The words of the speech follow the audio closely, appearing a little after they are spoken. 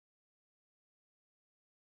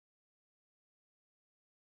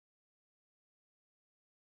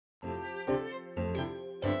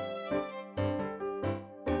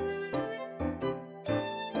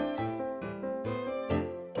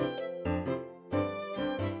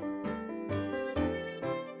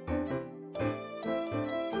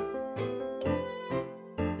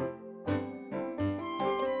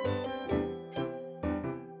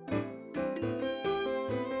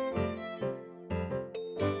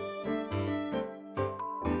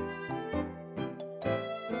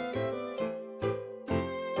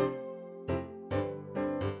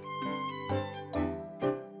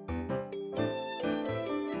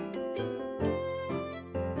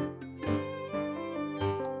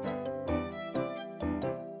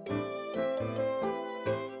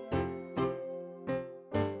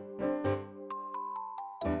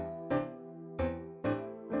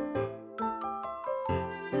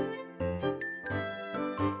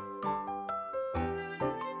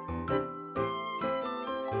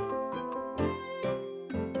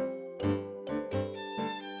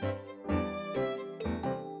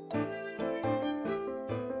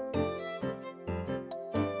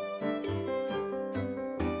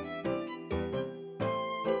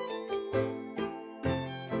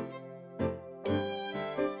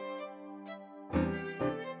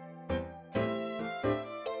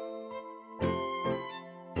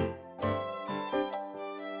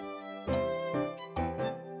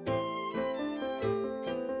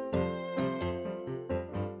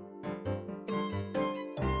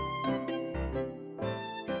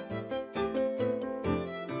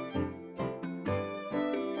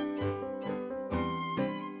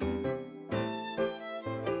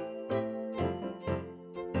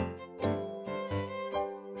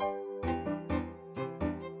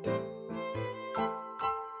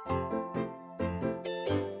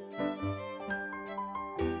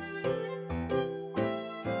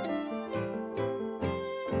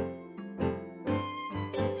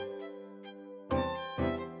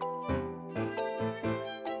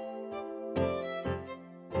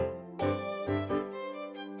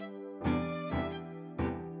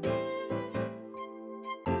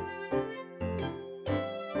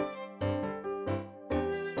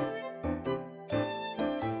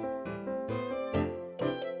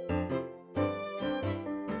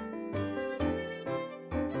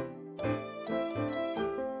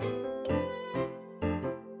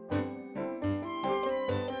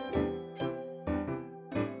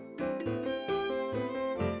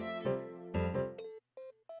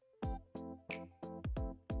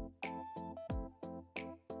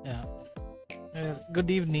Yeah. Good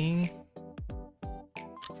evening.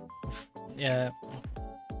 Yeah,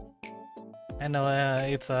 I know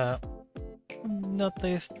it's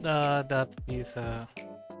noticed that is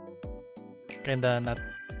kinda not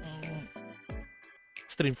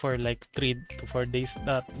streamed for like 3 to 4 days.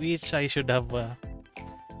 That which I should have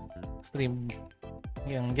streamed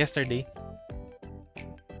yesterday,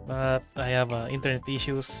 but I have internet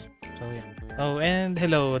issues. So yeah. Oh, and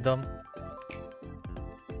hello, Dom.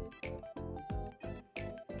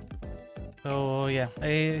 So yeah,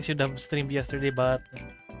 I should have streamed yesterday, but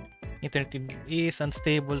internet is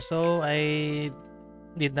unstable, so I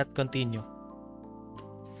did not continue.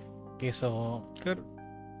 Okay, so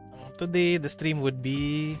today the stream would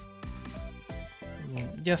be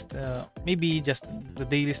just maybe just the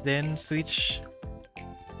dailies, then switch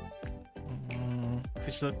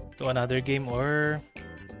to another game, or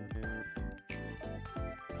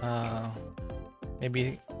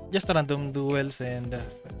maybe just random duels and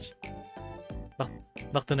such.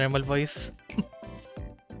 Back to normal voice.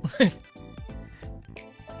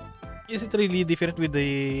 Is it really different with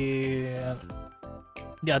the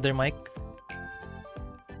other mic?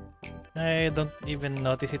 I don't even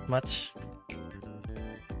notice it much.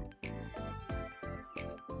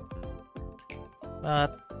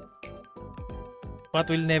 But what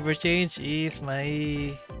will never change is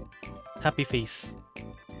my happy face.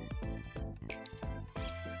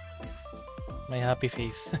 My happy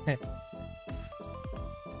face.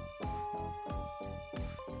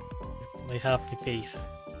 My happy face.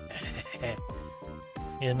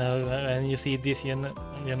 You know, when you see this, you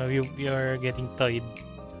know, you're getting toyed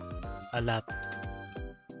a lot.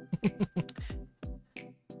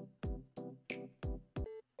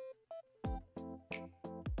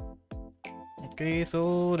 Okay,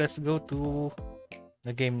 so let's go to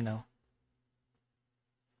the game now.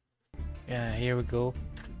 Yeah, here we go.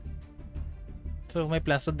 So my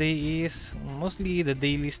plans today is mostly the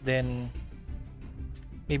dailies, then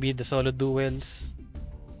maybe the solo duels,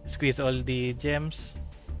 squeeze all the gems,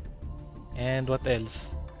 and what else?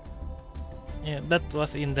 Yeah, that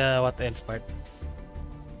was in the what else part.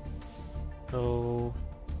 So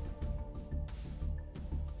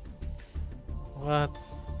what?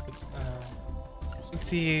 Let's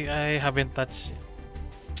see. I haven't touched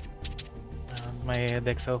my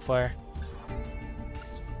deck so far.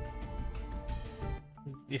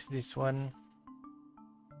 Is this one?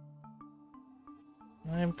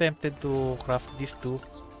 I'm tempted to craft these two.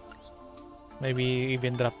 Maybe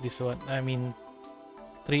even drop this one. I mean,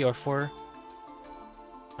 3 or 4.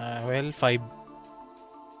 Well, 5.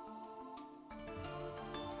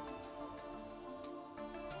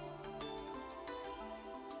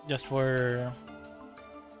 Just for,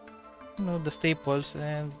 you know, the staples,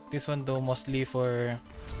 and this one though mostly for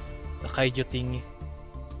the kaiju thingy.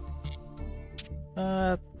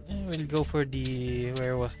 We'll go for the,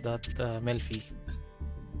 where was that, Melfi?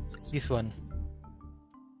 This one,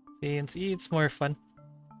 since it's more fun.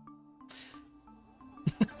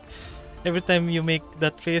 Every time you make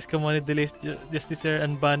that face, come on, delays justice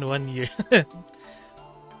and ban 1 year.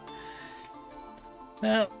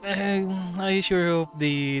 I sure hope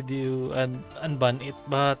they do unban it,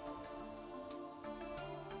 but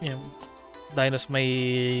you know, dinos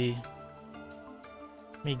may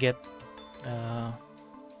get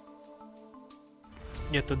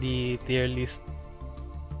to the tier list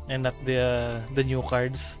and not the new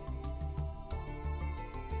cards.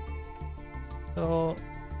 So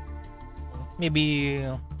maybe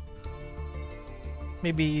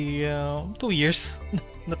 2 years,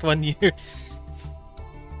 not 1 year.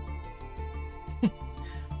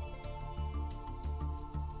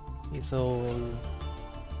 Okay, so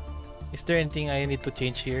is there anything I need to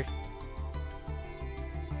change here?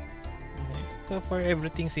 Okay, so far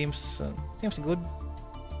everything seems good.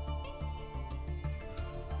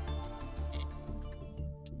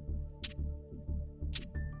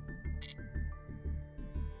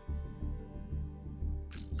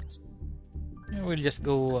 We'll just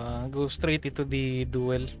go straight into the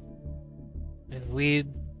duel with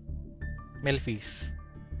Melfis.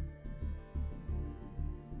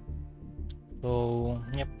 So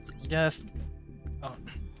yep, just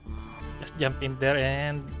jump in there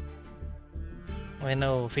and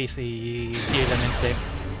face a element deck.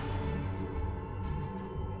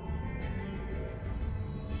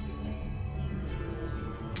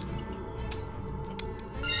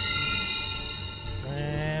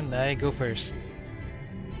 And I go first,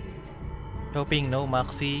 hoping no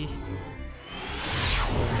maxi,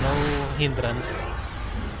 no hindrance.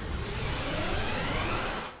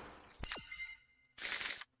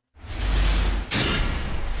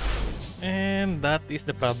 And And that is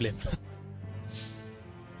the problem.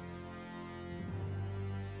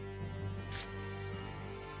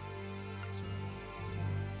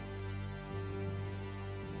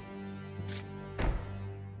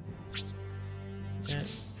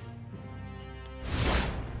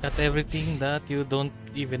 Got everything that you don't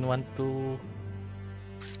even want to.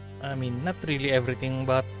 I mean, not really everything,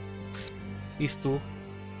 but these two.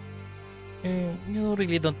 You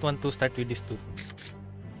really don't want to start with these two.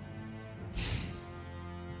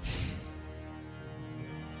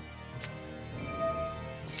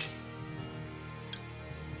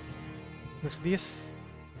 What's this?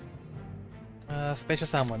 Special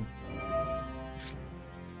summon.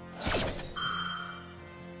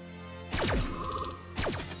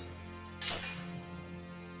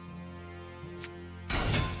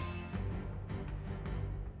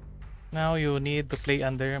 Now you need to play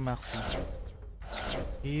under Maxi.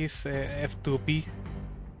 He's F2P.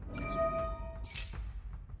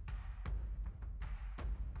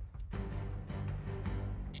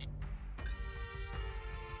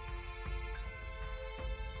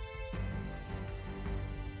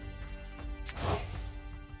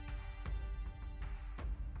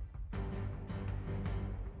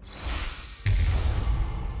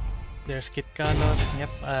 There's Kit Kalot. Yep,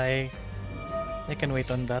 I can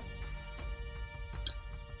wait on that.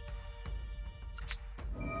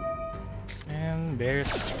 And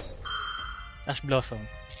there's Ash Blossom,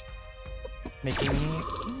 making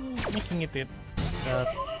it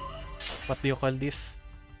what do you call this?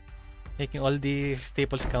 Making all the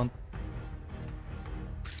staples count.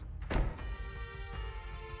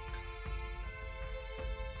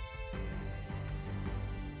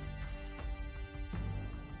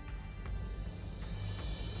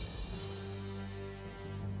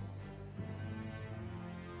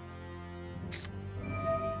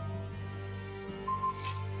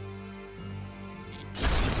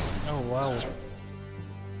 Oh wow.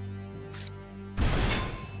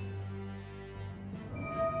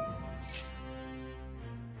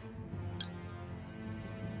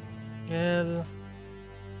 Well,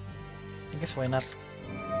 I guess why not?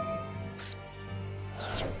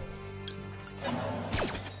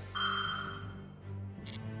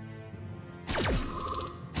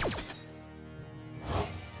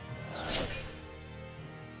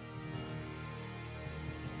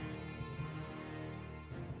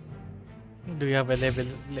 Do you have a level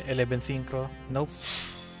 11 synchro? Nope.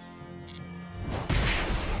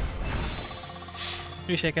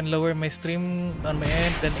 Wish I can lower my stream on my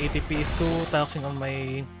end, then 80p is too taxing on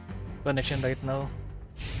my connection right now.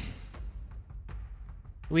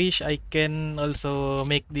 Wish I can also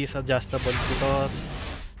make this adjustable because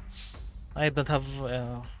I don't have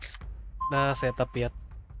the setup yet.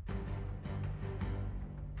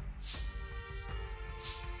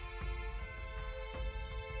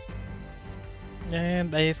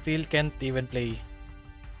 And I still can't even play.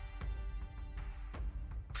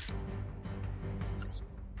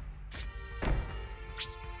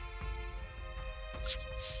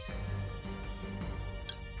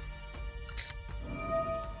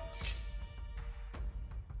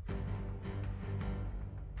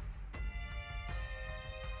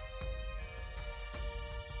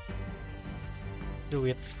 Do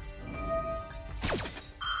it.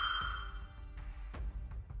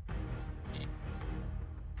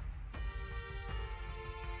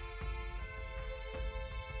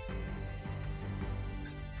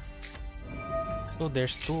 So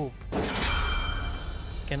there's two.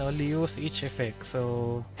 Can only use each effect,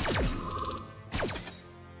 so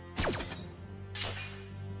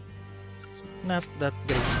not that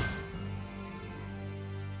great.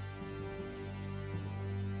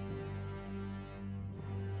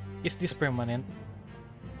 Is this permanent?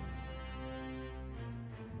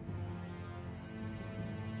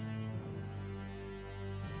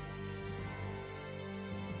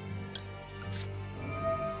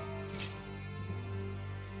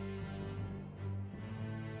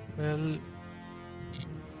 Well,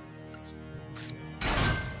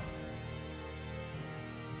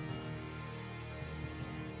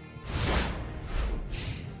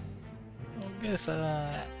 I guess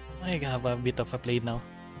I have a bit of a play now.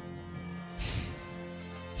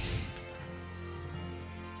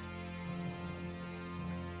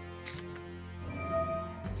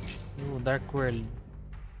 Ooh, Dark World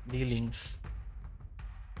dealings.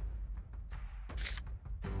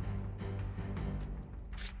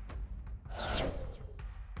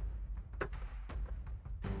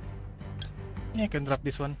 Yeah, I can drop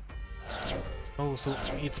this one. Oh, so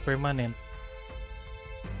it's permanent.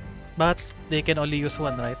 But they can only use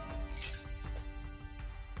one, right?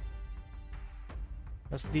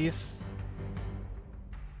 What's this?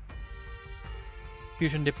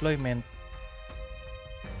 fusion deployment.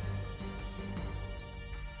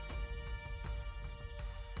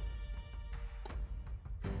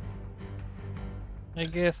 I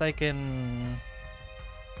guess I can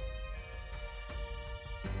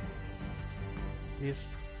this.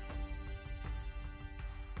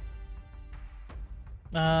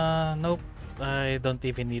 Nope. I don't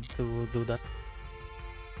even need to do that.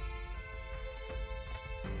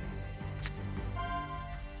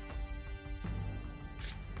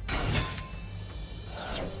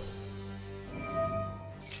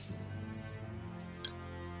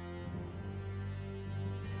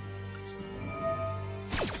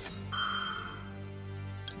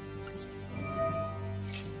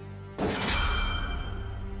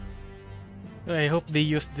 I hope they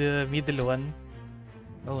used the middle one.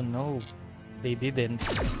 Oh no, they didn't.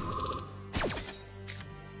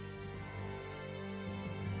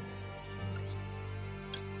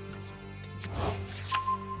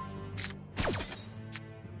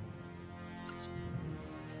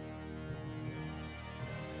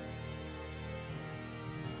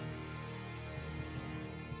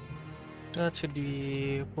 That should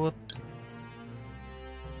be put.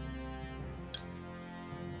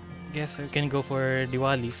 Guess we can go for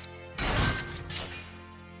Diwali.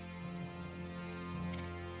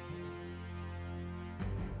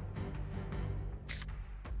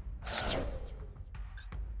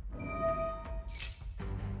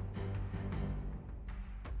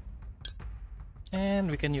 And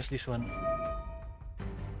we can use this one.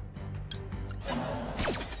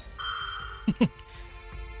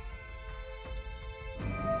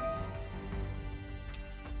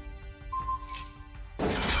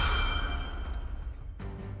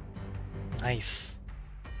 Nice.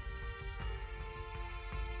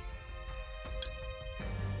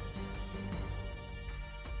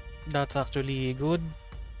 That's actually good.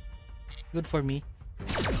 Good for me.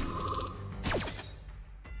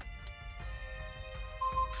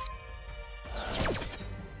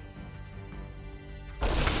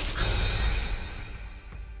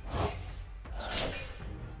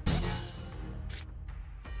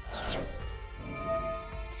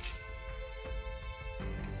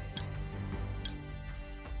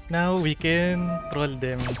 Now we can troll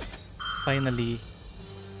them, finally.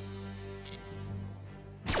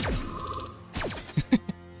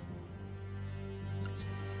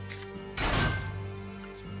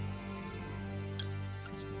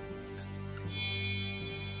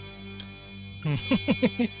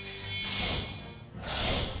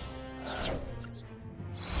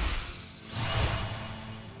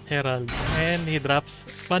 Herald, and he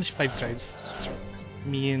drops punch 5 cards.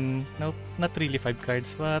 Nope, not really 5 cards,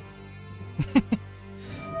 but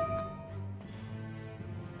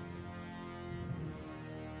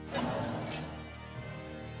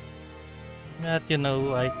but you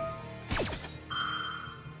know,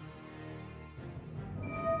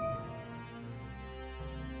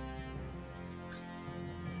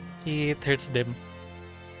 it hurts them.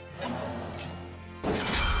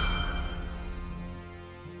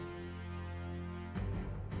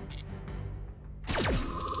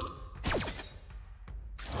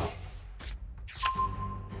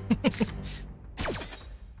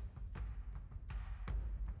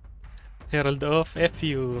 Herald of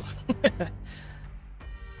FU.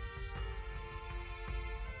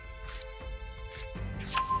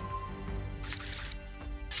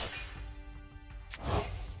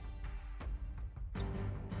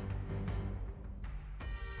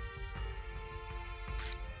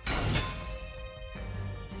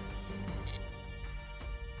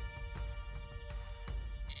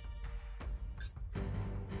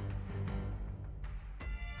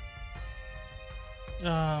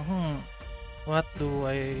 What do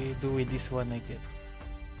I do with this one? I get.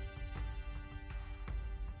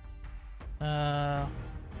 I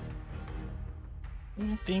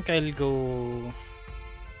think I'll go.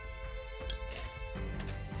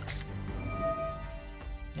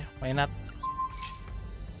 Yeah, why not?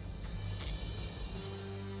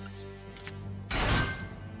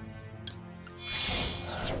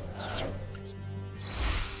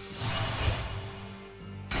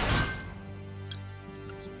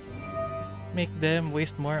 Make them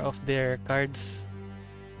waste more of their cards.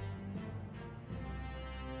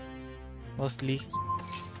 Mostly.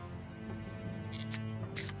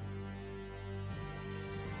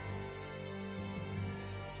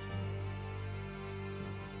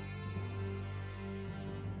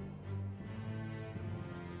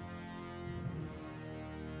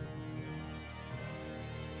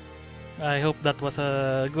 I hope that was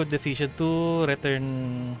a good decision to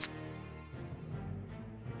return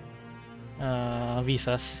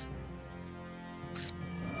visas.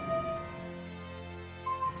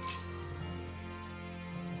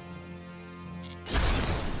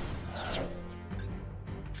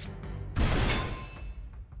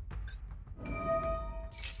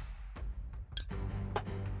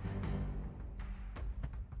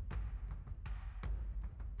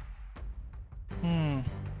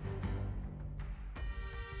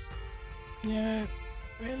 Yeah,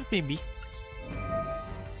 well, maybe.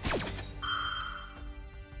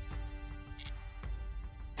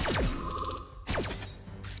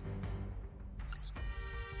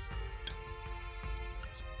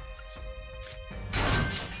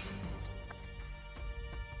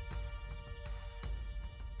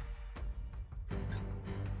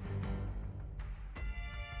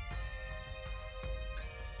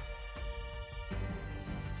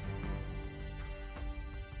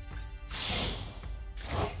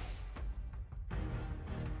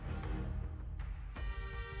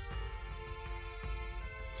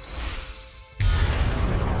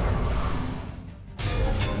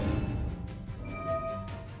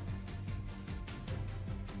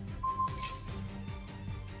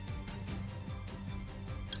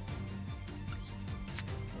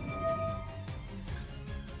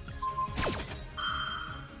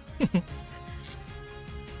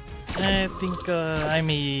 I think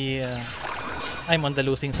I'm on the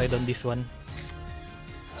losing side on this one.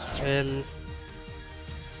 Well,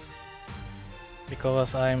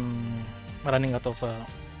 because I'm running out of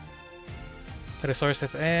resources,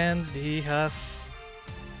 and he has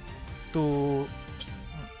two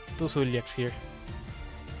Sulyaks here.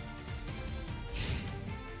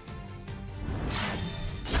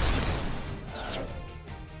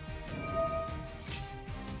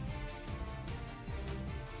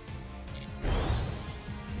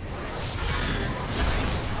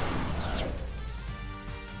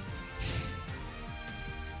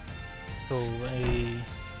 So I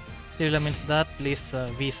still laments that, place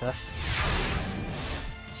visas.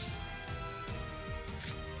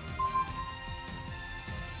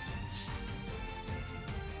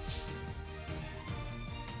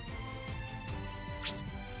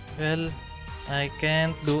 Well, I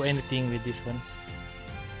can't do anything with this one.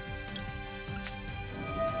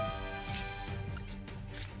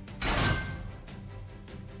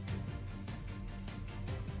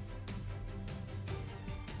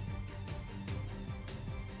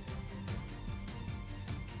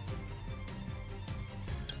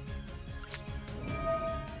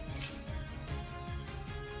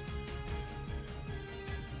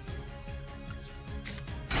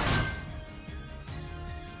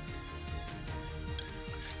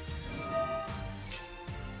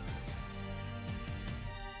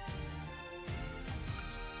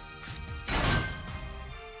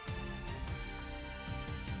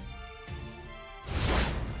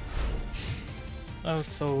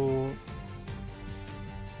 Also,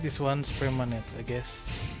 this one's permanent, I guess.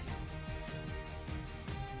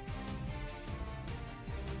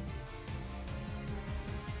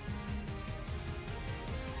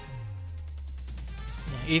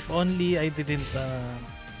 If only I didn't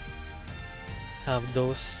have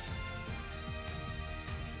those.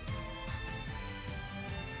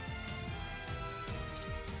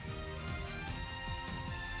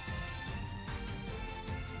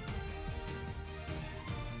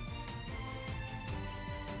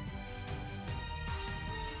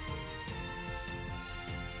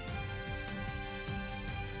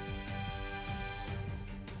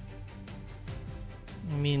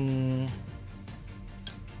 I mean,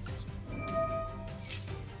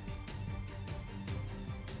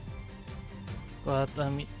 but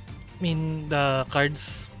mean the cards.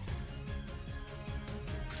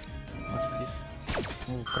 What's this?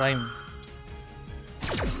 Oh, prime.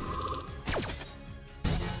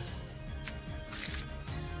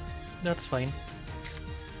 That's fine.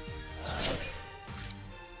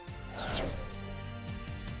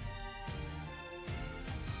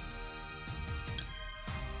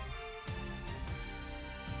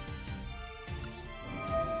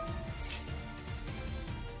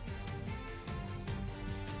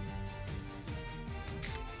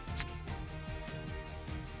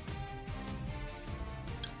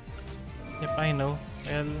 Yep, I know.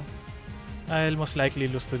 Well, I'll most likely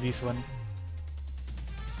lose to this one.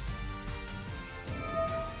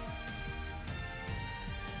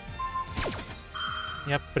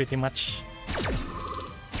 Yep, pretty much.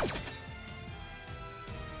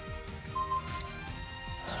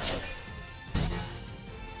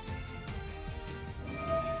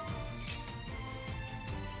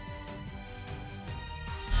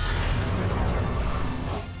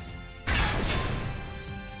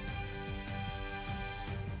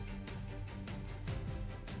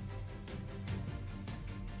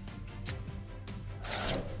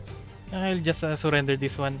 I'll just surrender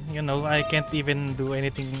this one. You know, I can't even do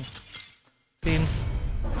anything since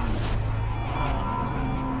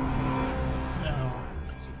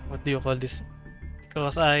what do you call this?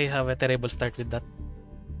 Because I have a terrible start with that.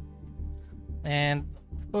 And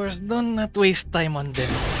of course, do not waste time on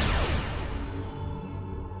them.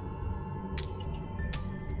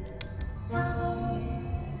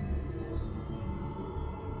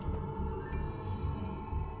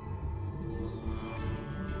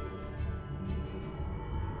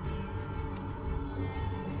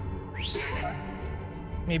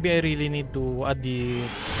 maybe I really need to add the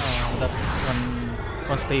that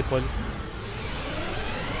one staple.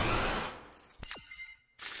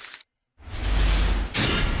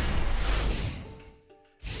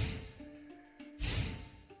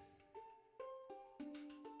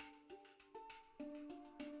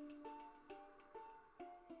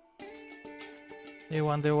 I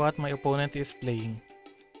wonder what my opponent is playing.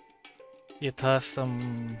 It has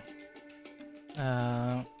some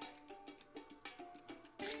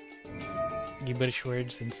gibberish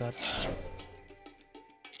words and such.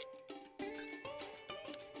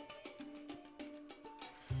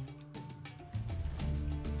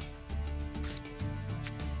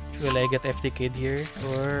 Will I get FTK'd here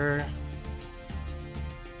or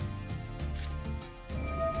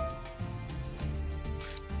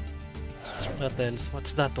what else?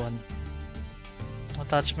 What's that one?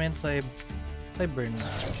 Attachments I burn.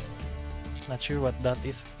 Not sure what that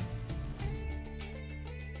is.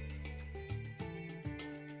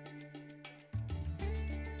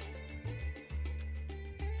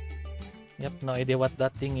 Yep, no idea what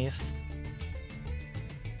that thing is.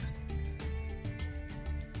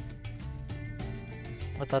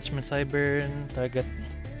 Attachment Cyburn, target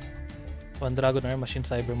one dragon or machine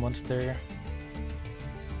cyber monster.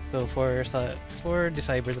 So for the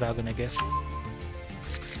cyber dragon, I guess.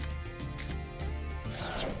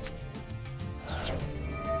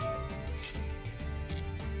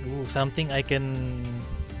 Ooh, something I can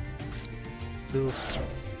do.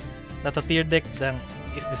 Not a tier deck, then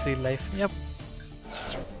is this real life? Yep.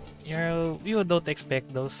 You don't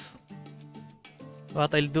expect those.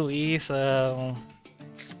 What I'll do is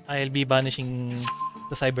I'll be banishing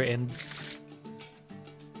the cyber end.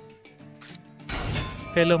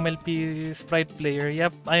 Fellow Melfi Sprite player,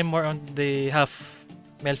 yep, I'm more on the half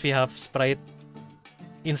Melfi, half Sprite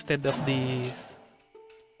instead of the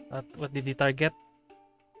what did he target?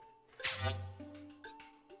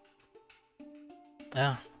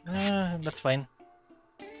 That's fine.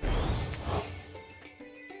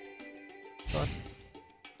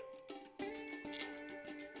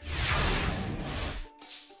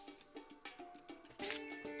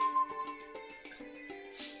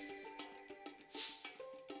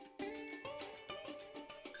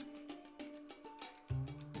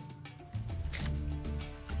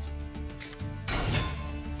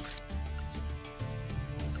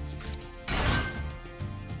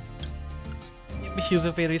 But use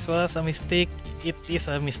of Aries was a mistake. It is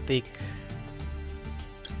a mistake.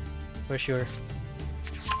 For sure.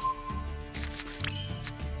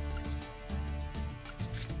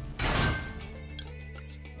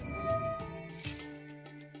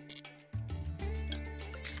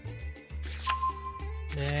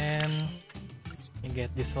 Then you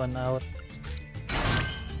get this one out.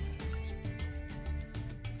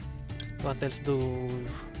 What else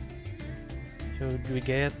should we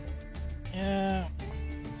get? Yeah.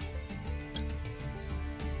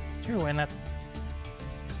 Sure, why not?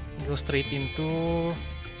 Go straight into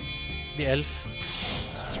the elf.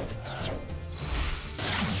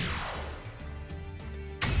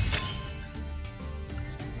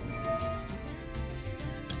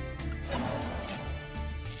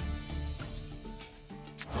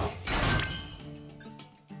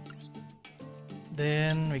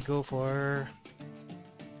 Then we go for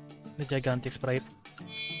the gigantic sprite.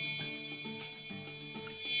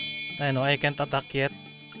 I know I can't attack yet,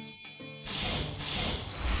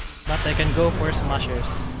 but I can go for smashers.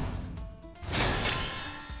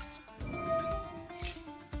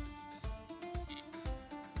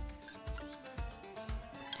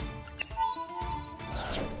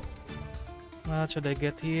 What should I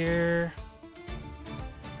get here?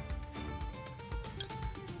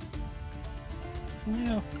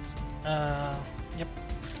 Yep,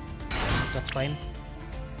 that's fine.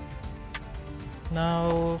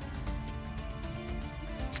 Now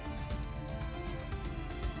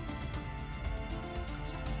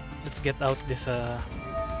let's get out this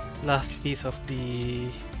last piece of the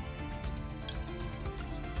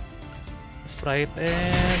sprite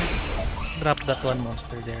and drop that one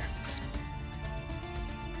monster there.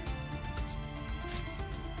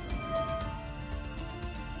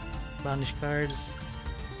 Banish cards.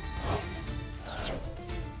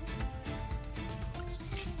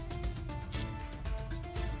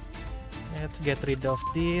 Let's get rid of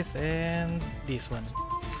this and this one.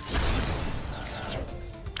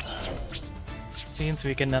 Since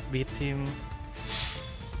we cannot beat him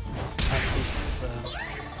at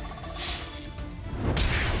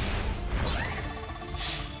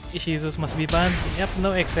this, Jesus must be banned. Yep,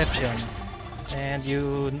 no exception. And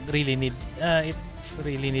you really need it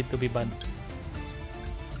really need to be banned.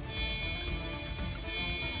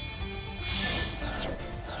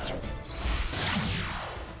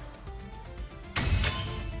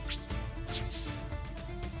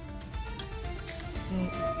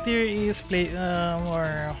 meteor is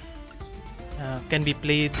more can be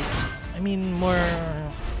played. I mean, more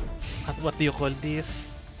what do you call this?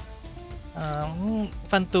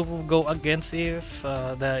 Fun to go against if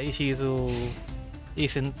the Ishizu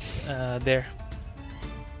isn't there.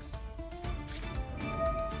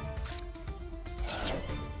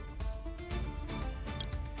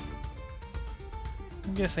 I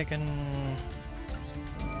guess I can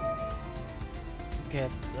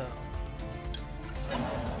get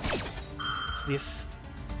this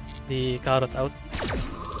the carrot out.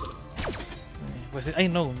 Was it? I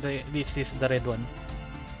know this is the red one.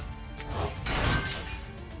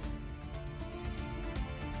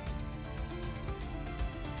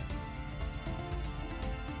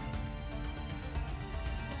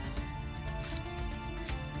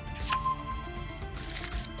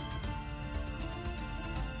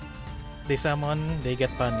 They summon, they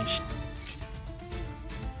get punished.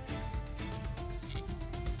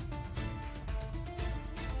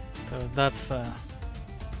 So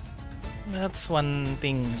that's one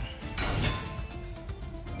thing.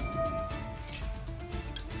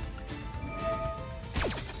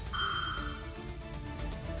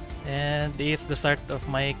 And it's the start of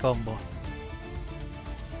my combo.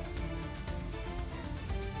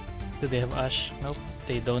 Do they have Ash? Nope,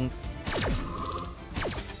 they don't.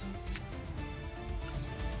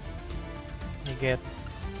 I get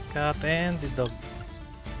cat and the dog.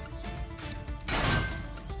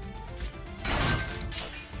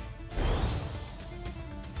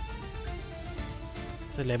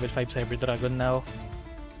 So level 5 Cyber Dragon now.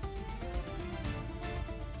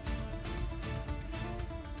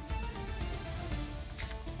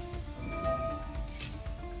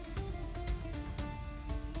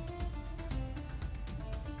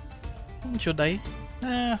 Should I?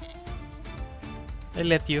 I'll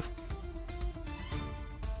let you.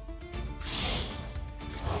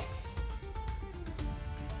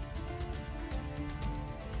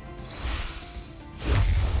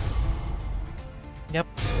 Yep.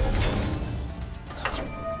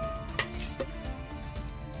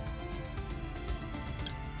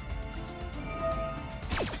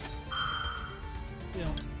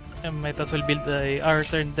 I might as well build a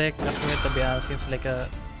R-turn deck as well, to be honest. Seems like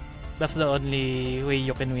that's the only way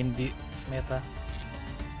you can win this meta.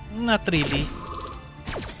 Not really.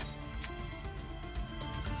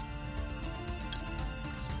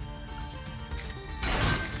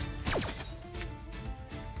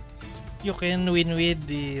 You can win with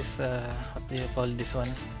this, what do you call this one?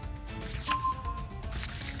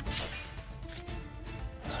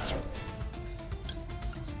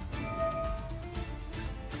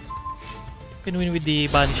 You can win with the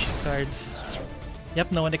bunch cards.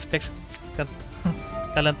 Yep, no one expects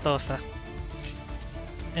Calantosa.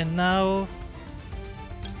 And now,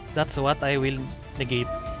 that's what I will negate.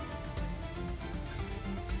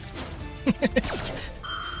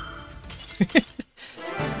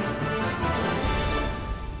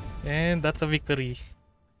 And that's a victory.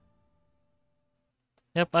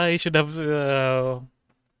 Yep, I should have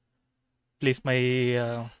placed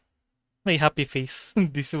my my happy face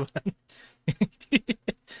in this one.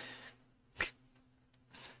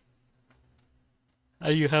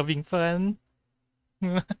 Are you having fun?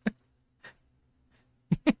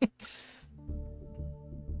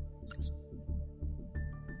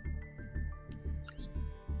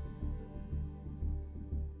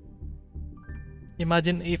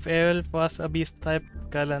 Imagine if Elf was a beast type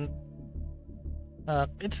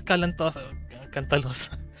it's Calantosa.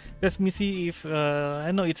 Cantalosa. Let me see if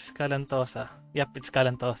I know it's Calantosa. Yep, it's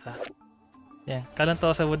Calantosa. Yeah,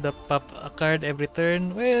 Calantosa would pop a card every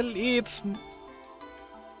turn. Well,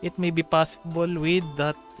 it may be possible with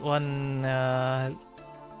that one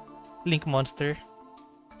Link monster.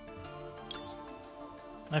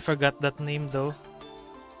 I forgot that name though.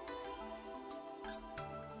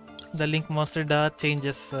 The Link monster that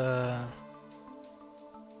changes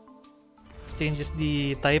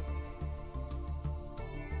the type.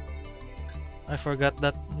 I forgot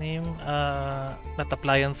that name. Not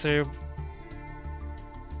apply and serve.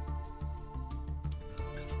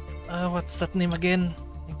 What's that name again?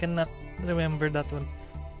 I cannot remember that one.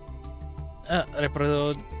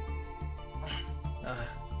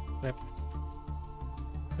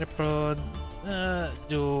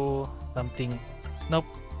 Do something. Nope.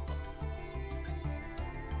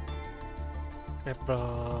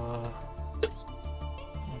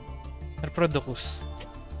 Reprodocus.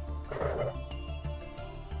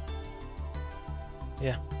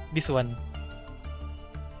 Yeah, this one.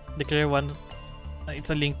 Declare one. It's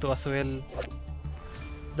a link to as well.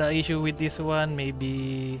 The issue with this one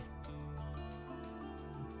maybe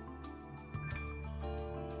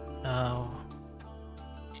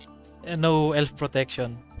no elf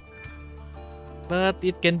protection, but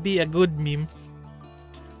it can be a good meme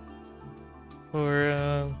for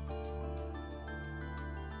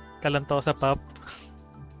Kalantosa Pop.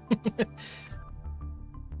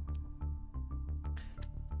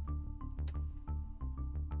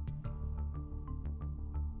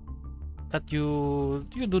 But you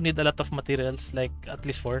do need a lot of materials, like at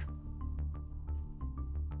least 4.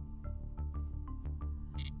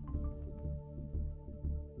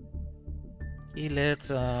 Okay, let's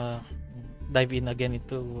dive in again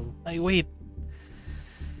into. Wait,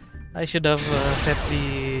 I should have set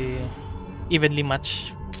the evenly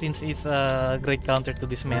match, since it's a great counter to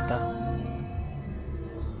this meta.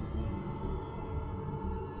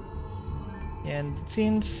 And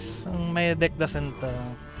since my deck doesn't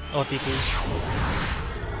OTK,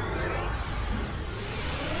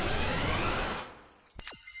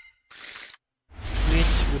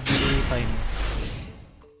 which would be fine.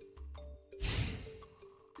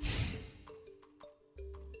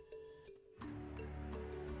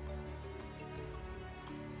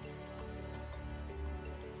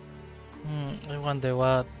 I wonder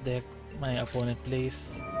what deck my opponent plays.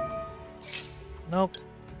 Nope.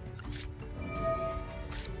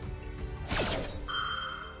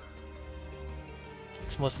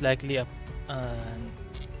 It's most likely a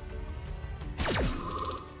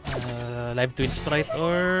Live Twin Sprite,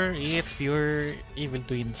 or it's pure Evil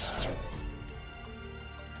Twins.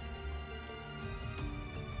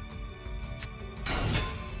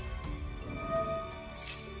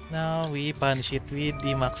 Now we punish it with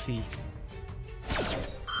the Maxi.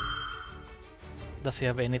 Does he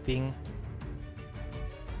have anything?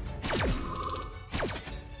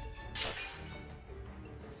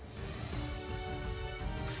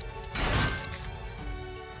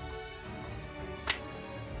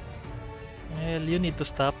 Well, you need to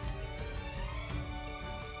stop.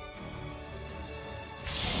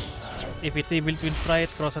 If it's Evil Twin Sprite,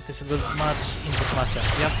 cross out is a good match in this matchup.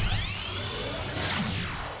 Yep.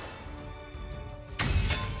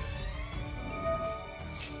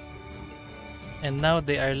 And now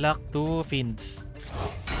they are locked to Fiends.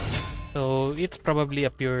 So it's probably a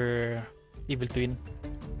pure Evil Twin.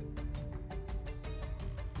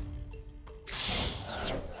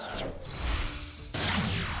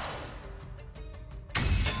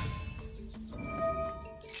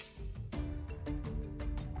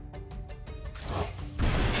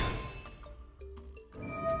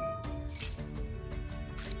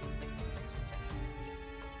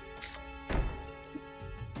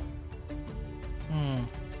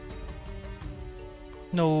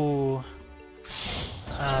 No.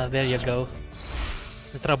 There you go.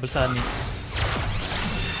 The trouble Sunny.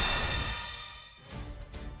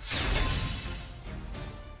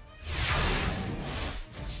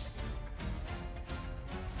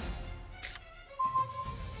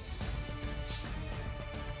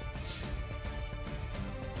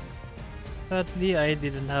 Sadly, I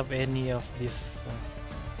didn't have any of this.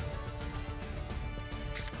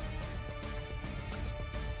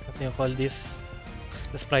 What do you call this?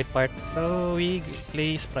 The sprite part. So we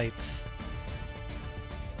play sprites.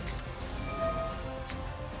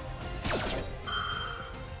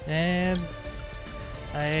 And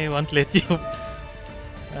I won't let you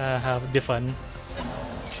have the fun.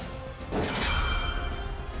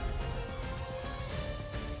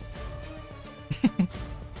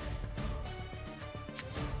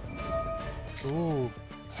 Ooh.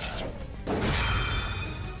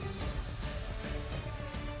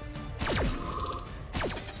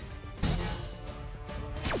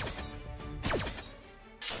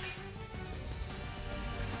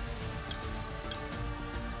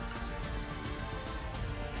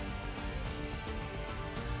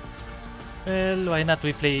 Well, why not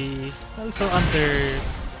we play also under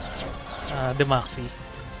the Maxi.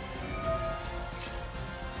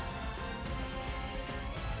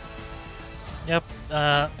 Yep,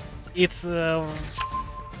 it's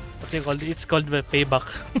what do you call it? It's called the payback.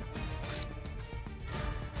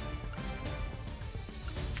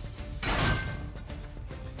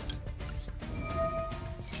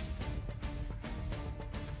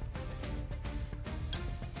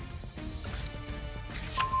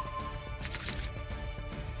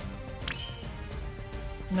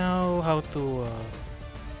 Now, how to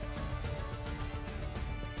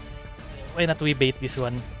why not we bait this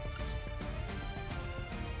one?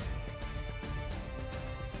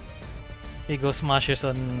 He goes smashes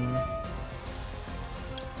on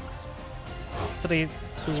straight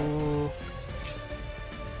to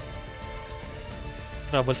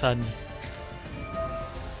Trouble Sunny.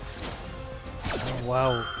 Oh,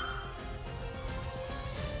 wow.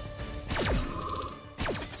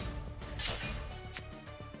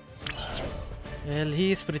 Well,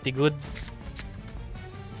 he is pretty good.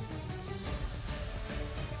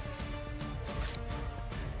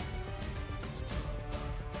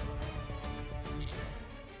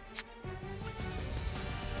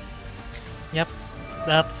 Yep,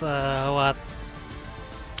 that's what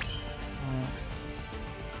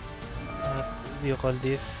do you call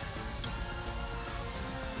this?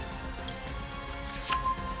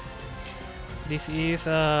 This is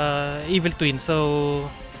evil twin,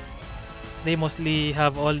 so they mostly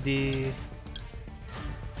have all the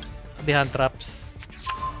hand traps.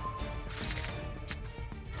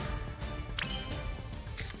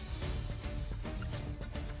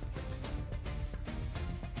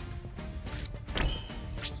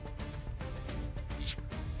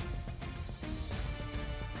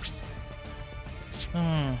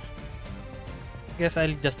 Guess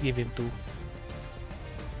I'll just give him 2.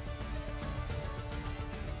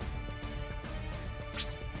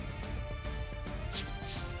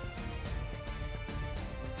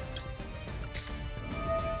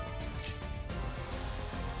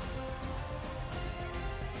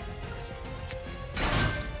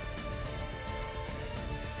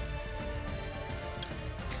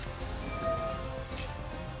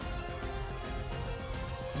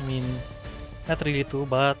 I mean, not really 2,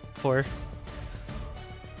 but 4.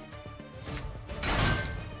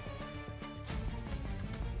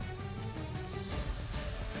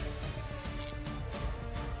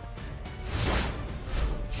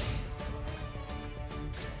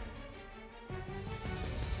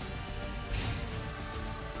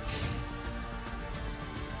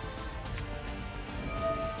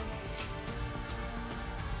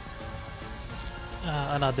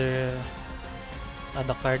 Another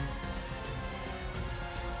card.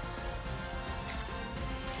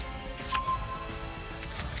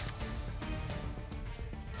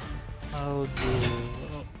 How do...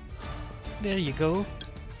 Oh, there you go.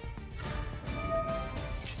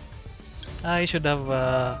 I should have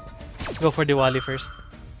go for the Wally first.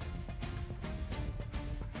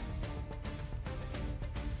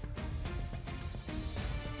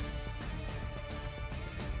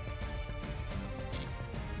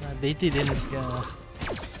 They didn't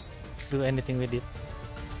do anything with it.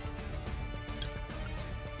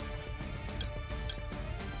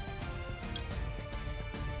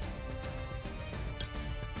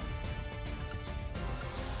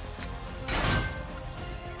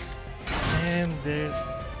 And there's...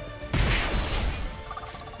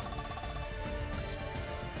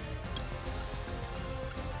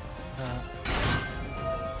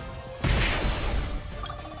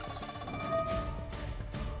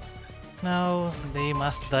 Now they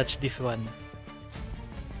must dodge this one.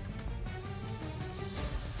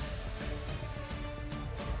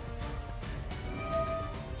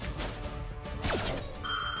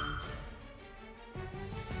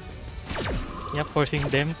 Yep, forcing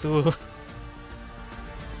them to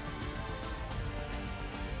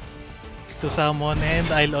summon,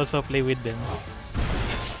 and I'll also play with them.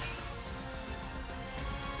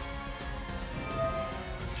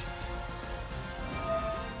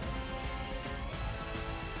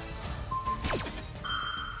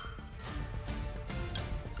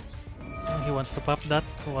 He wants to pop that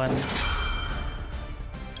one.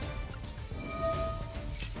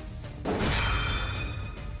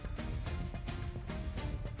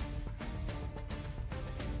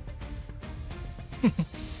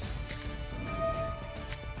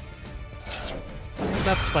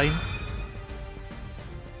 That's fine.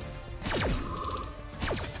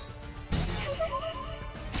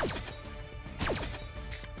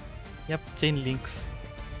 Yep, chain links.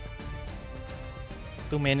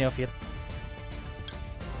 Too many of it.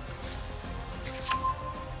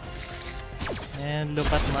 And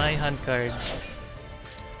look at my hand card.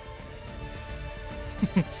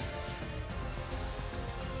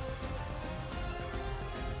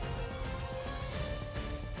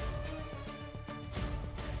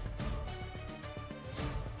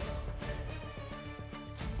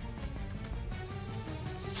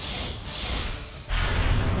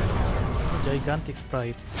 Gigantic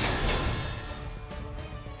sprite.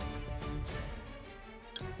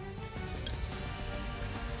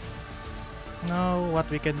 Now what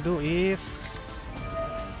we can do is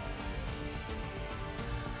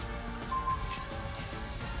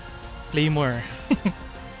play more.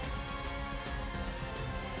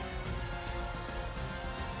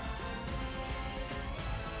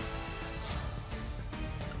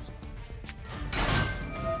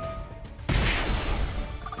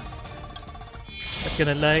 Not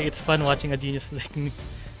gonna lie, it's fun watching a genius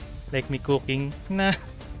like me cooking. Nah.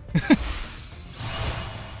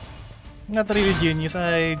 Not really genius,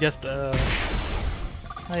 I just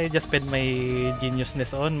I just spend my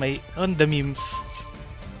geniusness on the memes.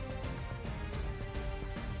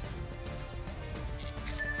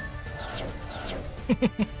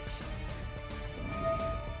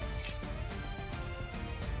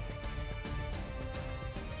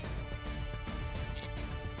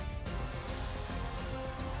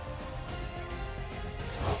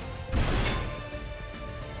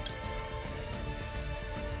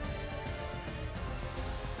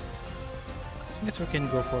 I guess we can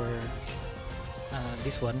go for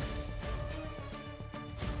this one.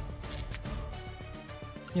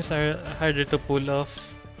 These are harder to pull off.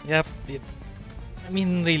 Yep, I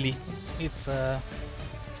mean, really, it's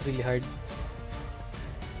really hard.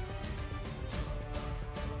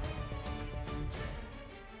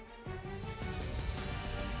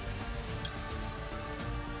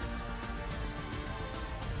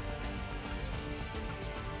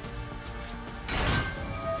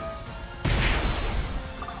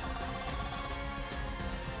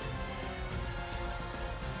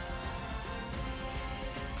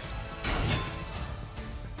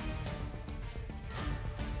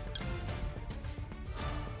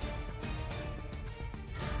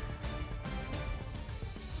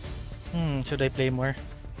 Should I play more?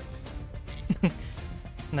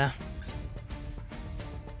 Nah.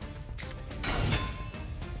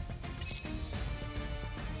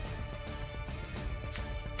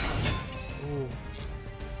 Ooh.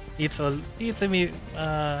 It's a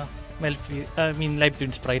Melfi, I mean live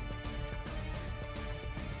tune sprite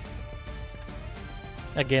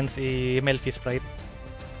against a Melfi sprite.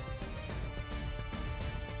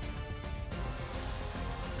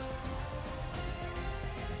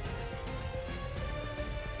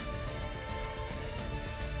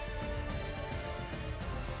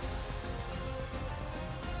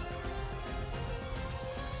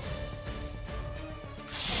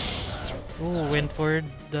 Oh, went for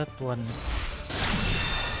that one.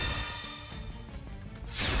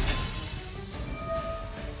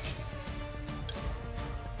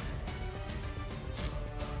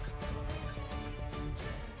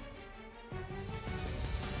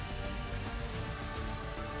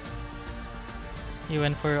 He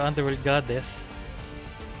went for Underworld Goddess.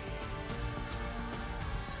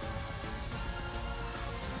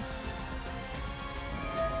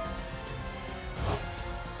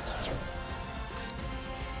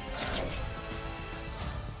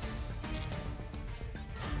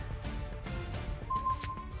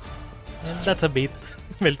 And that's a bait.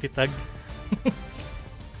 Melty tag.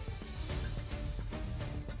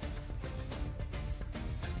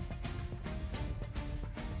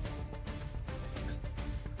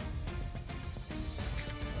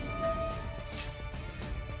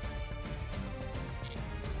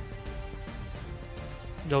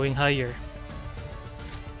 Going higher.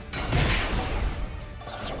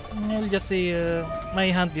 I'll just say my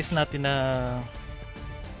hand is not in a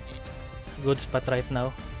good spot right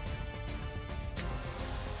now.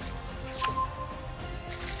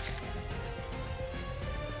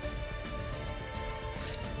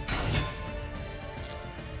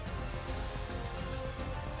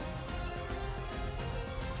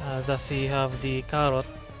 Does he have the carrot?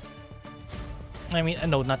 I mean,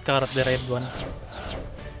 no, not carrot, the red one.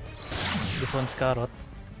 This one's carrot.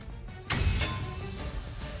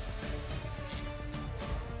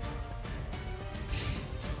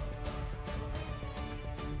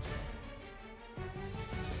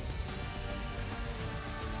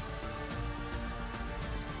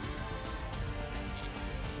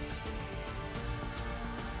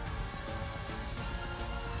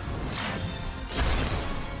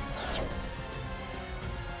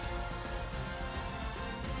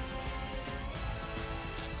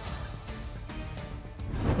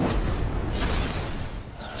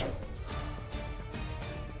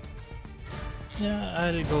 Yeah,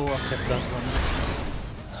 I'll go accept that one.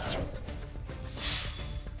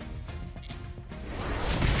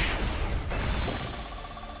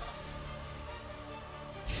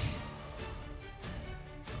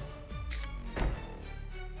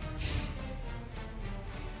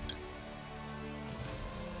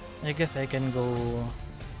 I guess I can go.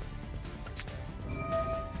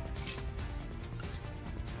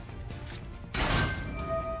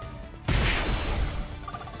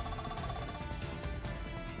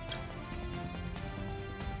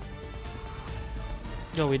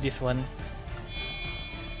 Go with this one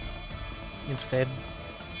instead.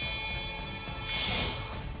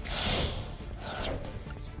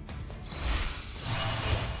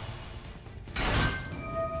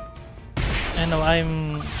 I know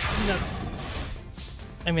I'm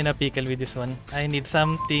in a pickle with this one. I need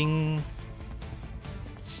something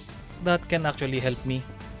that can actually help me.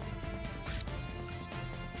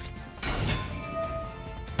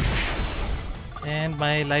 And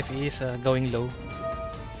my life is going low.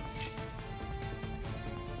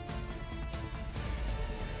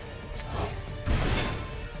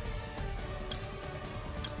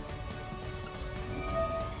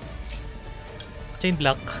 Chain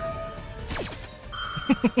block.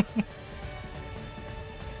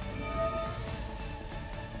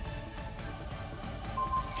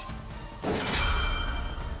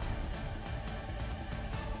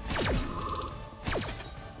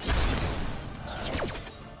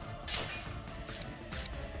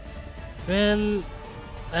 Well,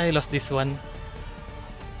 I lost this one.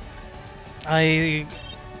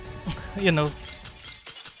 You know,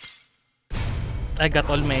 I got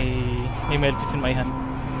all my melodies in my hand.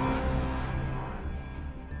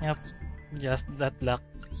 Yep, just that luck.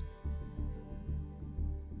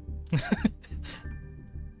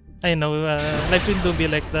 I know, live twin do be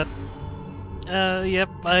like that. Yep,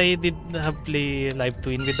 I did have play live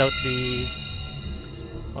twin without the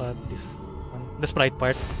this one, the sprite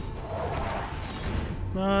part.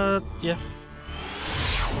 But yeah,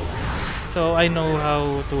 so I know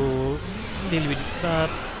how to deal with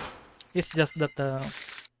that. It's just that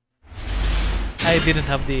I didn't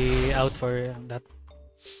have the out for that.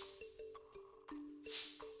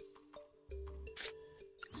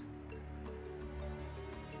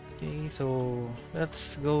 Okay, so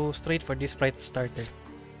let's go straight for this sprite starter.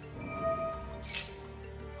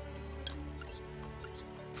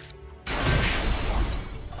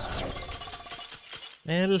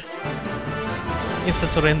 Well,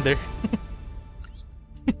 instant surrender.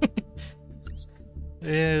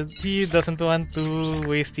 He doesn't want to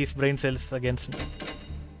waste his brain cells against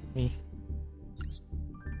me.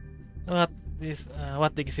 What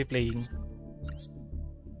deck is he playing?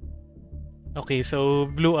 Okay, so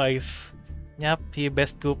blue eyes. Yep, he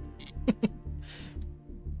best coop.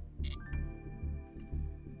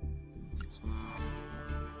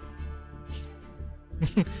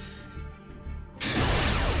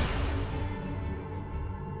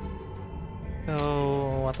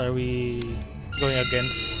 So what are we going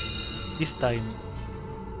against this time?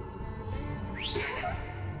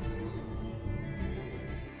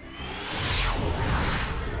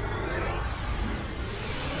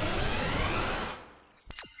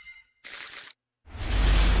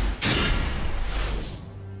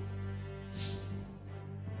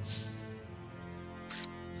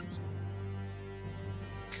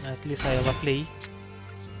 At least I have a play.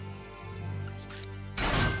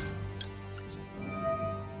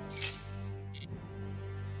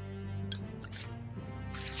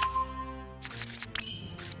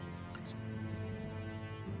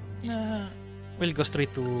 We'll go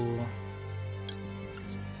straight to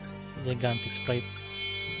gigantic sprite.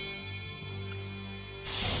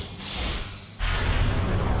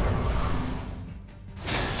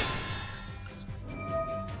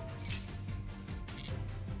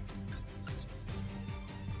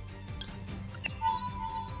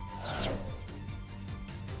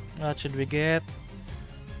 What should we get?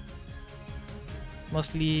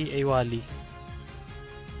 Mostly a Wally.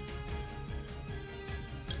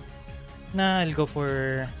 Nah, I'll go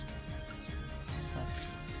for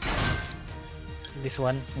this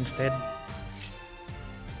one instead.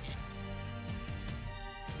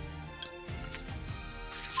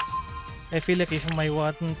 I feel like if I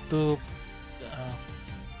want to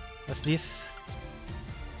what's this?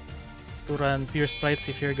 To run pure sprites,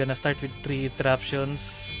 if you're gonna start with 3 interruptions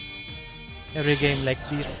every game like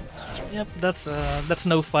this, yep, that's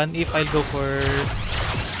no fun. If I'll go for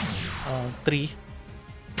 3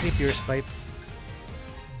 pure sprites.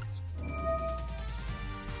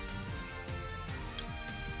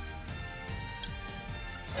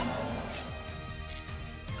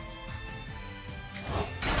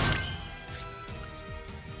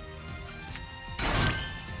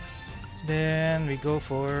 Then we go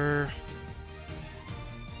for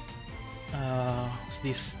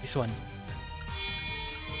this one.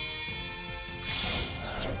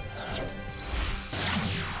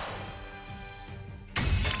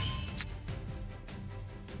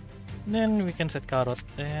 Then we can set carrot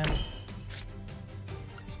and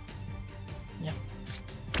yeah,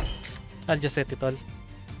 I'll just set it all.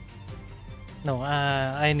 No,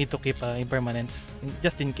 I need to keep impermanence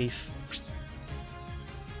just in case.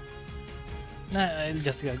 Nah, I'll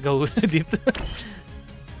just go with it.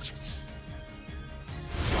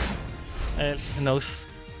 Who knows?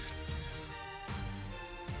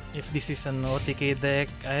 If this is an OTK deck,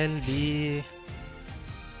 I'll be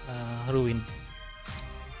ruined.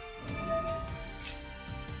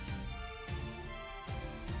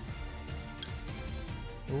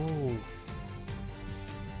 Ooh.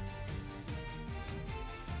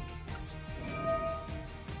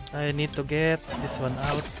 I need to get this one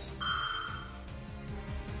out.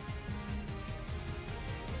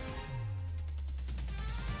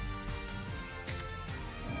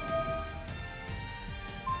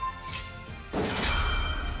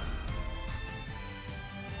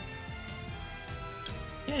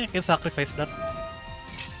 Yeah, I can sacrifice that.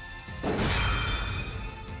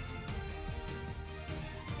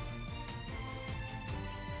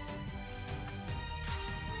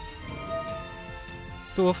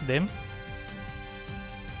 Two of them.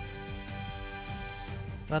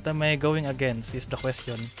 What am I going against is the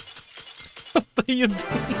question. What are you doing?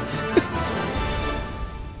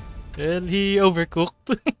 Well, he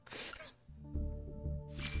overcooked.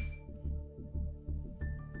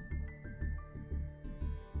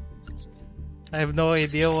 I have no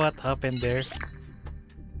idea what happened there.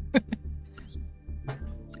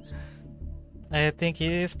 I think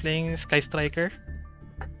he is playing Sky Striker.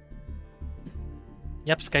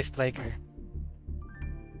 Yep, Sky Striker.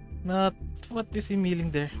 Not what is he milling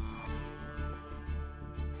there?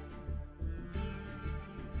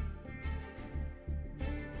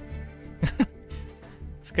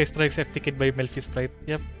 Sky Strike's FTK'd by Melfi Sprite.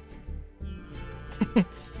 Yep.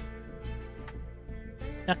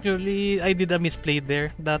 Actually, I did a misplay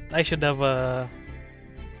there that I should have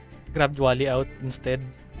grabbed Wally out instead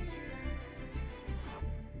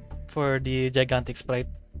for the gigantic sprite.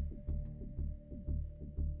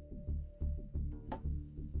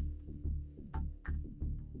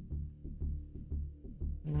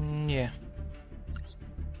 Yeah.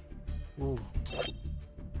 Ooh.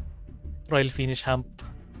 Royal finish hump.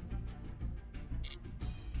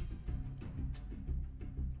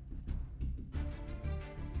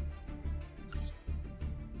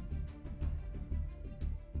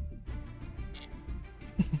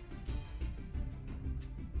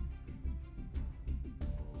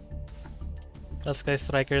 Sky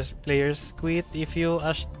Strikers players quit if you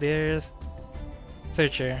ask their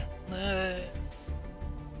searcher.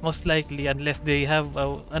 Most likely, unless they have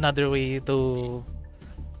another way to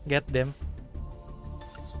get them.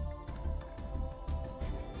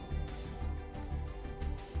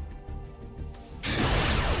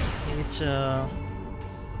 Which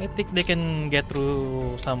I think they can get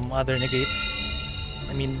through some other negates.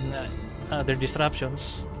 I mean, other disruptions.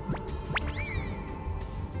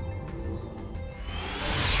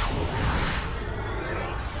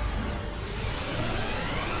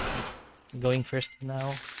 Going first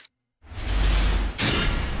now.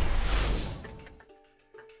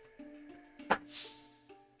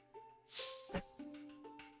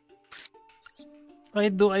 Why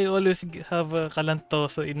do I always have a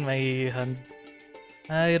Calantoso in my hand?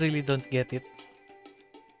 I really don't get it.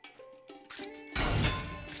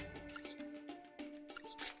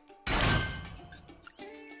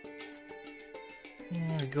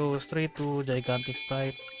 Go straight to gigantic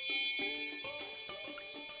sprite.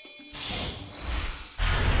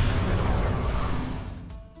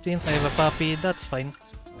 Since I have a puppy, that's fine.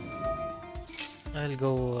 I'll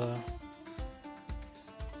go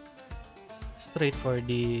straight for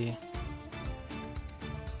the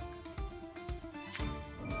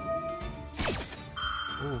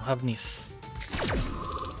Havnis.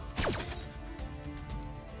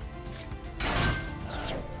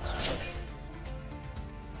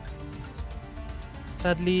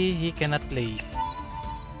 Sadly, he cannot play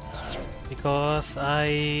because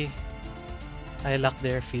I lock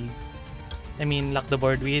their field. I mean, lock the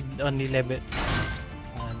board with only level.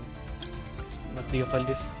 What do you call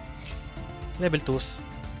this? Level 2s.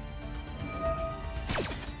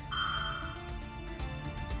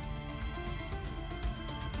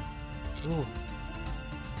 Ooh.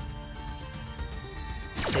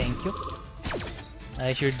 Thank you.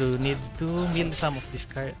 I sure do need to mill some of these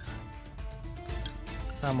cards.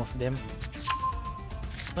 Some of them.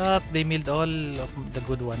 But they milled all of the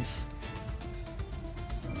good ones.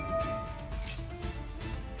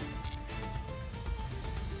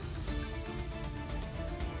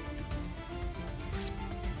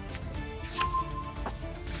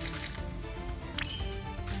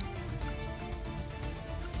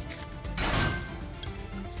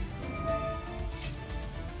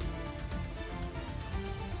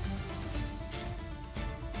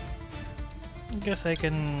 I guess I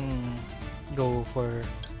can go for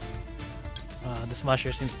the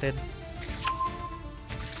smashers instead,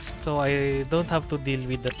 so I don't have to deal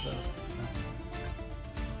with that.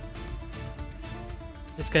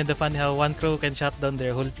 It's kind of funny how one crow can shut down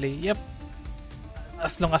their whole play. Yep,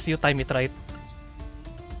 as long as you time it right,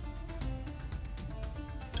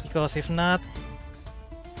 because if not,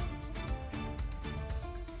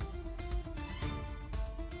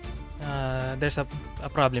 there's a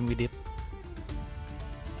problem with it.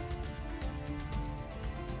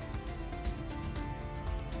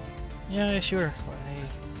 Yeah, sure.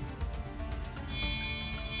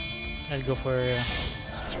 I'll go for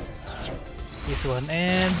this one,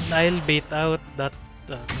 and I'll bait out that.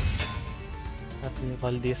 What do you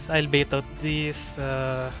call this? I'll bait out this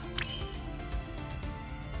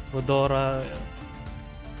Mudora.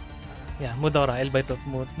 Yeah, Mudora. I'll bait out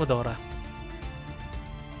Mudora.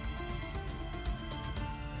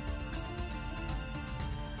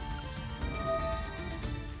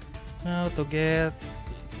 Now to get.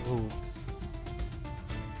 Ooh.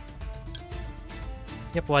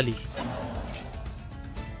 Yep, Wally.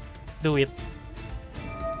 Do it.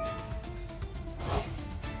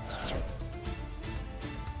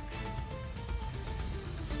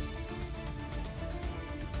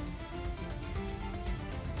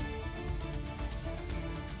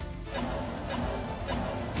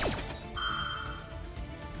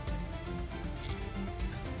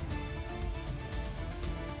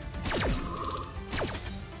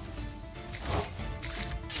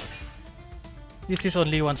 This is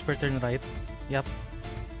only once per turn, right? Yep.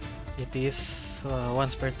 It is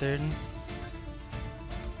once per turn.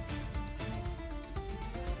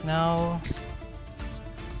 Now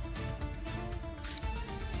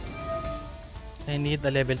I need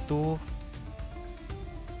a level 2.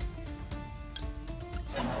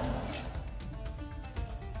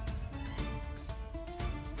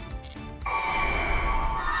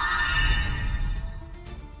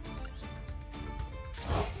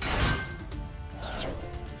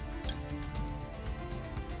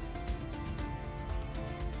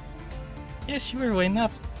 Yeah, sure, why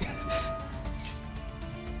not?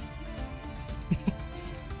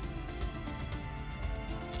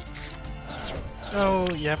 Oh,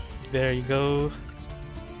 yep, there you go.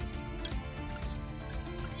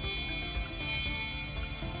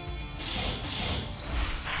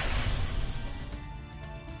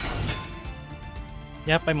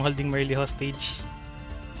 Yep, I'm holding Merly hostage.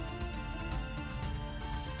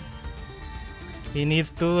 He needs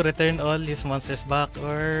to return all his monsters back,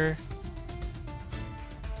 or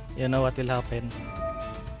you know what will happen.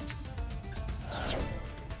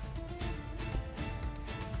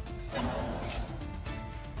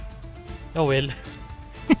 Oh well.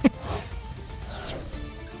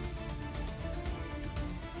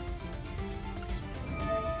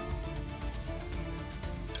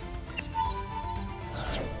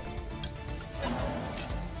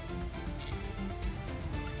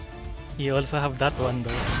 You also have that one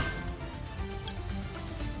though.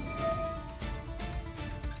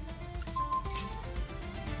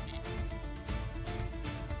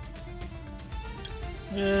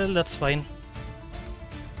 Well, that's fine.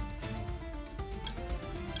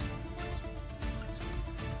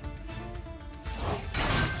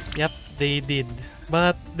 Yep, they did.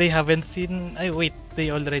 But they haven't seen... wait,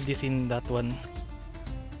 they already seen that one.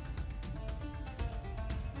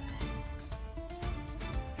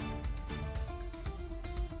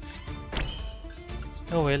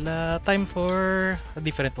 Oh well, time for a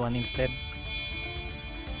different one instead.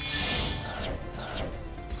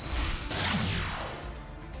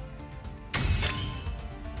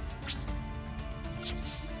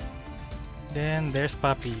 Then there's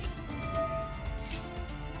Papi.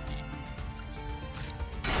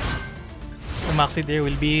 The Maxi there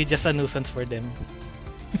will be just a nuisance for them.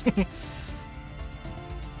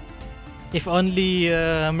 If only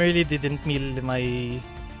Merly didn't mill my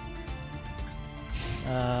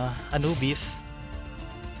Anubis.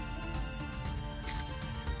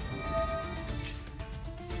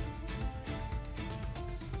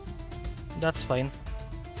 That's fine.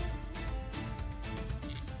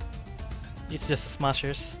 It's just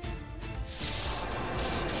smashers.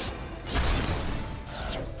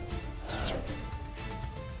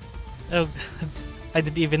 Oh, I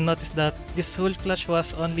didn't even notice that this whole clash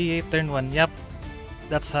was only a turn 1. Yep,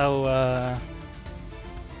 that's how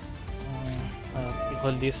we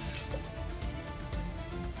call this.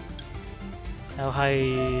 How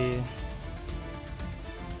high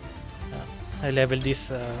level this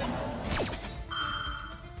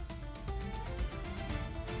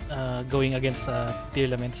going against tier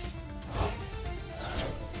laments.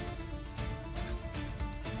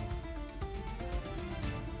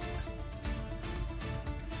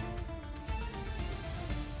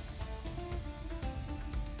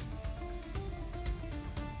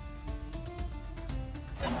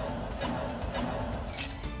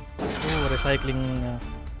 Oh, recycling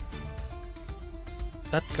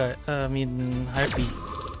that guy, I mean Harpy,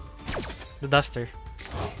 the Duster.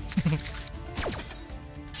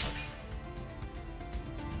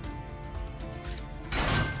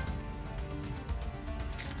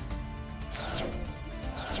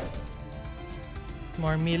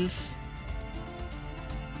 more meals.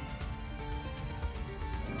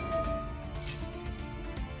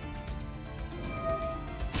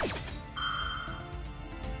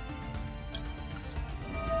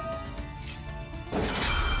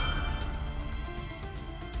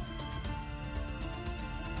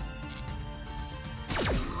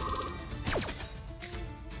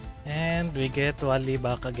 And we get Wally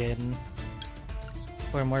back again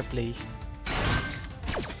for more play.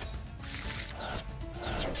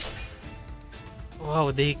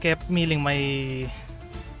 Wow, they kept milling my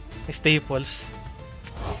staples.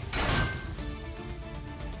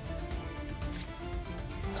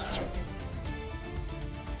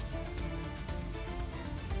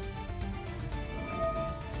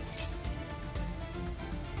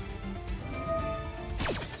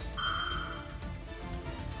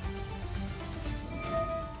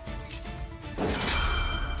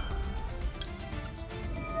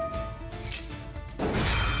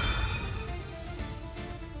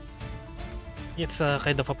 It's a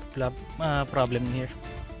kind of a problem here.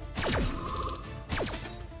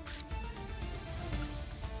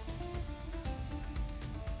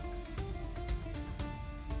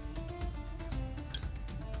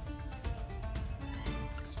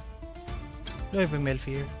 Do I have a MILF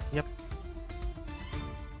here? Yep.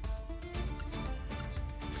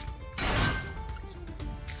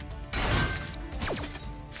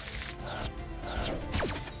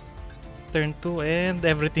 Turn 2 and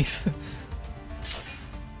everything's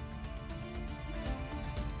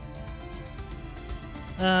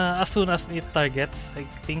as soon as it targets, I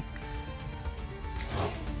think.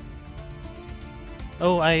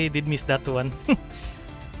 Oh, I did miss that one.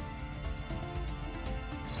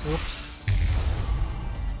 Oops.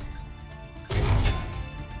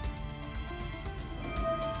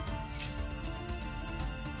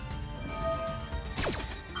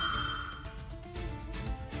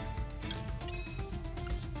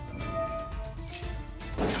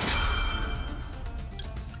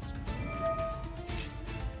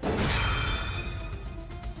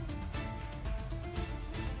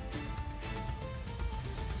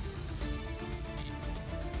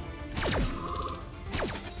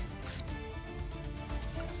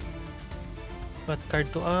 What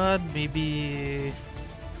card to add? Maybe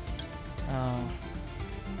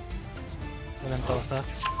walang tosa.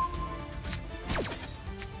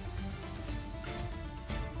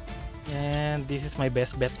 And this is my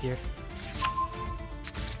best bet here.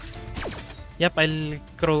 Yep, I'll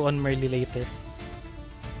crow on Merly later.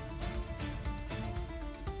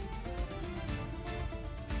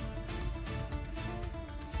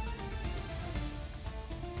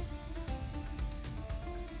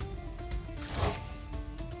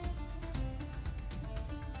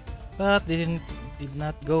 But did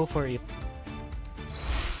not go for it.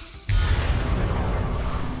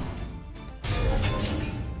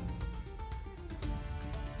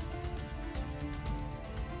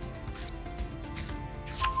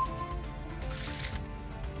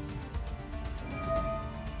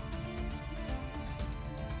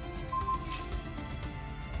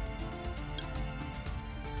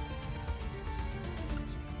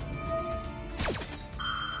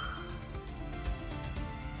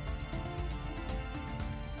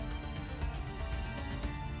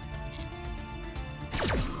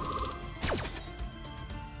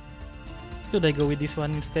 Should I go with this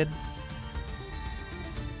one instead?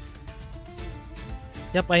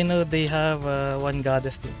 Yep, I know they have one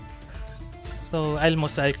goddess too. So I'll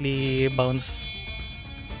most likely bounce.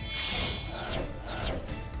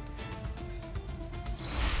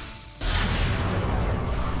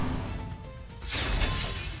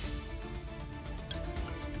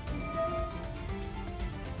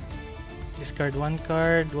 Discard one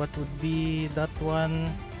card. What would be that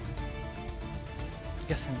one?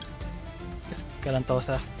 Guess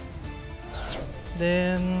Galantosa.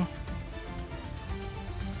 Then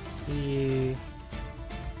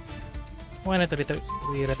why not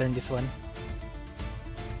we return this one?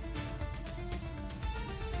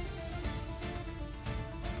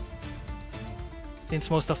 Since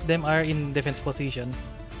most of them are in defense position.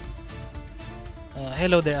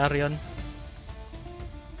 Hello there, Arion.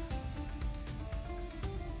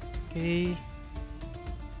 Okay.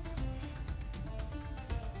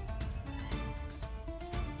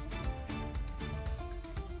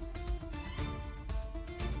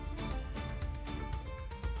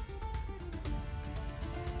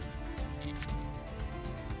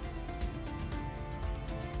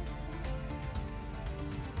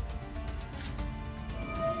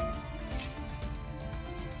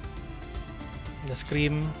 The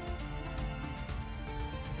Scream.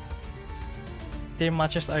 tier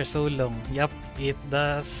matches are so long. Yup, it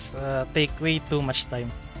does take way too much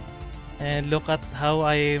time. And look at how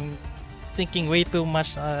I'm thinking way too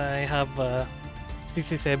much. I have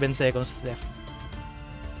 67 seconds left.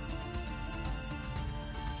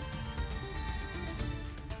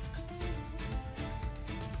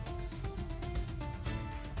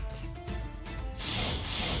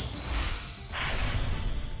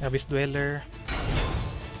 Abyss Dweller.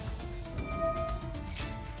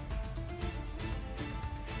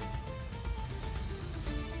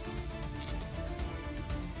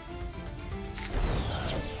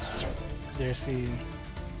 There's the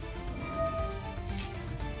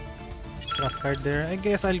trap card there. I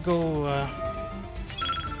guess I'll go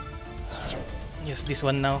use this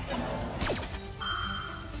one now.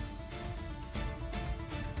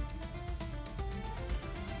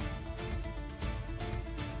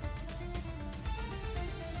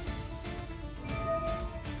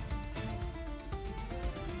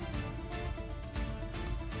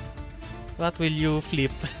 What will you flip?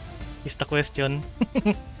 Is the question.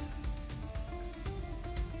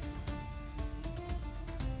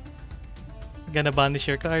 Gonna banish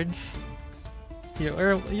your cards?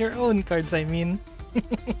 Your own cards, I mean.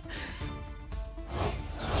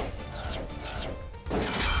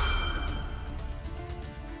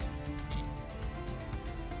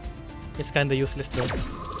 It's kinda useless though.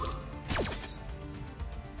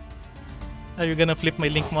 Are you gonna flip my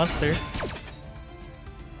Link monster?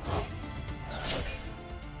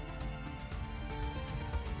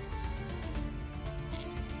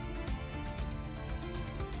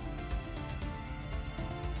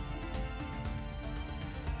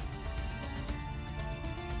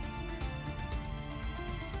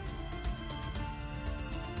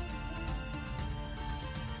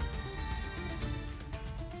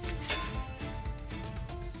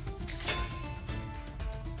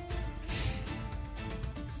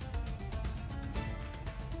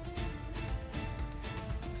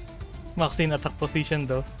 Maxing attack position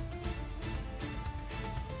though.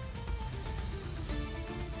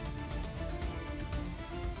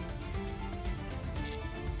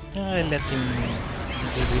 I'll let him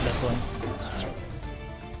deal with that one.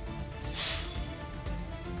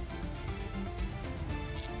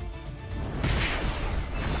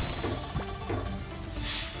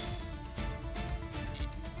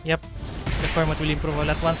 Yep, the format will improve all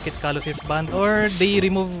at once. Kit Kalos is banned, or they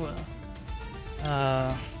remove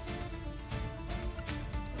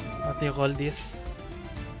what do you call this?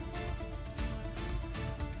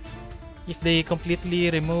 If they completely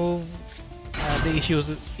remove the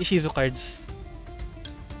Ishizu cards.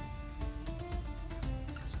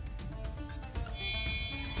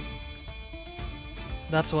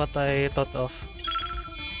 That's what I thought of.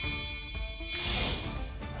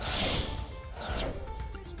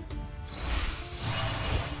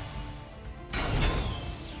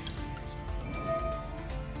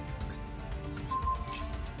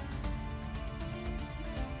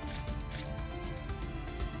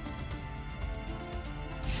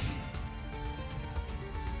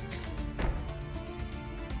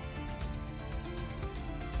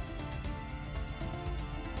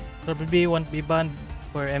 Probably won't be banned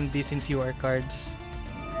for MD since you are cards.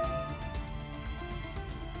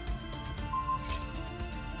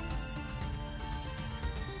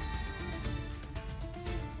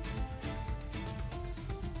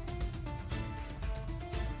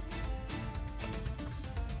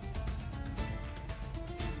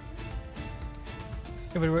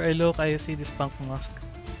 Everywhere I look, I see this punk mask.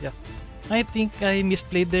 Yeah, I think I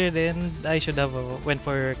misplayed there. Then I should have went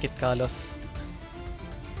for Kit Kalos.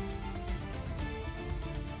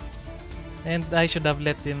 And I should have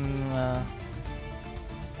let him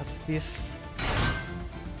what's this?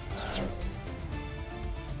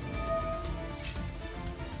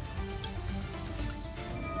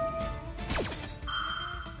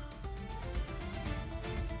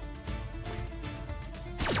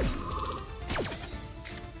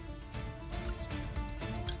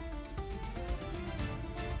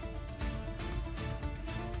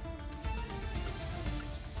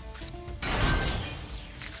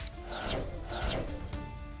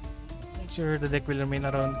 Sure, the deck will remain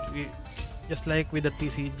around just like with the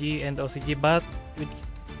TCG and OCG, but with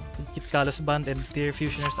Kit Kalos Band and Tier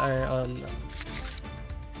Fusioners are all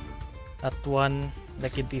at 1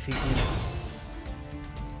 like in TCG.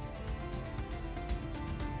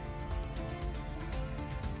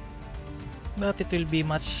 But it will be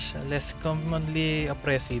much less commonly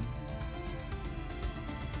oppressive.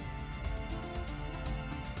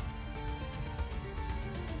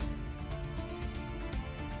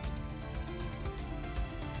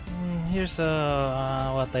 Here's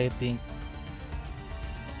what I think.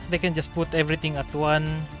 they can just put everything at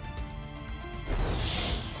one,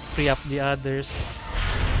 free up the others,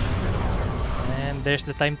 and there's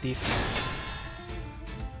the time thief.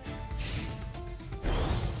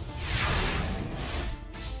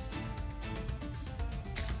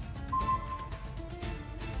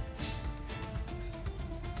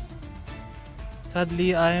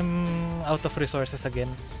 Sadly, I'm out of resources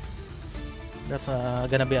again. That's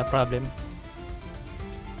gonna be a problem.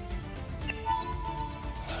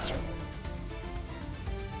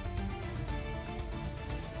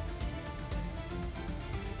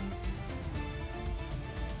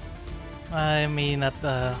 I may not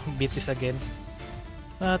beat this again,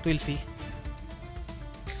 but we'll see.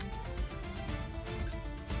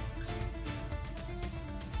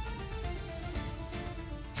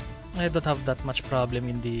 I don't have that much problem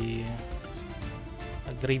in the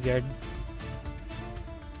graveyard.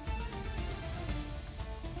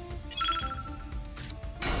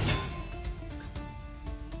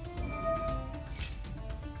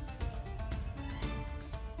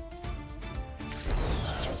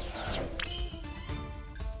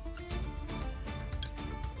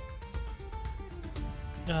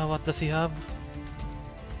 What does he have?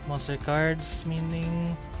 Monster cards,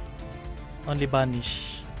 meaning only banish.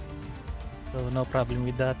 So no problem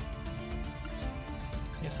with that.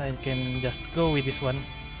 Yes, I can just go with this one.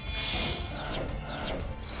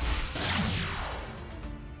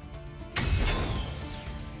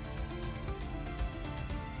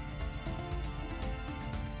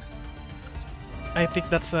 I think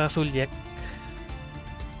that's Sulyek.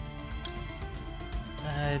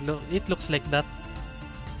 It looks like that.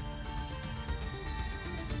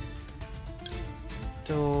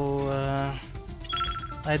 So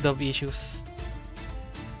I do have issues.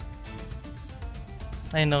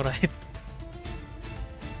 I know, right?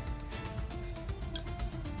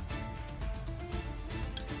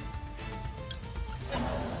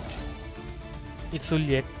 It's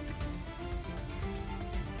Sulyek.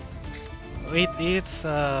 Wait, it's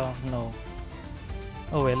no.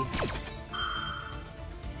 Oh well.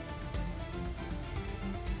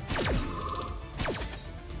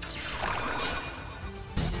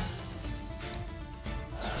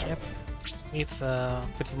 Yep, it's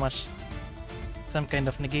pretty much some kind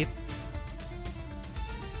of negate.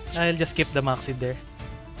 I'll just keep the maxi there.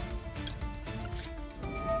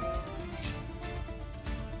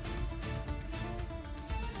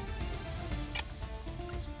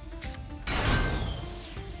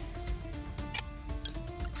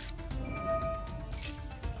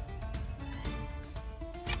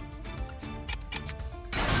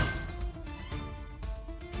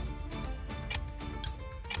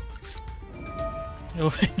 Oh,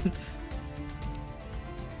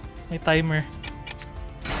 my timer.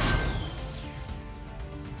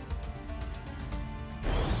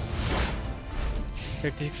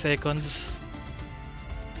 "36 seconds.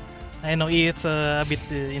 I know it's a bit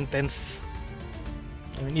intense.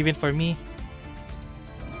 I mean, even for me.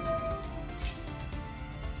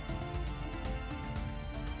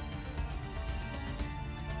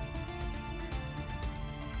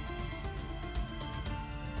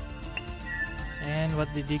 And what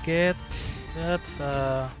did he get? That's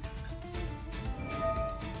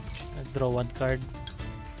draw one card.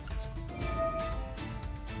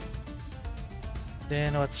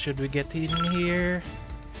 Then what should we get in here?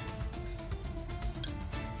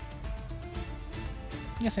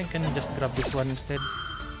 Yes, I can just grab this one instead.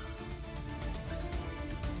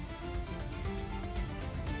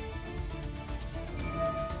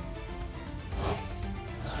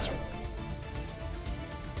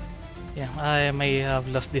 Yeah, I may have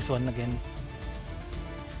lost this one again.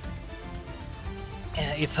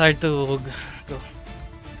 Yeah, it's hard to go.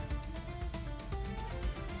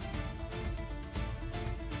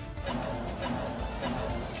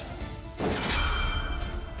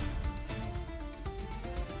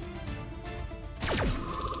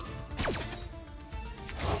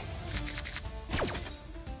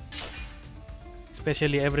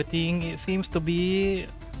 Especially everything, it seems to be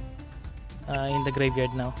in the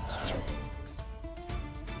graveyard now.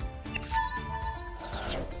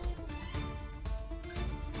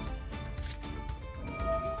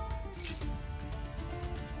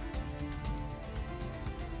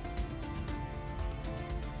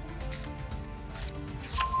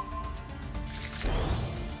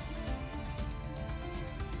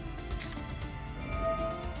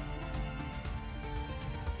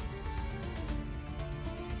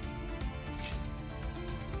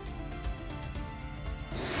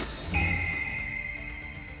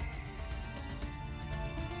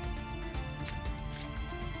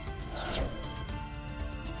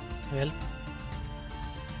 Well,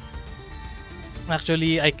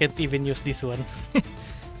 Actually, I can't even use this one.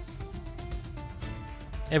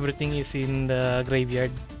 Everything is in the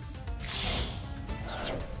graveyard.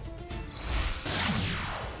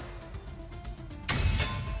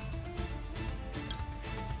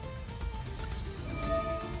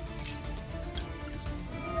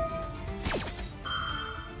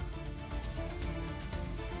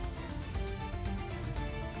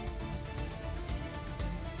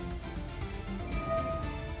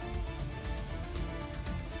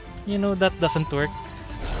 You know, that doesn't work.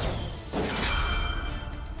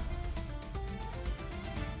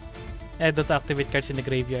 I don't activate cards in the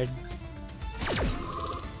graveyard.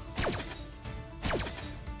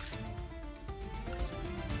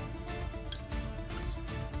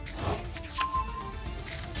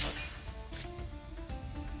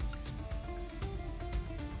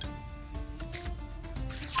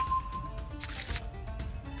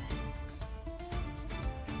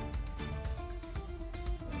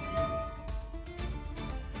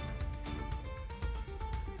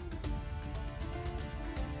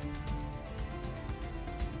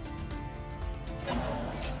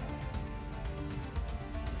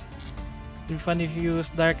 Fun if you use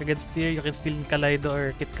dark against tier, you can steal Kaleido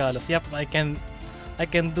or Kit Kalos. Yep, I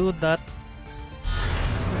can do that.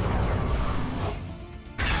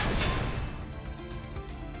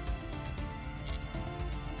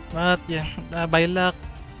 But yeah, by luck,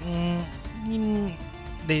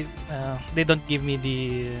 they don't give me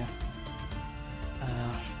the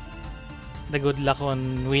good luck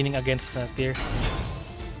on winning against tier.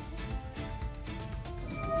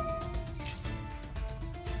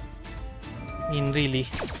 Really.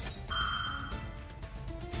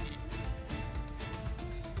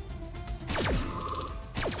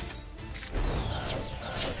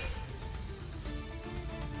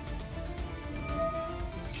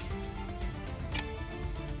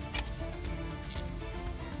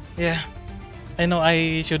 Yeah, I know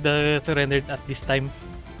I should surrendered at this time,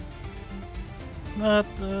 but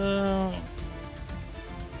I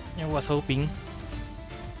was hoping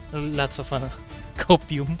lots of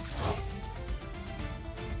copium.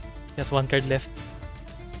 Just one card left.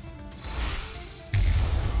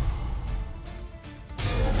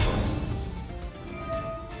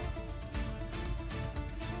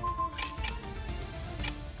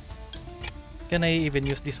 Can I even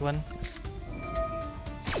use this one?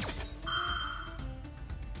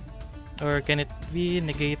 Or can it be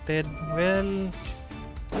negated? Well,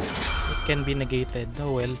 it can be negated.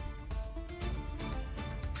 Oh well.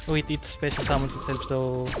 Wait, it special summons itself,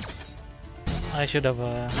 so I should have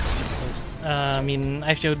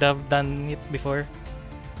I should have done it before.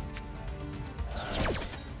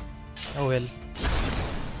 Oh well.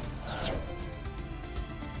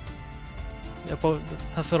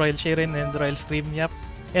 Has Royal Sharon and Royal Stream, yep.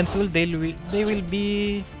 And soon they will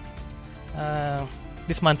be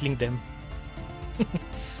dismantling them.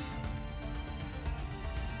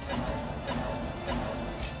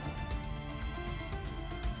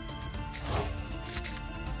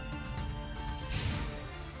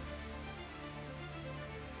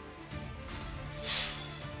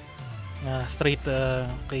 Straight,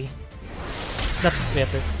 okay. That's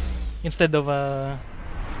better. Instead of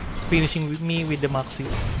finishing me with the Maxi.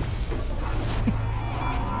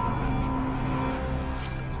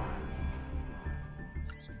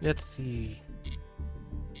 Let's see.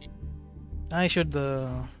 I should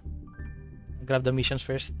grab the missions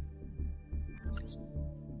first.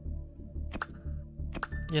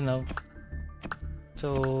 You know,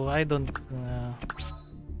 so I don't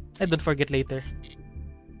forget later.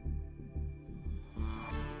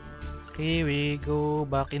 Okay, we go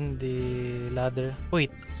back in the ladder.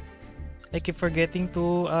 Wait, I keep forgetting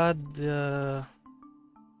to add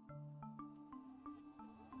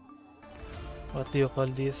what do you call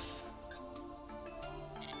this?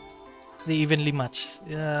 The evenly match.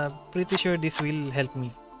 Pretty sure this will help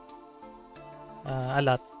me a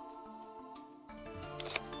lot.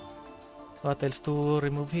 What else to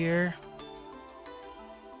remove here?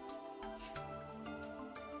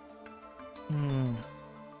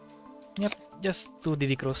 Yep, just 2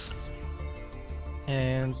 DD Cross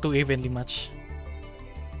and 2 evenly match.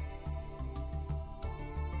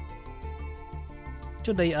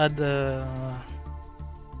 Should I add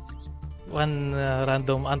one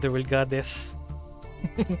random underworld goddess?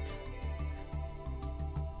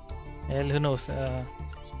 Well, who knows?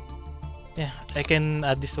 Yeah, I can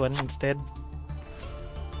add this one instead,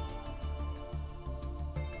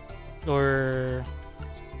 or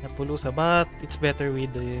Napulusa, but it's better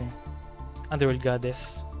with the underworld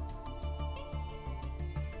goddess.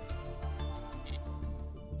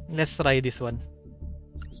 Let's try this one.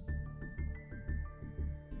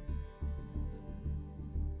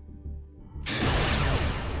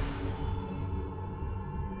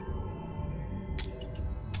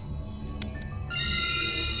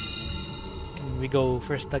 go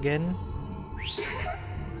first again.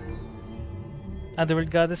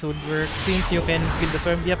 Underworld Goddess would work since you can kill the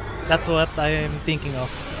storm. Yep, that's what I'm thinking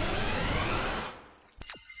of.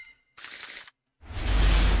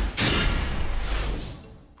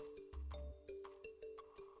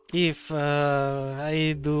 If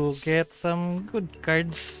I do get some good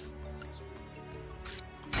cards.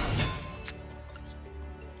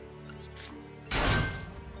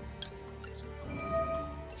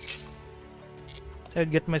 I'll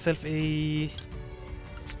get myself a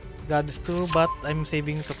Goddess 2, but I'm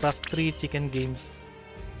saving to craft 3 chicken games.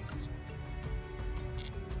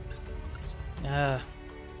 Yeah.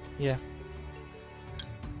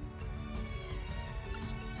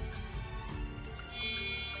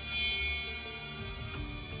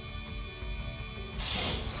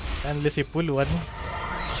 Unless you pull one.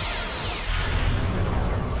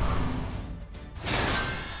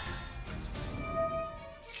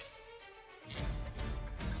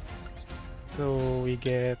 So we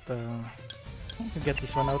get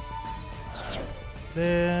this one out.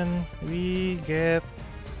 Then we get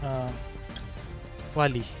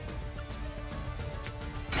Wally.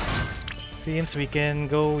 Since we can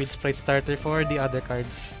go with Sprite Starter for the other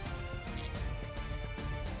cards.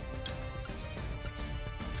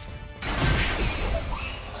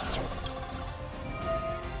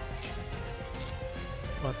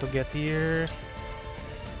 What to get here?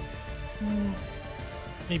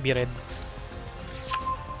 Maybe red.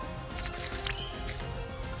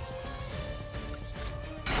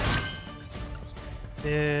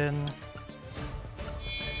 Then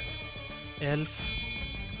elf.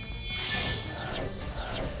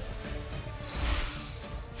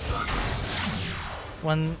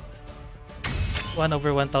 One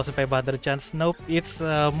over 1,500 chance. Nope, it's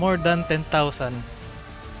more than 10,000.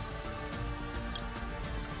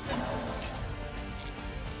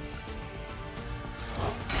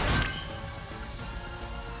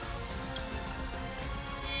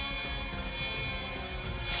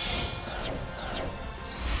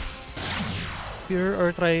 Pure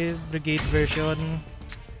or try brigade version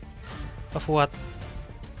of what?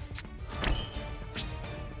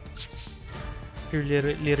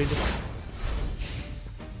 Purely reduced.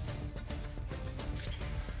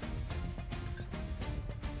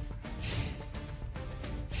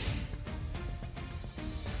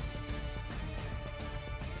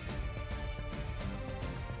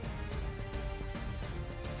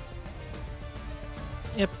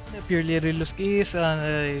 Yep, purely reduced is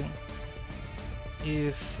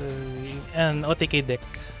an OTK deck.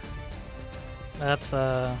 That's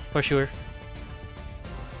for sure.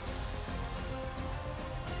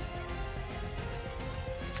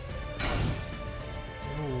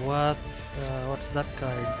 Ooh, what's that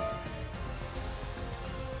card?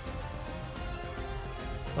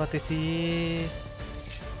 What is he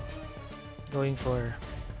going for?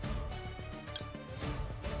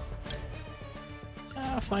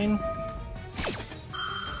 Fine.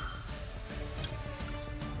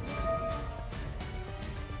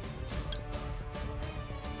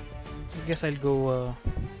 I guess I'll go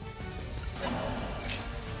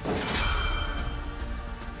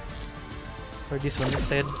for this one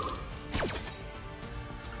instead.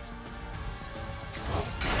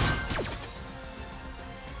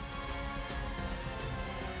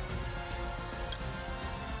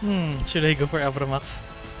 Should I go for Abramax?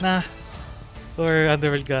 Nah, or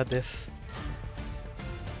Underworld Goddess.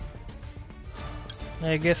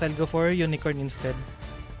 I guess I'll go for Unicorn instead.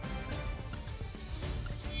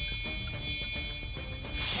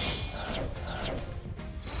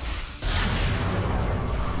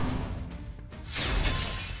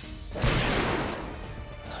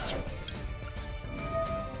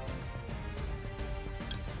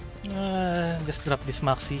 Just drop this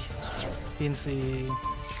Maxi since he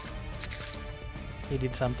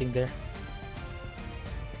did something there.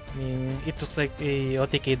 I mean, it looks like a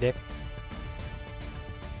OTK deck.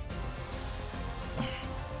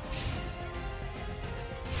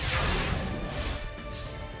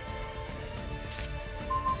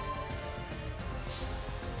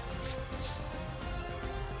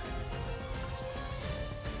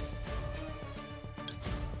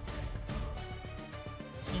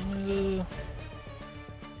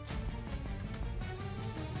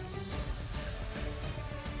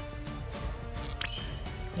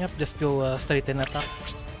 Yep, just go straight in attack.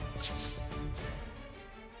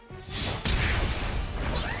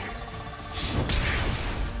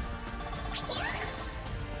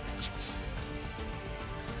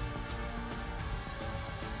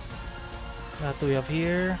 What do we have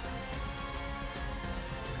here?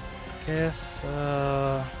 Yes,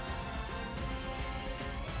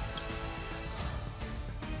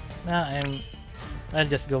 Nah, I'll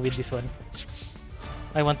just go with this one.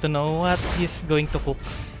 I want to know what he's going to cook.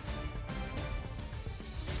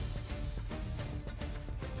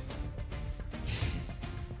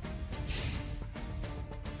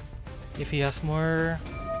 If he has more...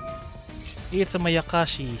 It's a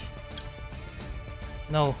Mayakashi.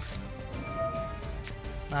 No.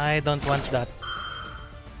 I don't want that.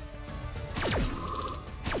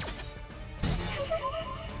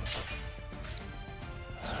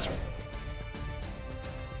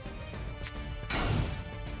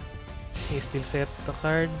 He still set the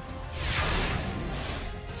card.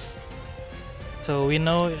 So we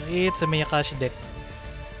know it's a Miyakashi deck.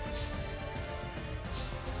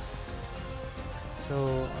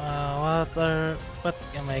 So what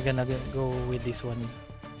am I gonna go with this one?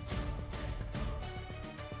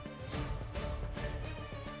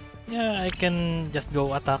 Yeah, I can just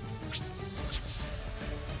go attack.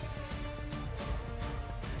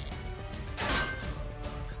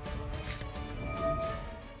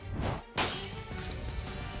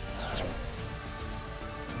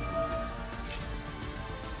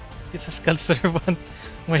 It's a Skull Servant,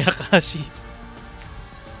 Mayakashi.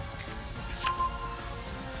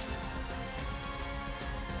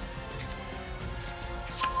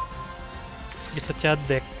 It's a Chad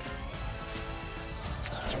deck.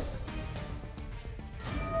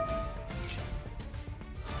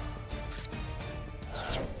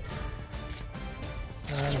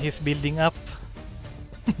 And he's building up.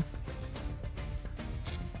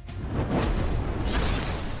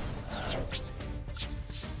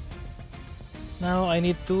 Now I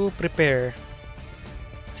need to prepare,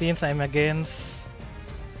 since I'm against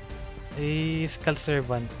a Skull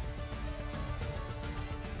Servant.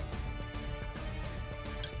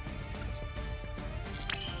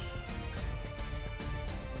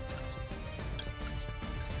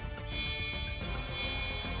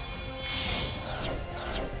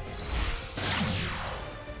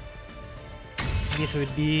 This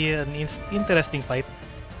would be an interesting fight,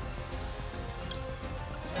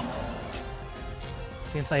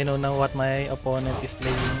 since I know now what my opponent is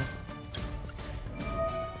playing.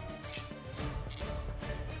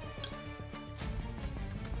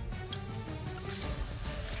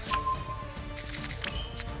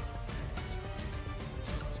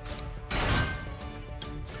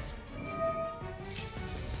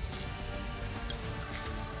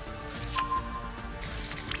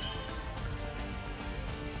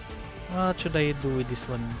 What should I do with this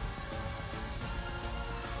one?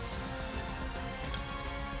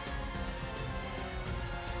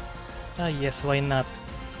 Ah yes, why not?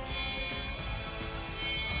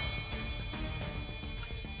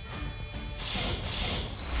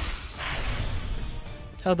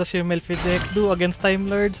 How does your Melfi deck do against Time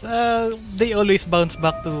Lords? They always bounce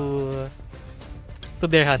back to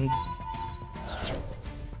their hand.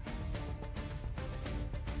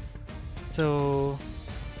 So,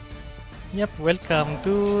 yep, welcome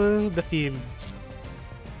to the field.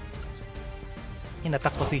 In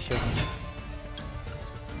attack position.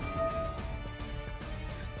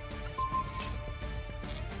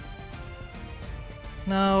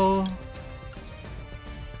 Now,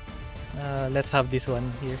 let's have this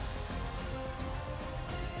one here.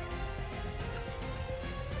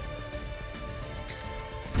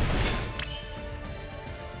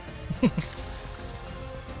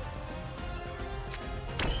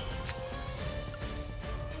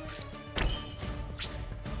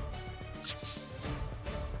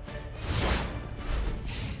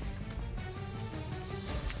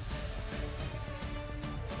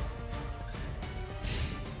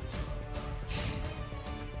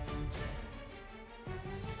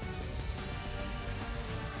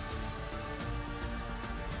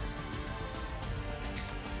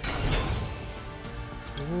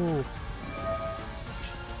 Ooh.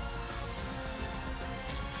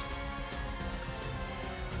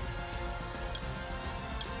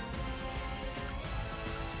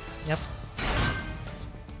 Yep.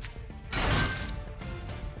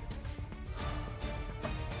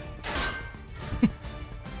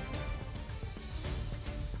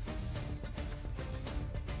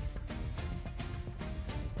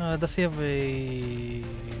 Does he have a...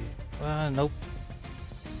 nope.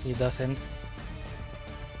 He doesn't.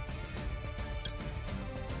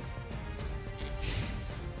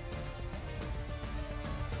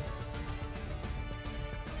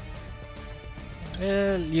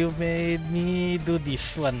 Well, you made me do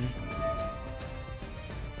this one.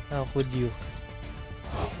 How could you?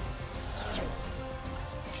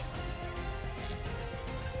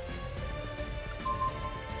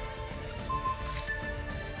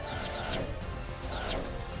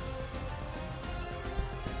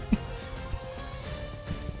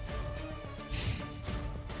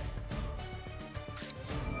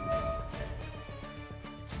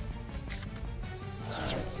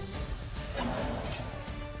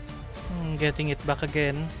 getting it back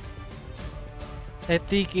again. I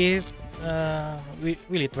think it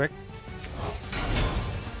will it work?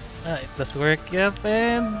 It does work, yep,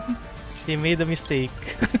 and he made a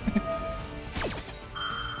mistake.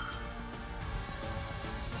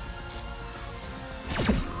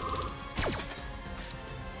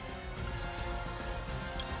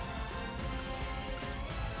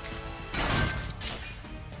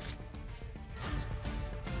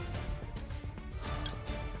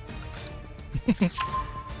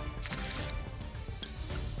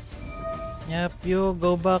 Yep, you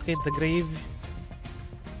go back in the grave.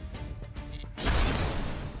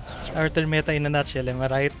 Our turn meta in a nutshell, am I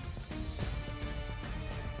right?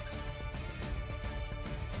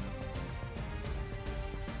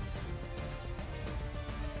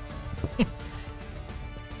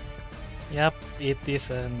 Yep, it is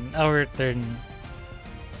our turn.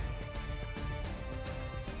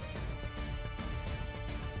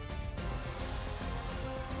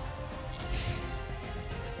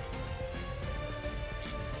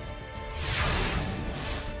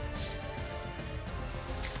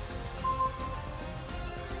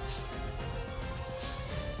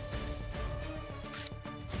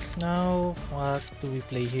 Now, what do we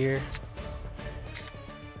play here?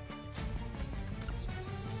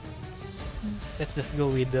 Let's just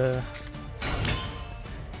go with the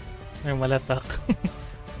normal attack.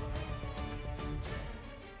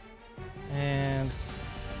 And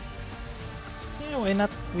yeah, why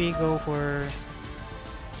not we go for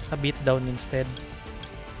a beat down instead?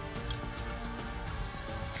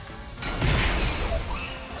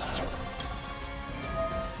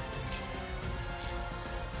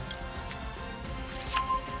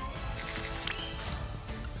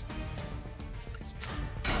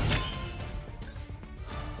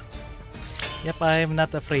 Yep, I'm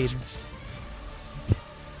not afraid.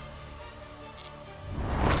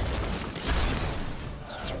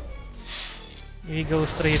 We go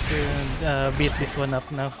straight and beat this one up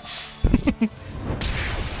now.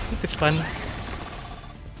 It's fun.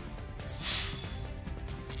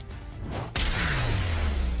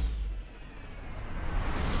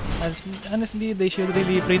 Honestly, they should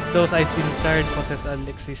really print those ice cream cards as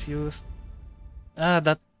Alexis used.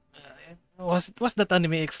 That was that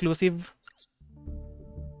anime exclusive?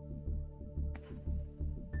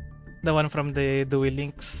 The one from the Duel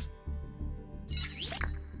Links.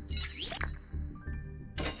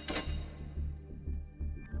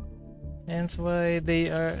 Hence why they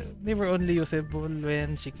were only usable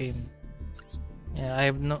when she came. Yeah, I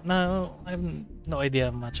have no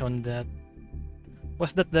idea much on that.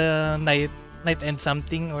 Was that the night end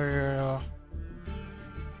something or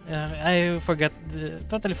I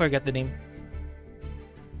totally forgot the name.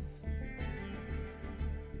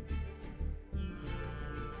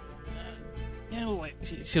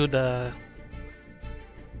 Should let's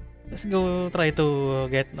go try to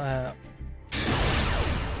get to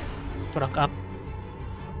rank up.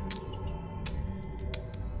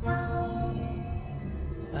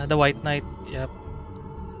 The White Knight, yep.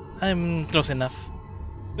 I'm close enough.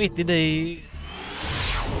 Wait, did they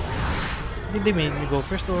make me go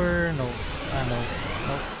first or no?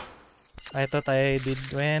 No. I thought I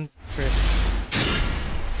went first.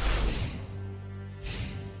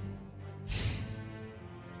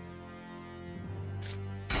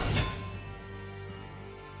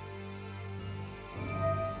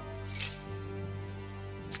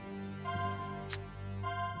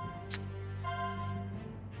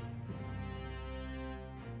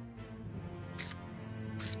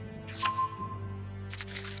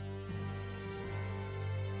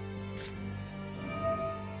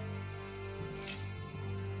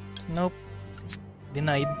 Nope.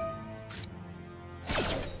 Denied.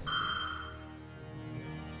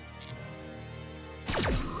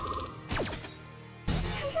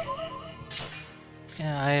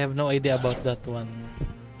 Yeah, I have no idea about that one.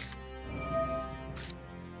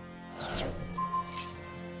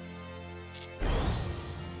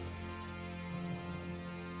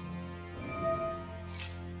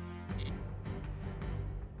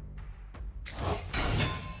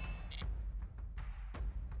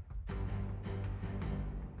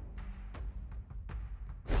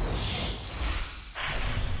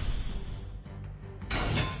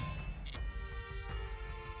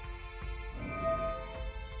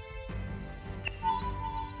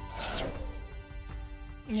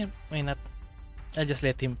 Yep, why not? I'll just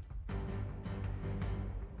let him.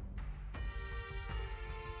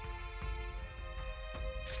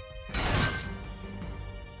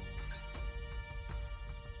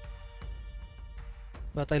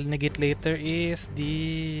 What I'll negate later is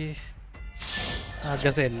the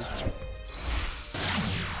Gazelle.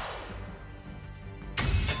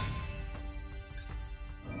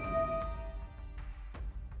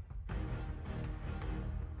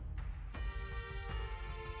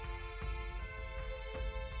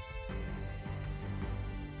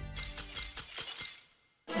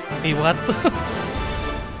 Hey, what?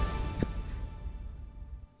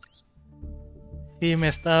 He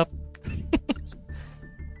messed up.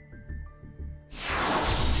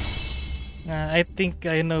 I think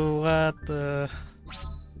I know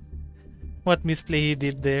what misplay he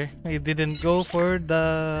did there. He didn't go for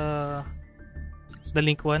the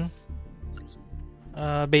link one.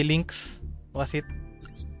 Bay links, was it?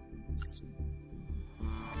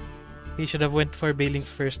 He should have went for bay links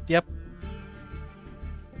first. Yep.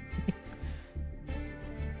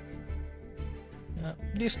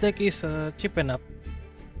 This deck is cheap enough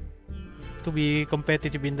to be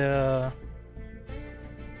competitive in the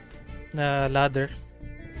ladder.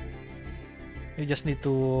 You just need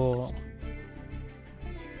to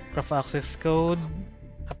craft access code,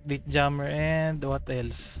 update jammer, and what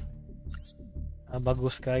else?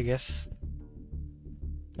 Baguska, I guess.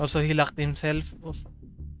 Also, he locked himself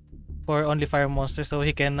for only fire monsters, so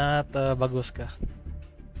he cannot Baguska.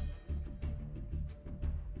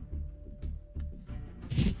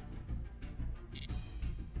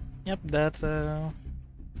 Yep, that's how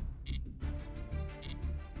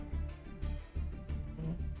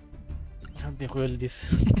do you call this?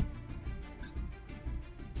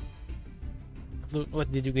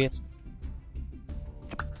 What did you get?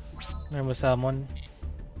 Normal summon.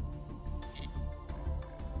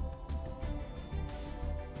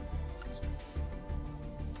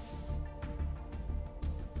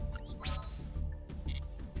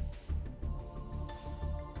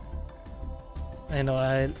 I know,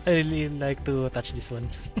 I really like to touch this one.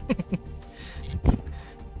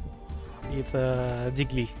 It's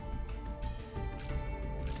jiggly.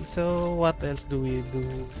 So what else do we do?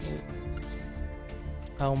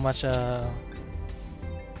 How much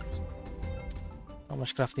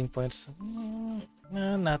crafting points?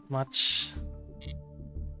 Not much.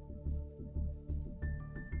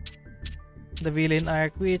 The villain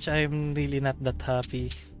arc, which I'm really not that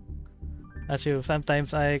happy. Actually,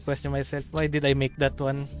 sometimes I question myself, why did I make that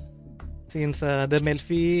one? Since the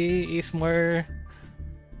Melfi is more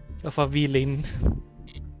of a villain.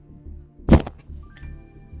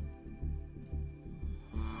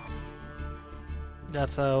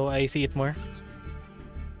 That's how I see it more.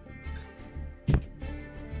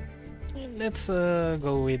 Let's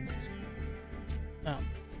go with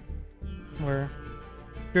more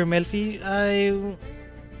pure Melfi.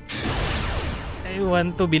 I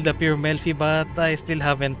want to build a pure Melfi, but I still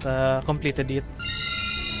haven't completed it.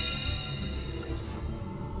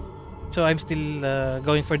 So I'm still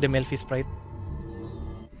going for the Melfi sprite.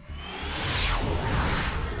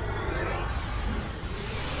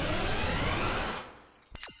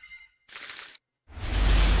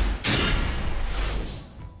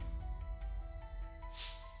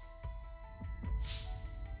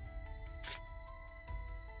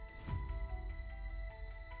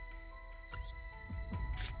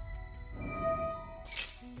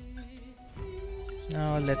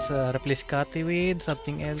 Now let's replace Kati with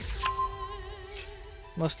something else.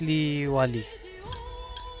 Mostly Wally.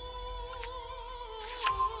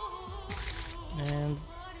 And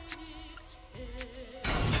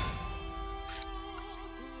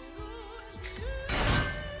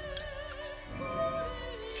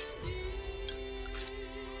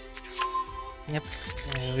yep,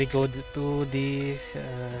 we go to the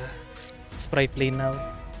sprite lane now.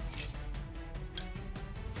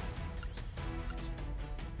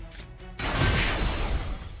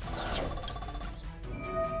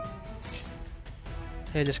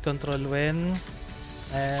 Just control when,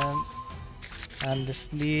 and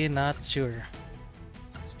honestly not sure.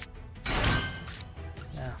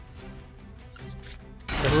 Yeah.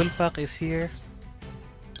 The whole pack is here.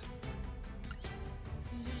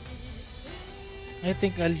 I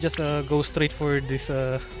think I'll just go straight for this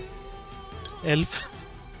elf.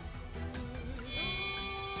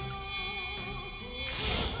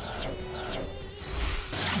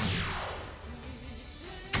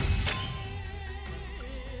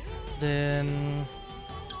 Then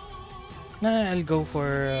I'll go for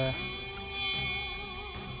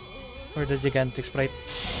the gigantic sprite.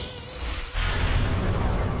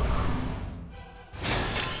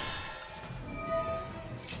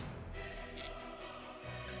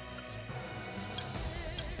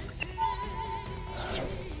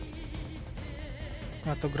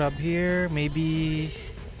 To grab here, maybe.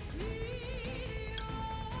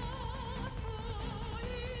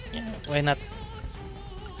 Yeah, why not?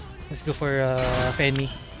 Let's go for Penny.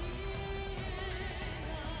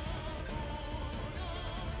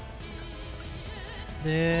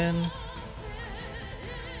 Then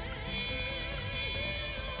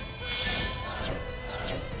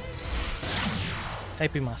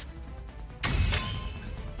IP mask.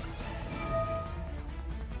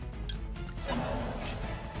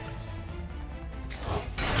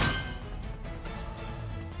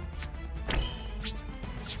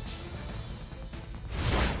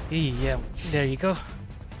 Yeah, there you go.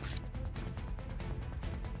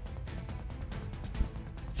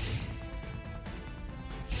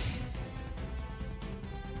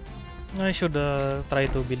 I should try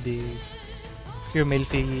to build the pure male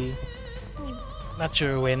figgy. Not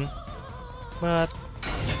sure when, but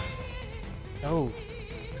oh,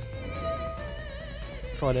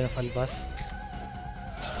 fallen of Albas.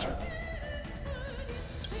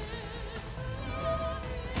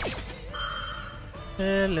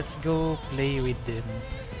 Let's go play with them.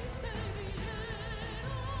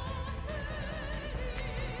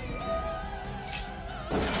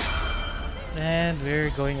 And we're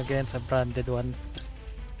going against a branded one.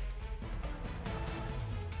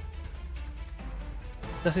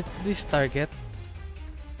 Does it this target?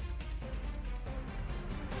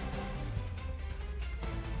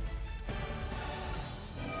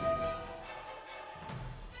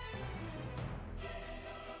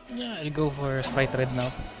 Yeah, I'll go for Sprite Red now.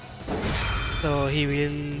 So he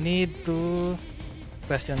will need to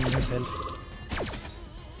question himself.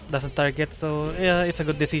 Doesn't target, so yeah, it's a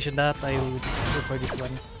good decision that I will go for this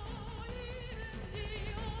one.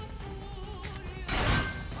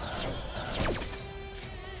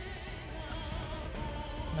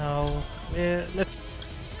 Now, let's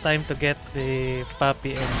time to get the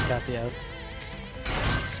puppy and catty out.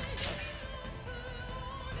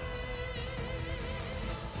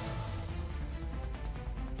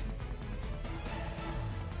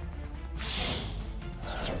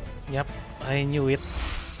 Yep, I knew it.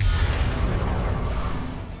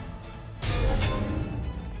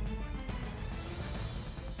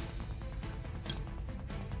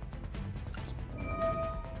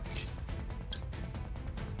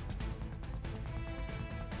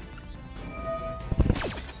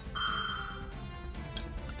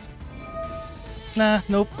 Nah,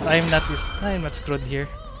 nope, I'm not screwed here.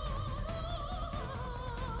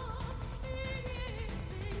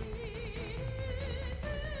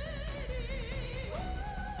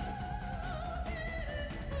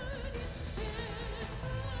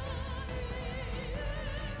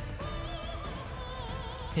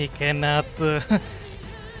 He cannot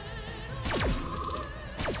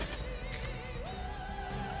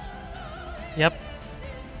Yep.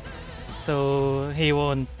 So he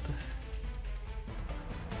won't.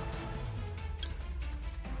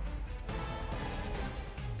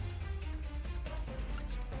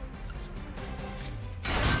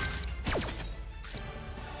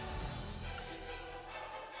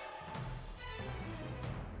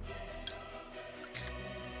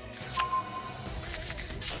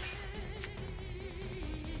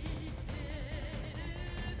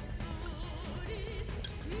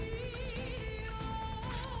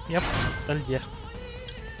 Yep, nostalgia.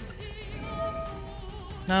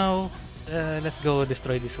 Now, let's go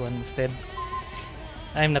destroy this one instead.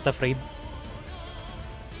 I'm not afraid.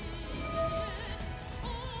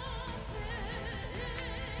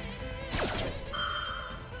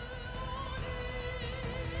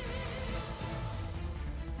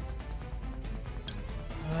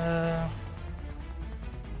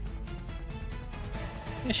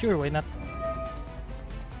 Yeah, sure, why not?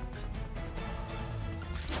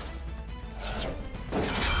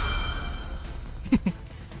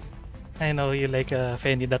 I know you like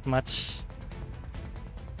Fendi that much.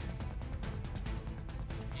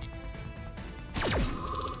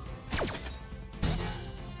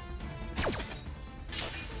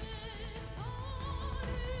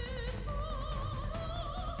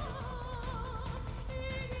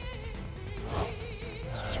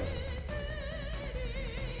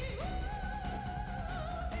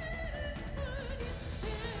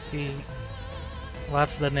 See,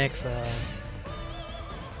 what's the next?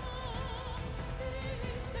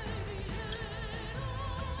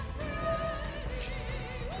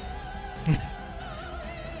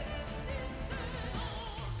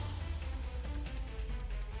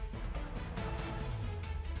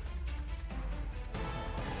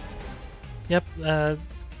 Yep,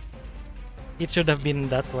 it should have been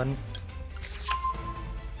that one.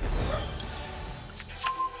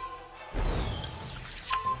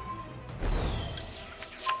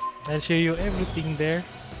 I'll show you everything there.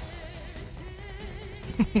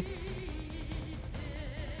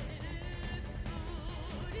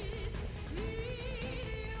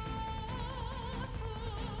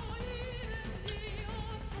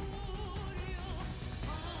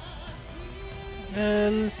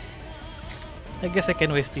 Well, I guess I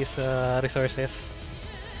can waste these resources.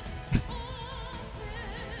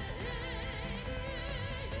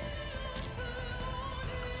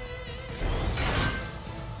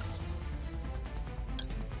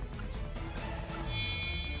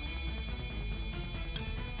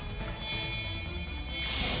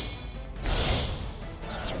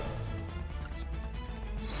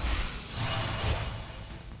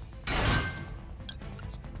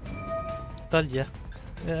 nostalgia.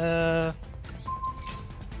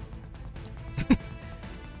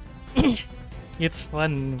 It's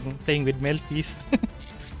fun playing with Melfies.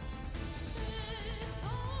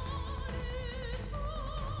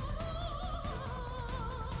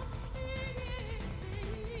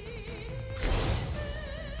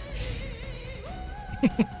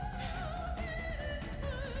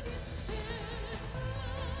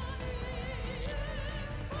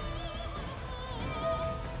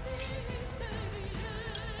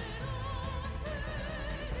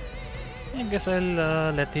 I guess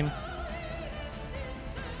I'll let him.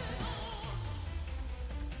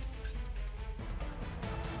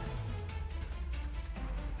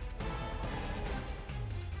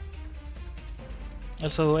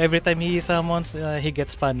 Also, every time he summons, he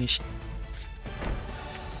gets punished.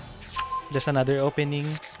 Just another opening.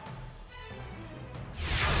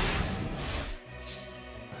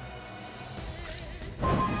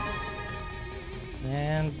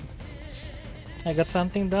 And I got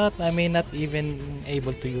something that I may not even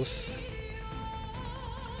able to use.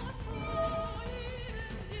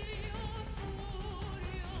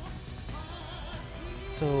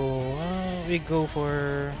 So we go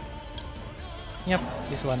for, yep,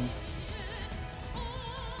 this one.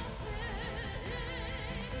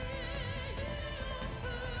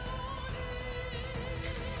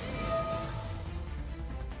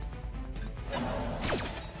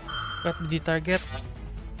 What did you target?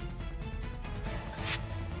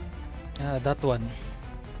 That one.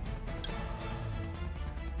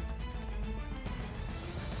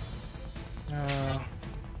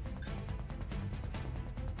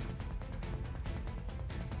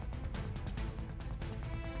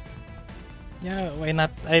 Yeah, why not?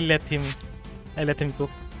 I let him cook.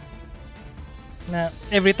 Na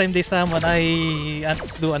every time they summon, I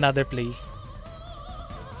do another play.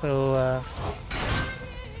 So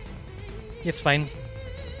it's fine.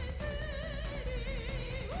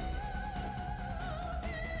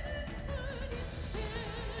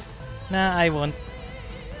 Nah, I won't.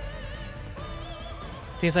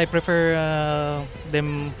 Since I prefer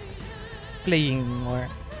them playing more,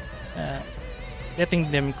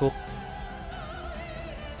 letting them cook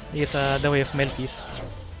is the way of Melfies.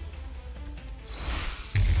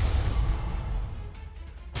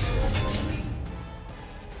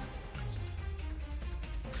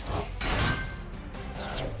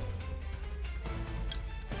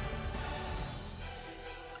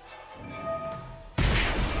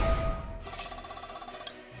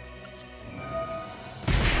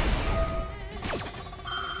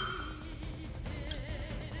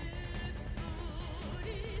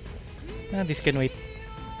 This can wait.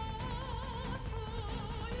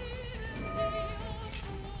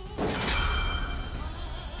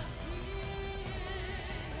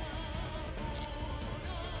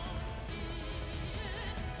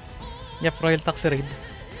 Yep, Royal Taxi Raid.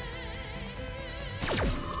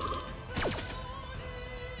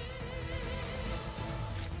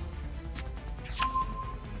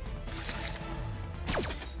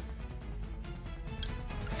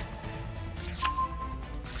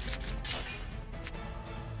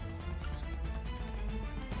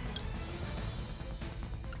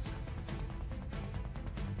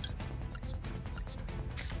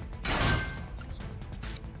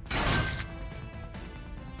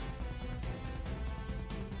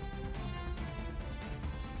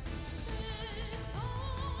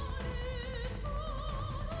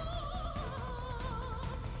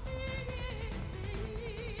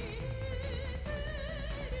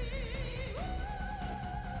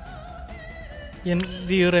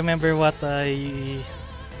 Do you remember what I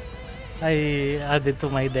added to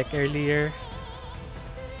my deck earlier?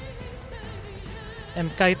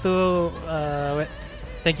 Kaito,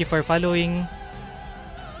 thank you for following.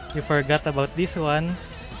 You forgot about this one.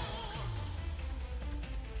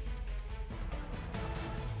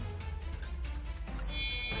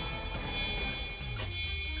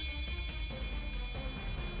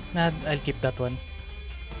 Nah, I'll keep that one.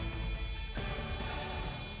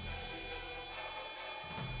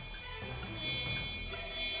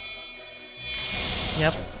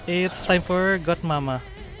 Yep, it's time for Got Mama.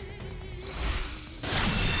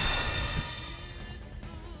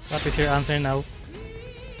 What is your answer now?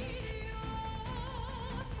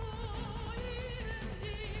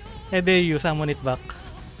 And there you summon it back.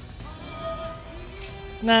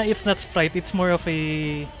 Nah, it's not sprite, it's more of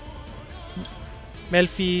a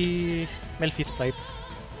Melfi sprite.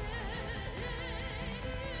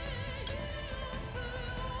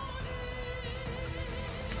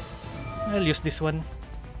 I'll use this one.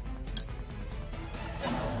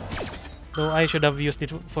 Though I should have used it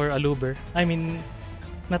for Aluber. I mean,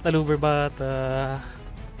 Not a looper, but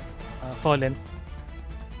fallen.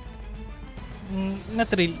 Not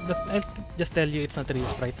real, but I'll just tell you it's not real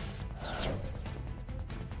sprites.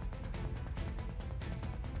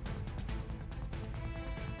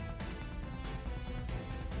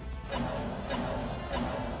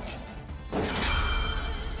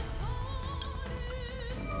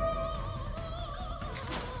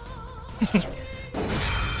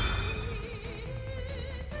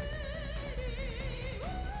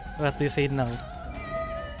 What do you say now?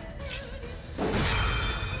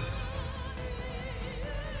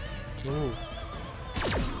 Ooh.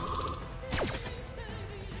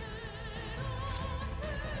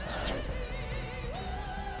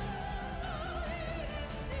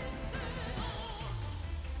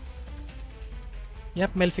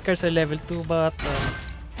 Yep, Melfi cards are level 2, but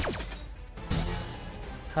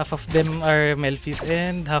half of them are Melfis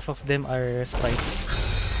and half of them are sprites.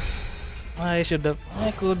 I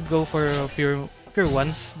could go for pure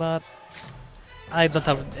ones, but I don't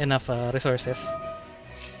have enough resources.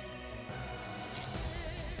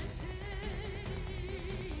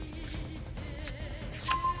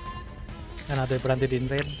 Another branded in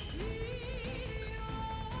red.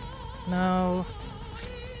 Now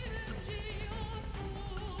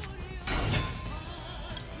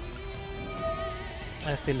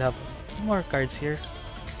I still have more cards here.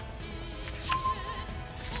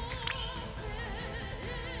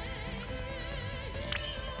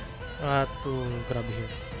 What to grab here?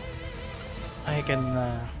 I can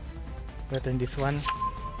return this one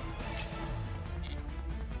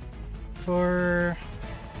for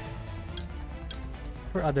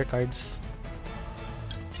other cards.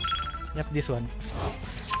 Yep, this one.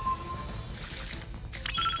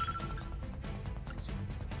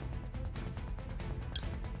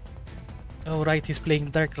 Oh right, he's playing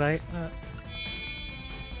dark, right?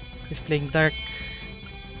 He's playing dark.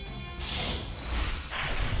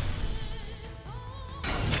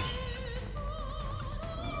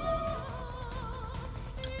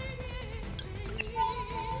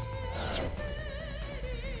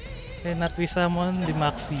 Cannot we summon the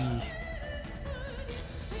Maxi?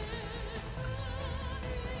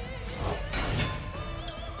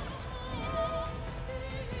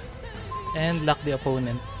 And lock the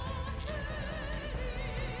opponent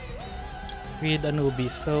with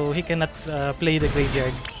Anubis, so he cannot play the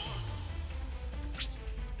graveyard.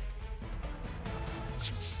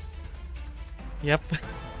 Yep.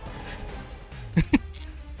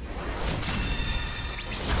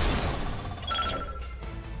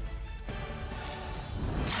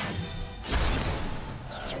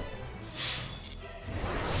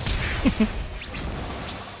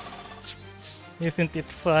 Isn't it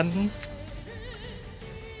fun?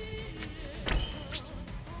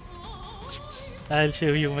 I'll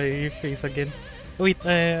show you my face again. Wait,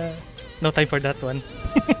 no time for that one.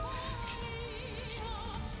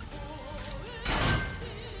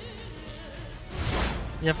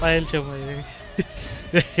 Yep, I'll show my...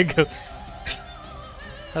 There you go.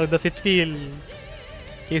 How does it feel?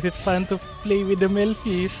 Is it fun to play with the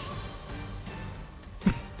Melfis?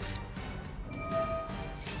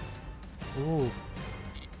 Ooh.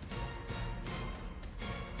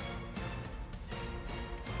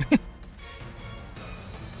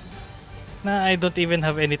 Nah, I don't even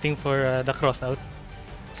have anything for the crossout.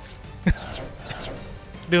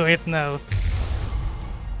 Do it now.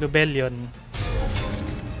 Lubellion.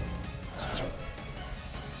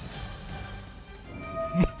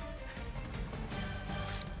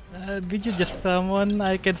 Did you just summon?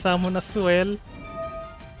 I can summon as well.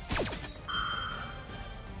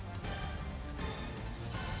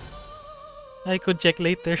 I could check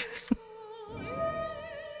later.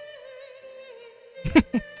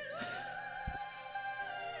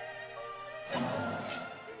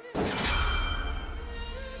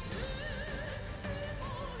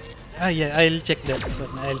 Ah yeah, I'll check that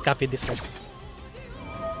one. I'll copy this one.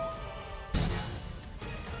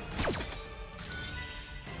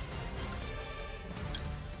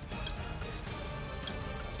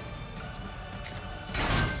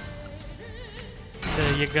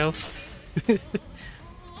 There you go.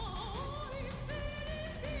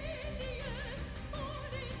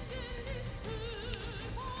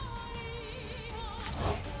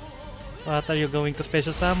 What are you going to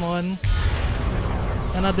special summon?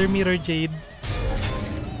 Another Mirror Jade.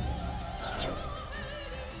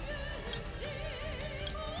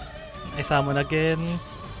 I summon again.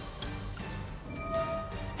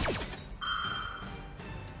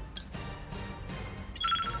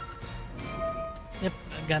 Yep,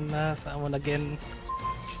 gonna summon again.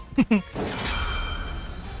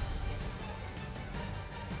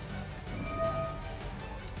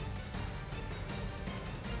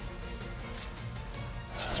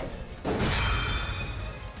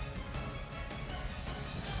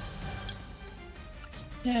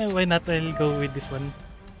 Yeah, why not? I'll go with this one.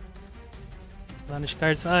 Vanish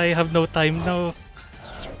cards. I have no time now.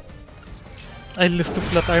 I lose to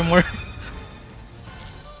plot armor.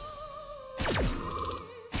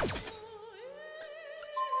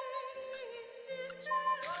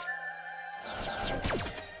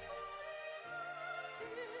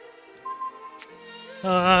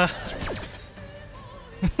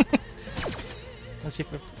 Let's see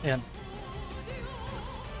if... Ayan.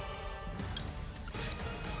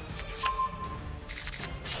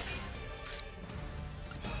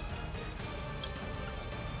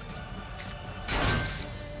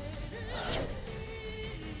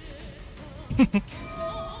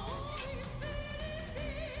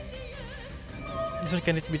 This one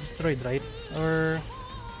cannot be destroyed, right? Or...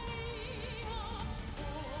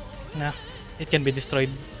 Nah, it can be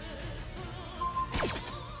destroyed.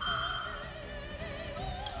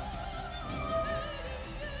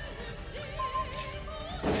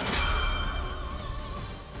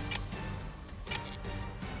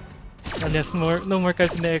 And there's no more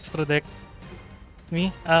cards in the extra deck.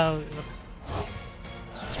 Me? Oh.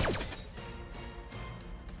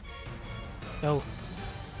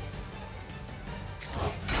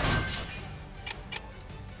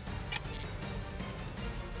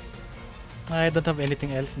 I don't have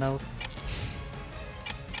anything else now.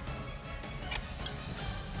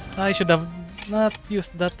 I should have not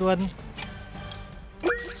used that one.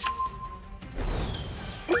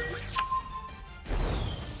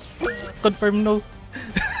 Confirm no.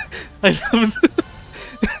 I love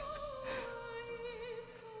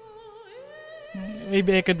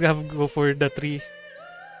Maybe I could go for the 3.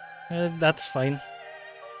 That's fine.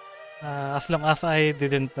 As long as I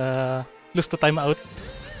didn't lose to timeout.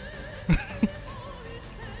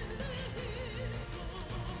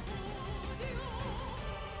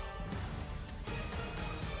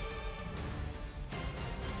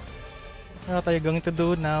 What are you going to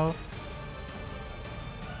do now?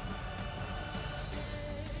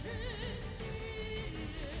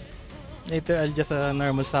 Later I'll just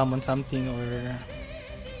normal summon something or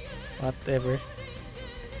whatever.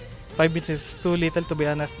 5 bits is too little to be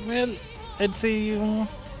honest. Well, I'd say yung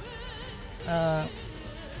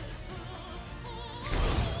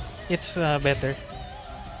it's better.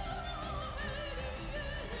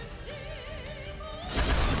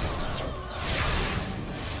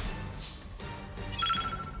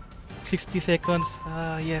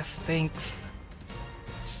 $60. Yes, thanks.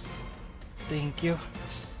 Thank you.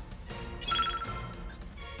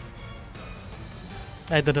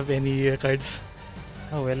 I don't have any cards.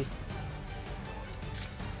 Oh well.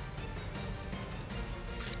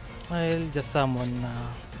 I'll just summon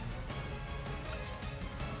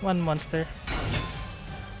one monster.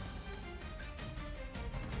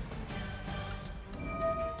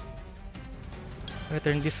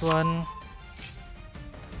 Return this one.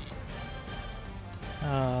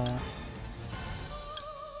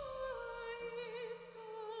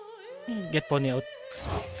 Get Pony out.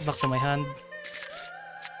 Back to my hand.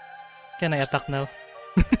 Can I attack now?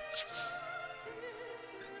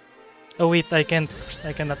 Oh wait, I can't.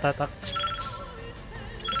 I cannot attack.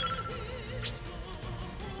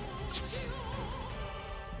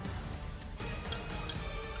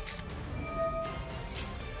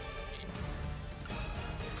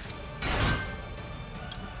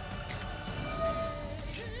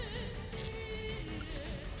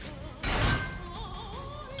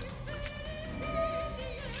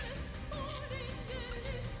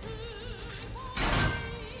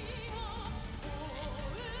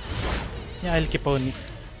 Yeah, I'll keep Pony.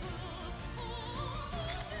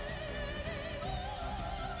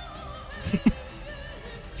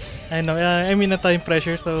 I know, I'm in a time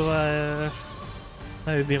pressure, so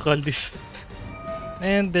how do you call this?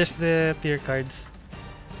 And there's the tier cards.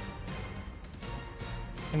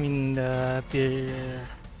 I mean the tier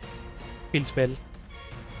field spell,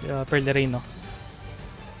 Pearl de Reino.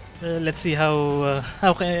 Let's see how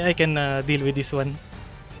I can deal with this one.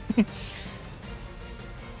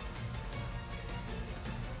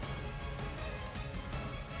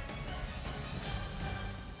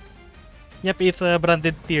 Yep, it's a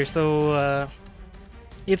branded tier, so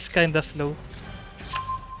it's kinda slow.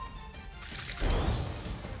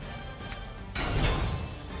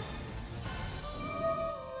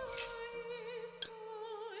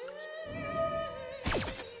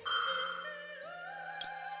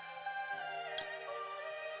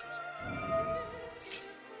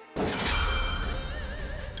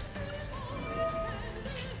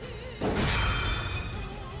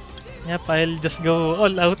 Yep, I'll just go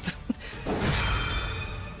all out.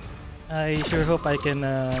 I sure hope I can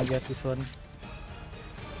get this one.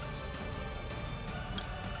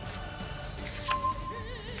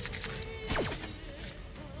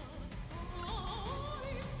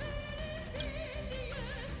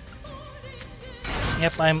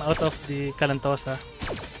 Yep, I'm out of the Calantosa.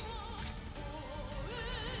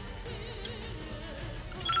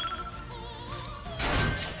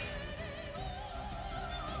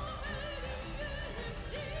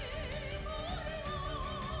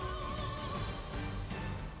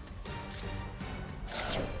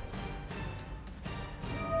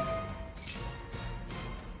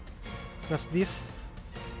 What's this?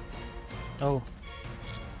 Oh.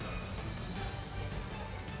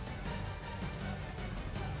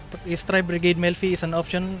 But is Tri Brigade Melfi is an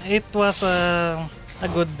option? It was a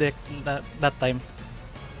good deck that time.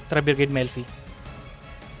 Tri Brigade Melfi.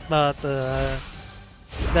 But the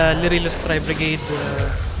Lyrilus Tri Brigade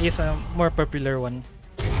is a more popular one.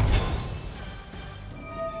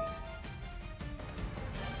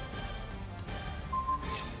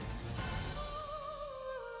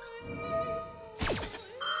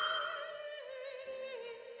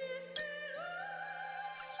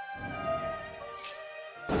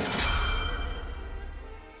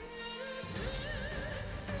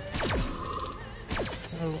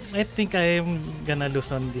 I think I'm gonna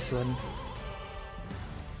lose on this one.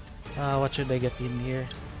 What should I get in here?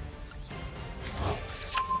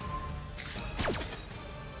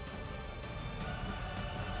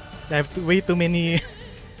 I have way too many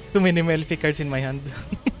Melfi cards in my hand.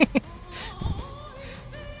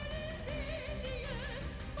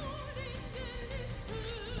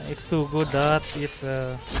 It's too good that it's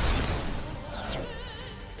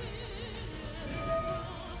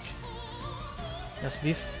just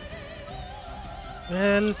this.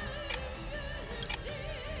 Well,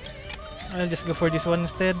 I'll just go for this one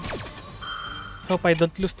instead. Hope I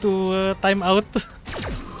don't lose to timeout.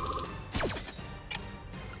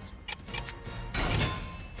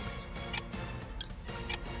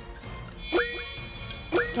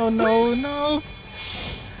 Oh no, no!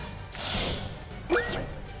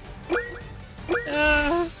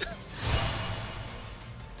 Ah.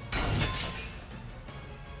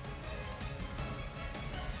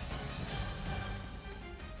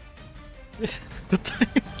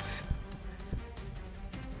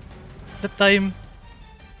 The time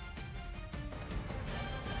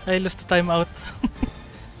I lost the timeout.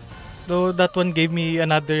 Though that one gave me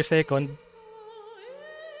another second.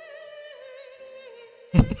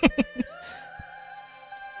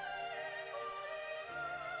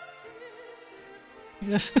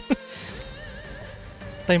 Yes.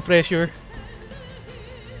 Time pressure.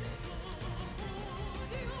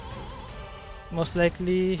 Most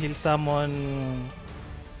likely he'll summon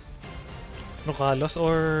Rukalos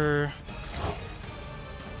or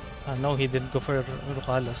no, he didn't go for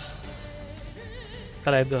Rukalos.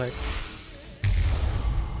 Kaleido Heart.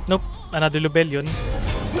 Nope, another Lubellion.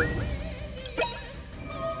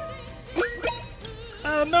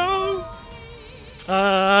 Oh no!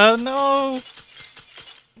 Oh no!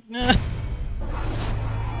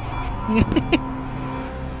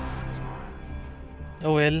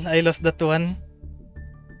 Oh well, I lost that one.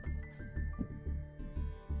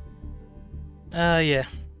 Yeah.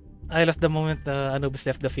 I lost the moment Anubis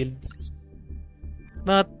left the field.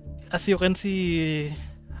 But as you can see,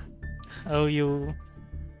 how you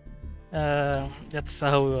that's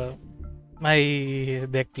how my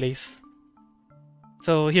deck plays.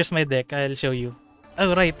 So here's my deck. I'll show you.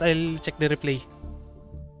 Oh right, I'll check the replay.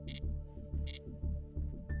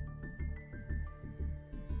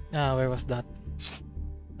 Where was that?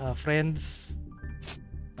 Friends.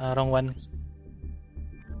 Wrong one.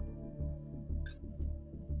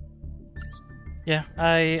 Yeah,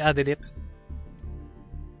 I added it.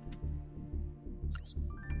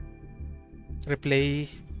 Replay.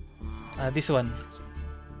 This one.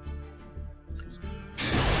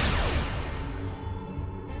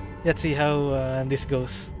 Let's see how this goes.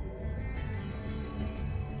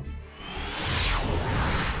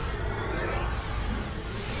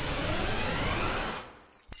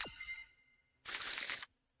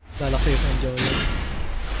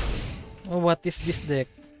 Oh, what is this deck?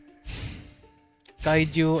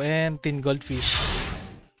 Kaiju and Tin Goldfish.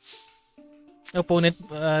 Opponent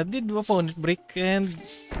did opponent break, and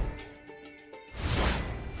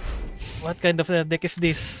what kind of deck is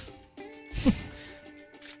this?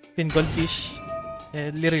 Tin Goldfish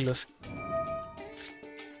and Lyrilus.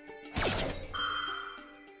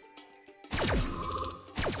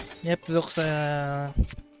 Yep, looks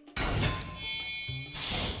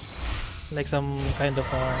like some kind of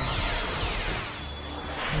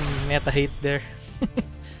meta hate there.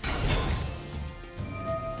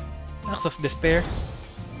 Axe of Despair.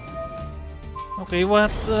 Okay,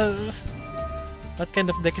 what kind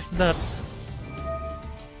of deck is that?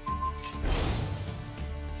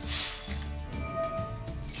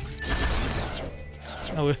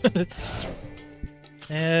 Oh,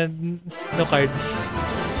 and no cards.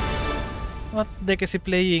 What deck is he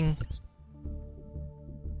playing?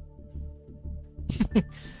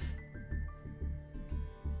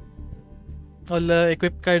 All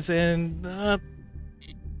equipped cards and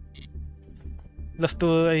lost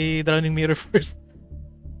to a drowning mirror first.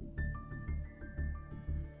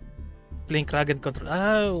 Playing Kraken control.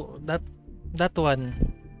 Oh, that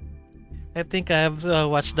one. I think I have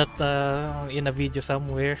watched that in a video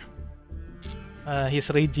somewhere. He's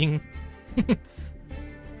raging.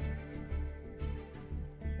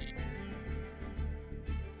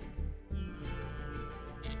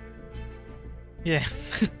 Yeah.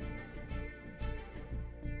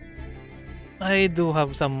 I do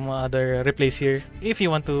have some other replays here if you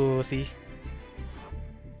want to see.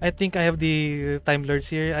 I think I have the Time Lords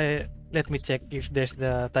here. Let me check if there's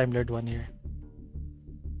the Time Lord one here.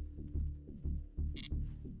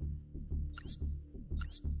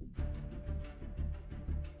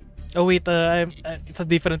 Oh wait, it's a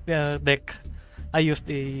different deck. I used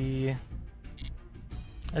a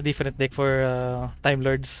different deck for Time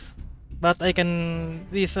Lords, but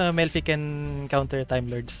this Melfi can counter Time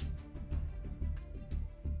Lords.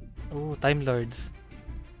 Oh, Time Lords.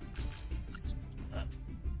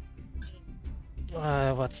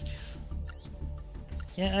 What's this?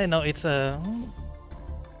 Yeah, I know it's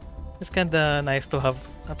kinda nice to have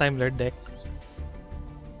a Time Lord deck.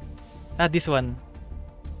 This one.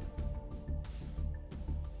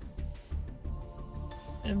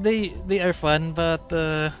 They are fun, but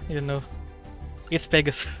you know, it's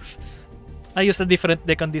Pegasus. I used a different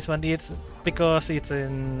deck on this one. It's because it's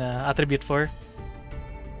an attribute 4.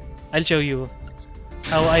 I'll show you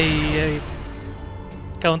how I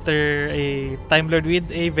counter a Time Lord with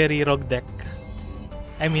a very rogue deck.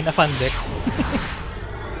 I mean, a fun deck.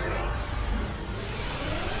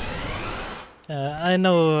 I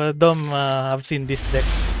know Dom have seen this deck.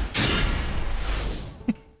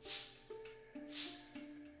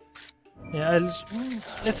 Yeah,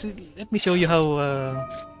 let me show you how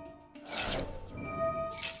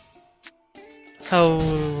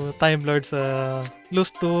Time Lords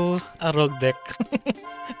lose to a rogue deck.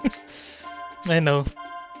 I know.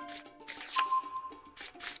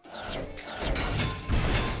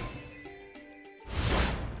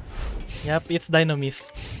 Yep, it's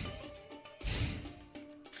Dynamist.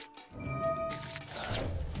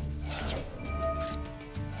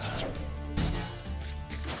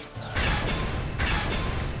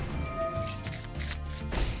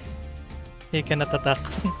 He cannot attack.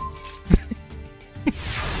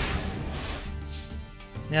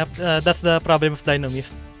 Yep, that's the problem of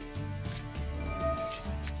Dynamist.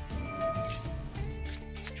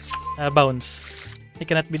 Bounce. He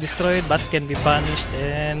cannot be destroyed, but can be punished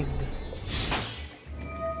and...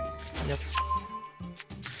 Yep.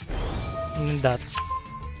 And that.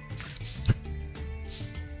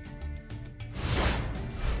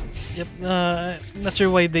 Yep, not sure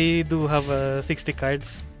why they do have 60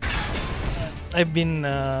 cards. I've been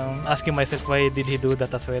asking myself why did he do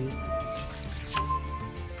that as well.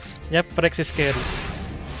 Yep, Rex is scary.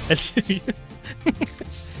 I'll show you.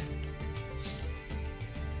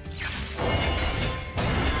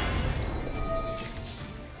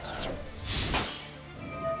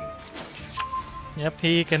 Yep,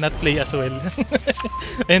 he cannot play as well.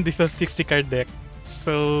 And this is a 60 card deck.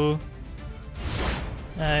 So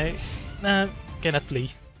I cannot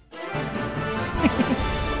play.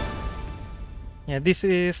 Yeah, this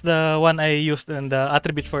is the one I used in the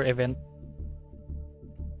attribute 4 event.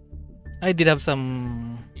 I did have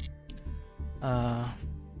some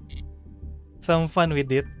fun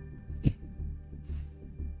with it.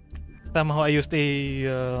 Somehow I used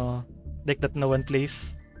a deck that no one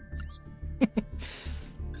plays.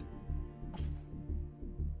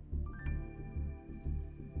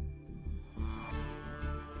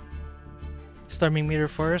 Storming Mirror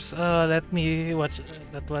Force. Let me watch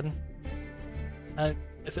that one.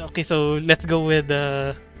 Okay, so let's go with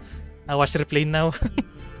watch replay now.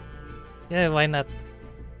 Yeah, why not?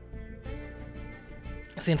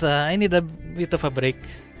 Since I need a bit of a break.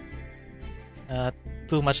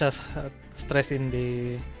 Too much stress in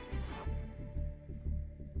the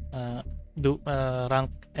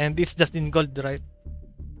rank, and it's just in gold, right?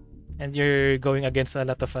 And you're going against a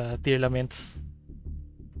lot of tier laments.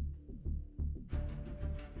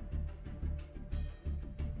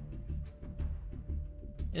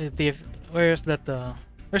 Where's that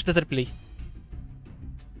replay?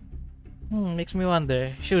 Makes me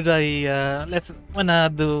wonder. Should I wanna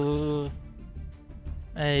do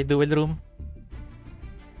a duel room?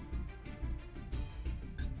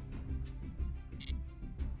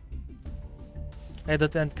 I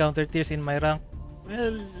don't encounter tears in my rank.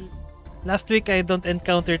 Well, last week I don't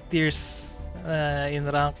encounter tears in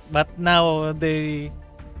rank, but now they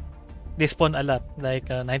spawn a lot, like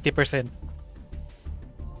 90%.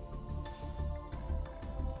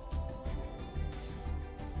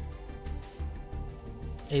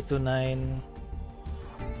 Eight to 9.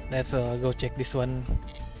 Let's go check this one.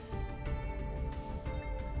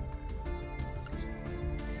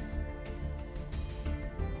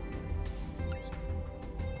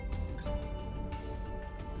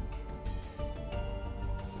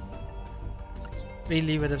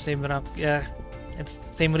 Really with the same rank? Yeah, it's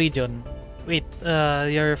same region. Wait,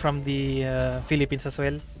 you're from the Philippines as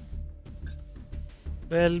well?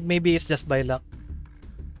 Well, maybe it's just by luck.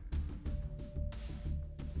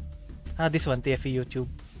 This one, TFE YouTube.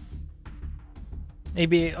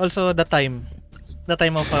 Maybe also the time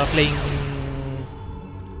of playing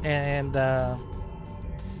and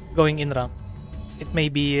going in rank. It may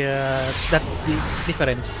be that's the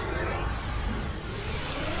difference.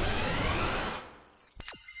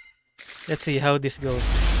 Let's see how this goes.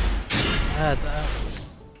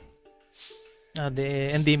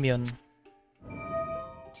 The Endymion.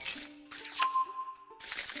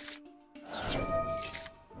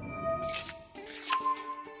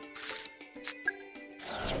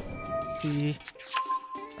 See,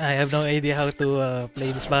 I have no idea how to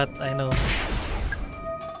play this, but I know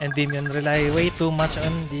Endymion rely way too much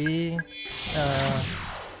on the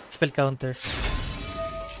spell counter.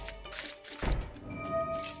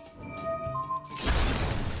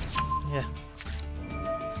 Yeah.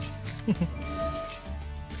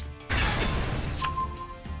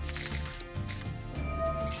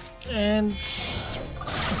 And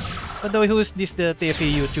by the way, who is this the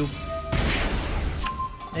TFE YouTube?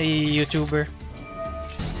 A YouTuber,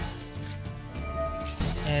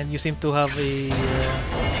 and you seem to have a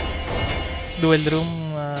duel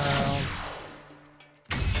room,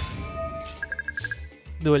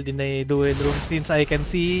 duel in a duel room, since I can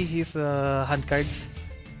see his hand cards.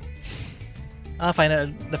 The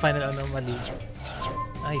final anomaly.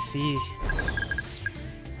 I see.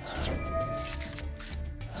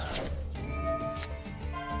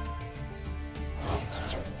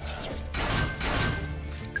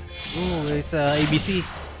 Ooh, it's ABC.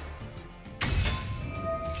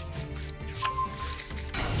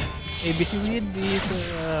 ABC with this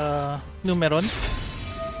Numeron.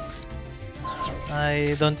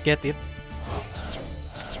 I don't get it.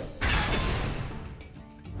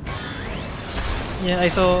 Yeah, I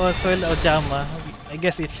saw as well Ojama. I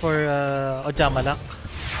guess it's for Ojama luck.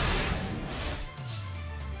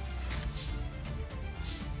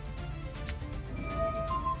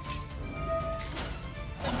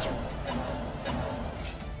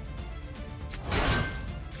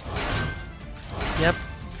 Yep.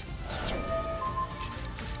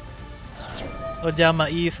 Ojama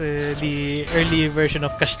is the early version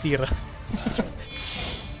of Kashtira.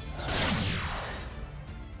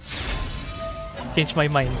 Change my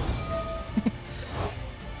mind.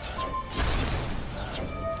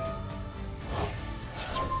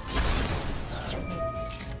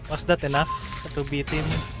 Was that enough to beat him?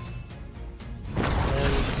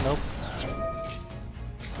 Well, nope.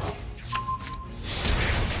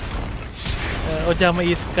 Ojama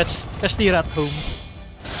is Kashtira at home.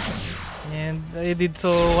 And I did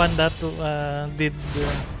so want that to did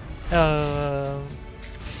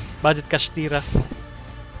budget Kashtira.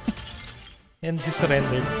 And he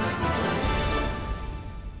surrendered.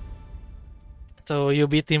 So you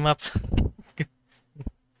beat him up.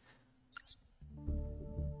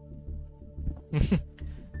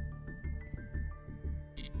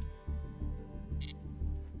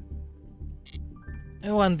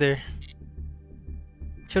 I wonder,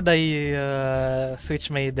 should I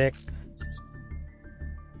switch my deck?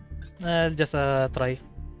 I'll just try.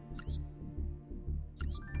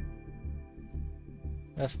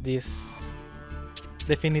 What's this?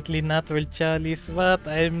 Definitely not World Chalice, but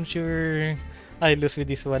I'm sure I lose with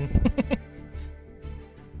this one.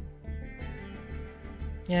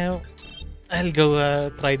 Yeah, I'll go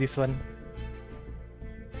try this one.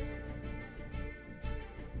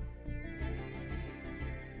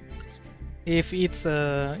 If it's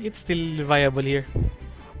still viable here.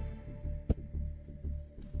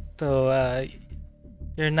 So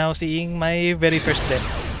you're now seeing my very first deck.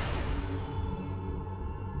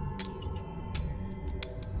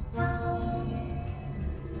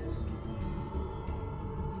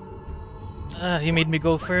 He made me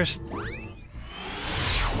go first.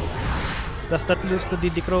 Does that lose to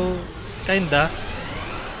Diddy Crow? Kinda.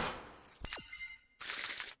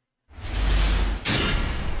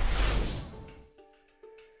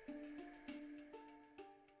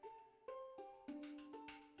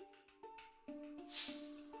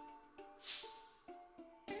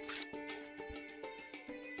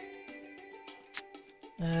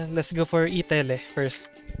 Let's go for E-Tele first.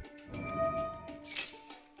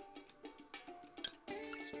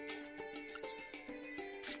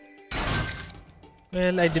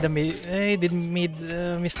 Well, I did made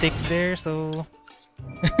a mistake there, so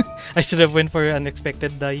I should have went for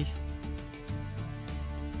unexpected die.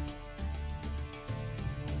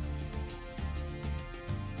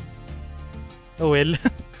 Oh well,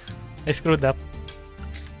 I screwed up.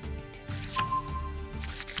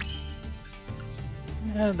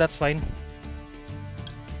 Yeah, that's fine.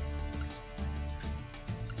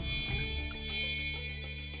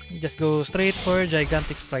 Just go straight for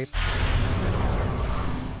gigantic sprite.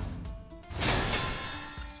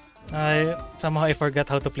 Somehow I forgot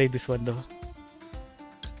how to play this one though.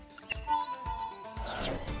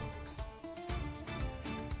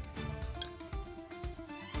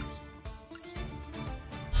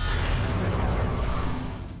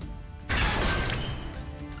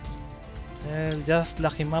 Well, just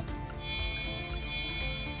lock him up.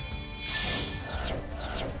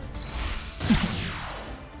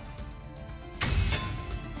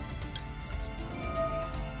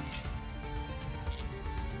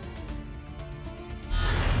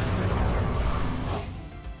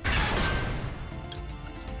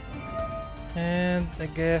 And I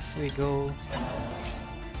guess we go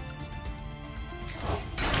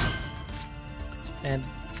and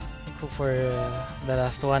go for the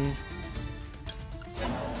last one.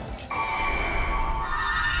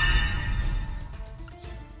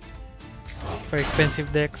 For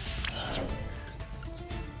expensive decks,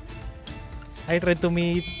 I tried to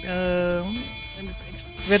meet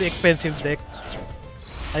very expensive deck.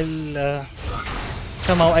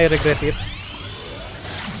 Somehow I regret it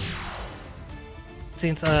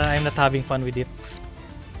since I'm not having fun with it.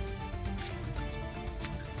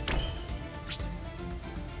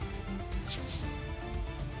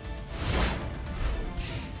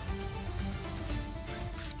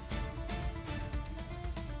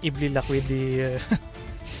 Ibli luck with the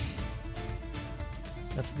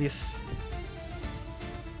what's this?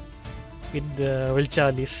 With the Will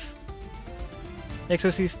Chalice.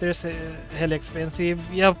 Exo Sisters, hell expensive.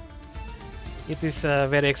 Yep, it is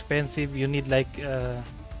very expensive. You need like 8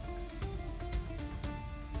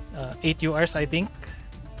 URs, I think.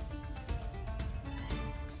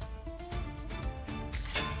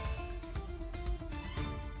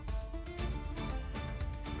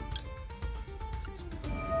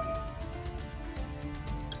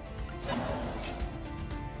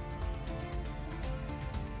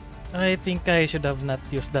 I think I should have not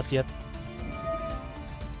used that yet.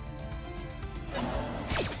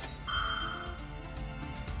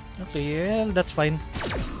 Okay, well, that's fine.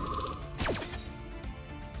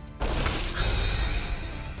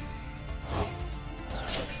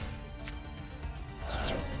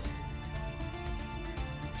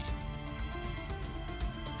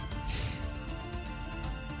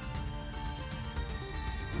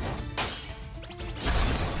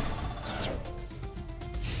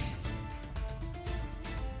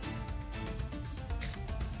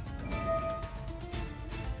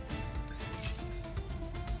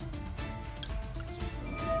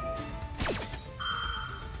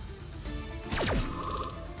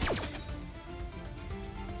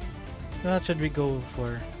 What should we go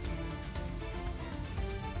for?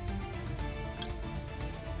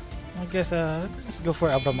 I guess let's go for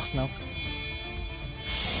Abramax now.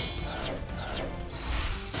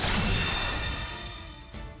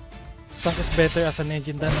 Spunk is better as an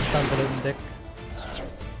engine than a standalone deck.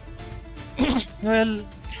 Well,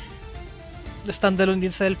 the standalone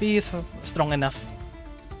itself is strong enough.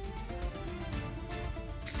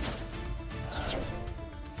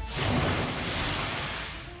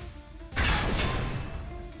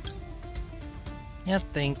 Yeah,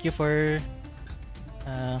 thank you for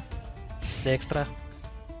the extra.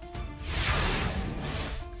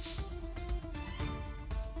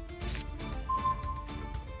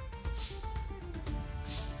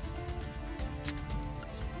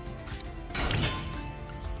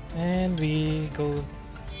 And we go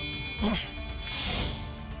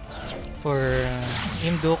for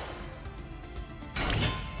Imduk.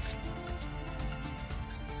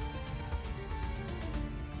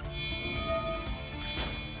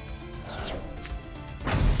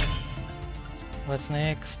 What's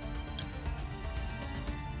next?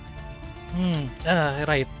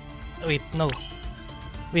 Right. Wait, no.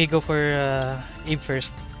 We go for Abe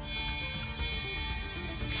first.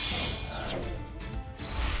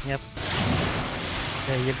 Yep.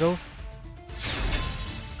 There you go.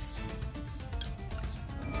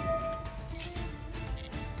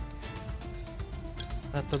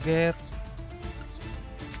 What to get?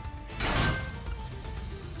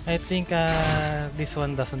 I think this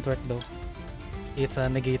one doesn't work though. It's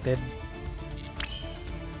negated.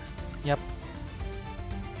 Yep.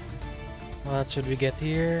 What should we get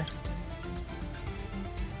here?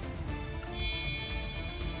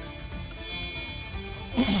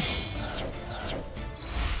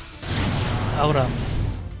 Aura.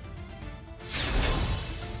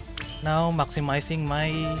 Now maximizing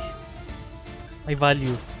my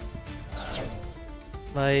value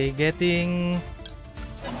by getting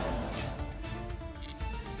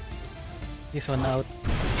this one out.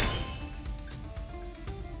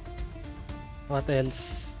 What else?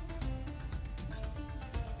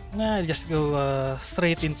 Nah, I'll just go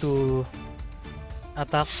straight into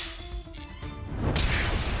attack.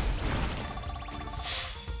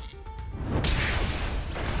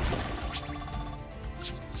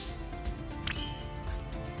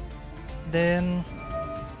 Then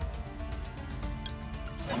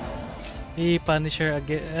he punish her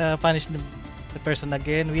again. Punish the person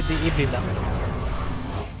again with the evil luck.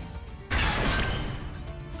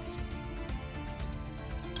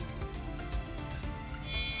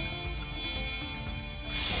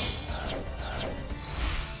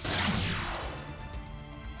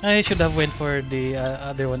 I should have went for the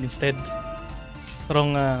other one instead.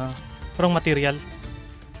 Wrong material.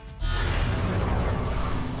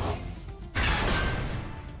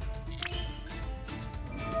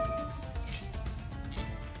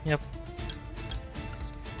 Yep.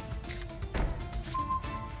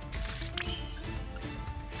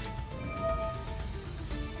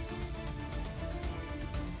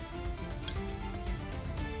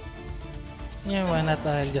 Yeah, why not?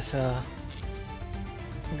 I'll just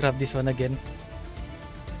grab this one again.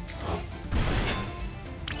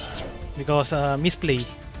 Because misplay.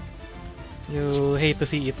 You hate to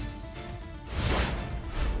see it.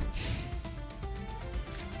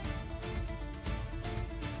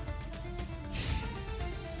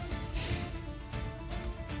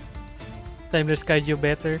 Timeless Kaiju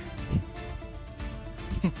better.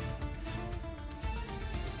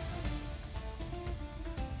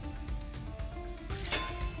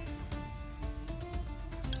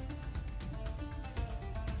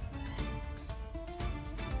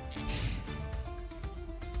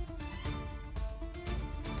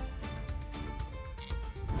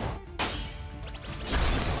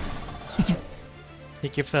 He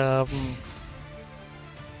keeps what's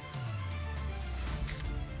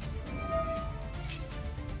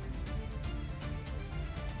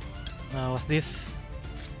this?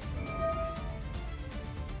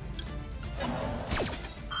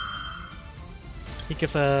 He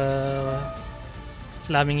keeps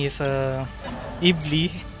slamming his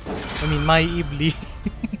Ibli. I mean my Ibli.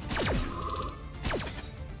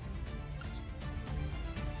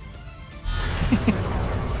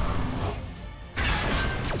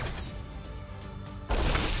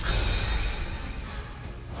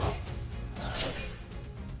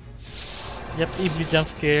 Yep, Ibli jump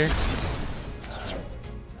scare.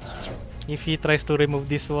 If he tries to remove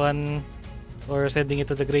this one or sending it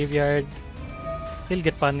to the graveyard, he'll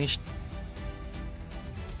get punished.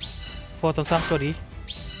 Photon Sanctuary.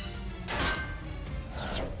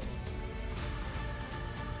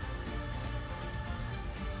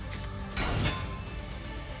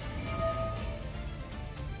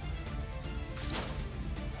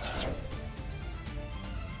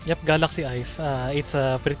 Yep, Galaxy Eyes.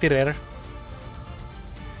 It's pretty rare.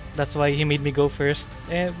 That's why he made me go first.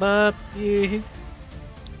 But he's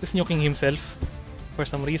nuking himself for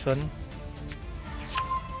some reason.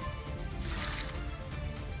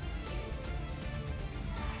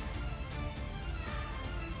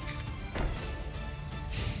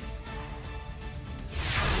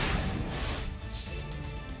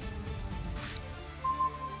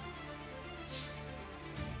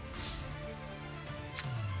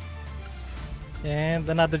 And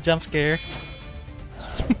another jump scare.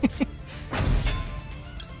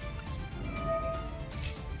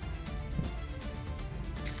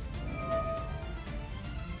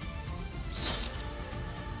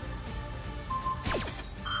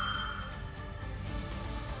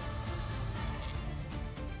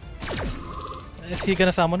 Is he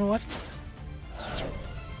gonna summon what?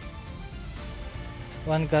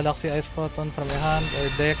 One Galaxy Ice Photon from a hand or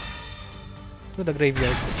deck to the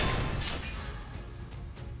graveyard.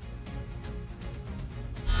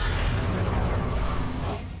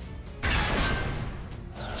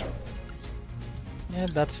 Yeah,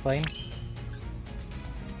 that's fine.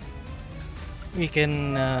 We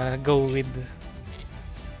can go with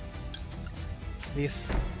this.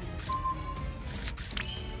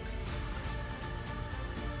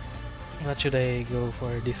 What should I go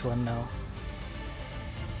for this one now?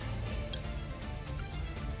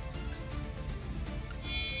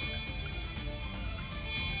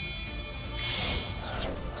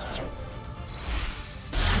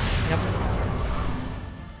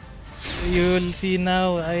 you'll see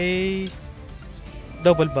now I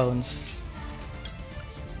double bounce.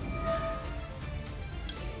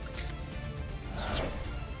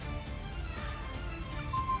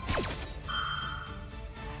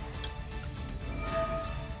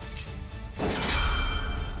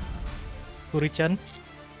 Kurichan?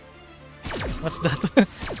 What's that?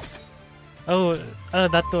 Oh,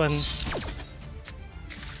 that one.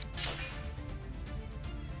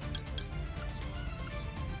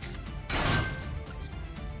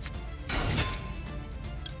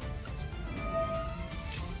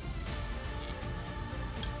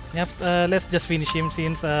 Yep, let's just finish him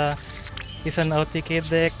since he's an OTK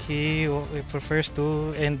deck. He prefers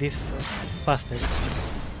to end this faster.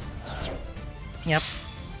 Yep.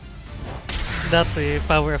 That's the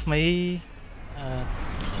power of my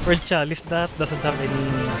World Chalice that doesn't have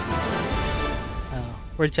any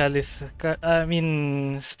World Chalice, I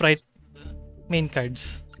mean Sprite main cards.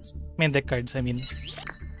 Main deck cards, I mean.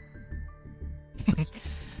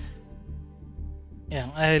 Yeah,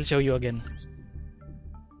 I'll show you again.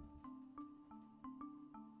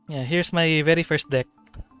 Yeah, here's my very first deck.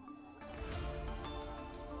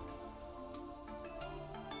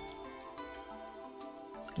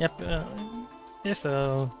 Yep, here's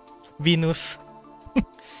Venus.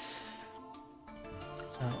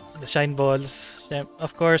 The Shine Balls.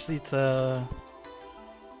 Of course, it's the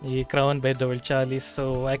crown by the World Chalice,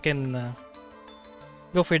 so I can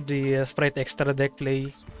go for the Sprite Extra deck play.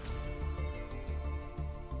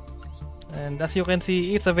 And as you can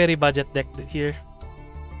see, it's a very budget deck here.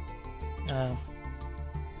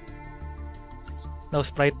 No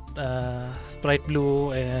Sprite, Sprite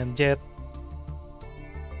Blue and Jet.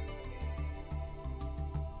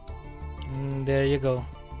 And there you go.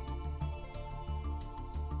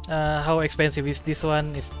 How expensive is this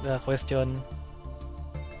one is the question.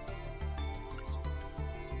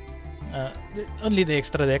 Only the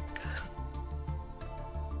extra deck.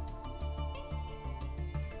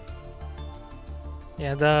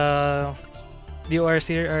 Yeah, the DORs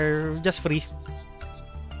here are just free.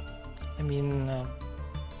 I mean,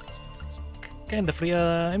 kinda free.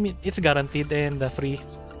 I mean, it's guaranteed and free.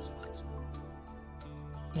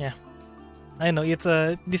 Yeah. I know it's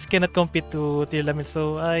this cannot compete to tier limit,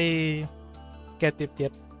 so I get it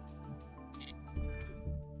yet.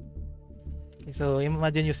 So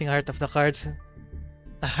imagine using Heart of the Cards,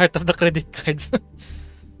 Heart of the Credit Cards.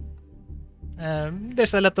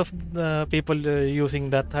 There's a lot of people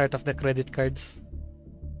using that Heart of the Credit Cards.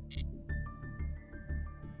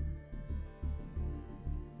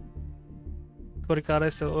 Kurikara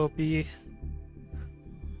is so OP.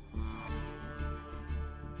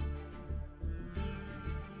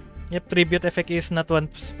 Yep, tribute effect is not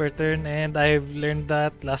once per turn, and I've learned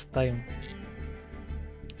that last time.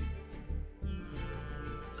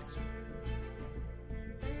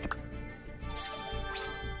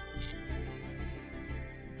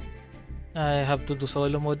 I have to do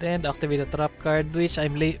solo mode and activate a trap card, which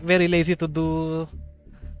I'm very lazy to do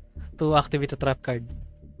to activate a trap card.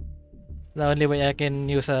 The only way I can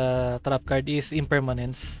use a trap card is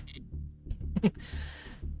impermanence.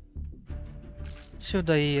 Should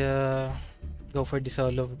I go for the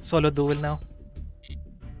solo duel now?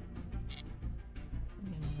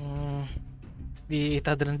 The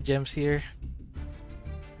 800 gems here.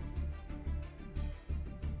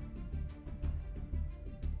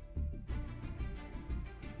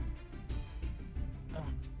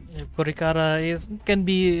 Kurikara can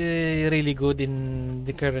be really good in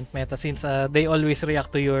the current meta since they always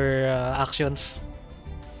react to your actions.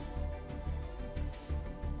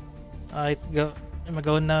 I'm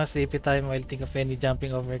going now, sleepy time while think of any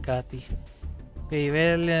jumping over Cathy. Okay,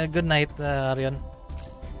 well, good night, Arion.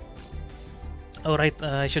 Alright,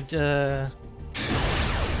 I should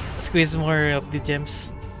squeeze more of the gems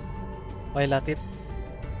while at it.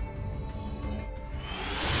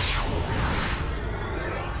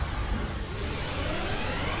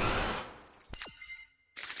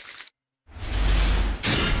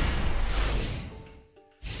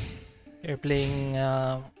 You're playing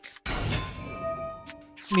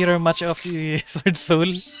mirror match of the Sword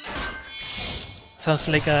Soul. Sounds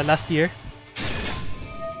like last year.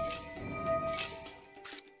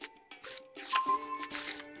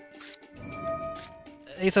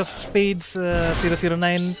 Ace of Spades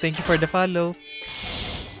 009, thank you for the follow.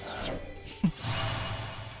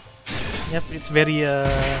 Yep, it's very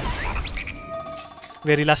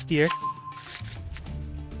last year.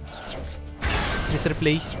 Mr.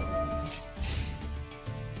 Play.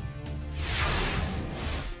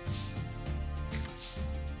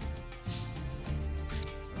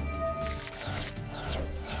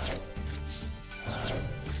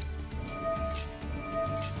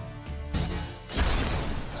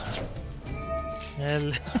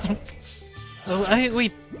 Well, oh,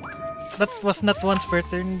 wait. That was not once per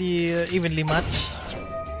turn, the evenly match.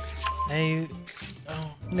 I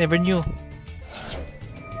never knew.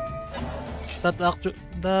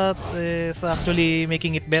 That is actually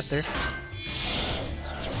making it better.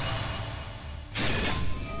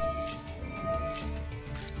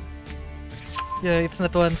 Yeah, it's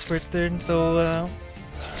not once per turn, so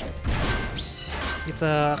it's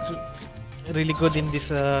really good in this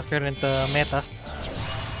current meta.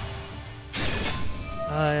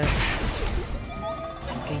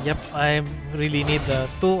 Okay, yep, I really need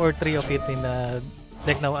 2 or 3 of it in the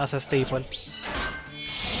deck now as a staple.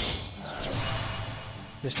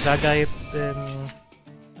 Just Draga it, then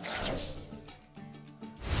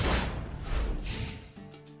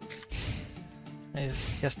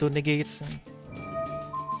he has 2 negates.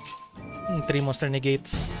 3 monster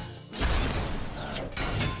negates.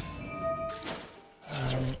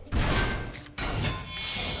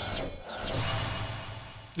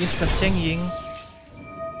 Instant Cheng Ying.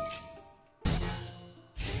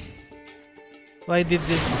 Why did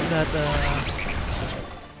this not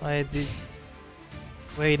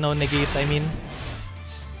why no negate, I mean?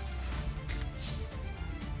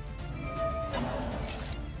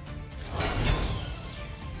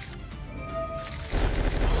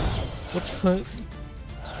 Oops,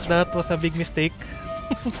 that was a big mistake.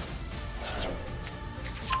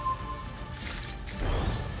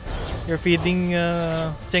 You're feeding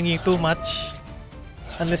Cheng Ying too much.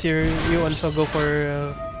 Unless you also go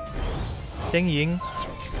for Cheng Ying.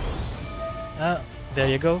 There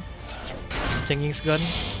you go. Cheng Ying's gone.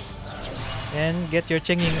 And get your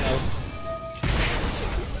Cheng Ying out.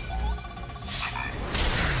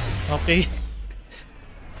 Okay.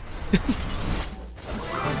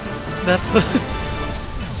 That's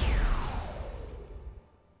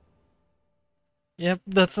yep,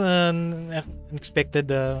 that's an unexpected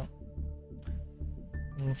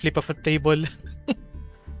flip of a table.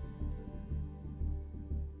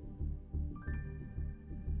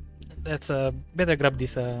 Let's better grab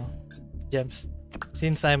these gems.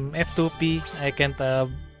 Since I'm F2P, I can't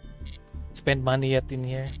spend money yet in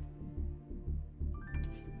here.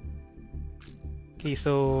 Okay,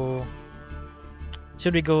 so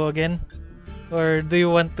should we go again? Or do you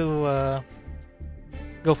want to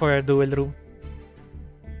go for a duel room?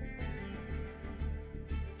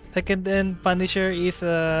 Second and Punisher is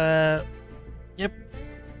yep,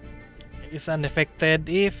 is unaffected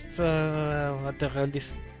if what do you call this?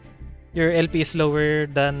 Your LP is lower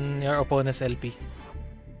than your opponent's LP.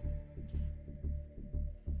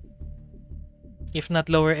 If not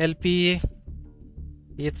lower LP,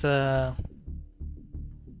 it's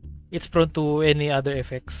prone to any other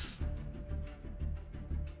effects.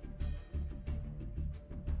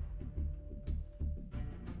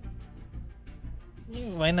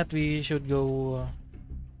 Why not? We should go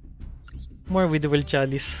more with the Will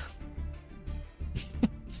Chalice.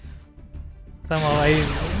 Somehow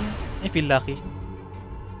I feel lucky.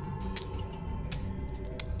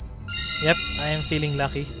 Yep, I am feeling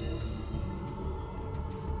lucky.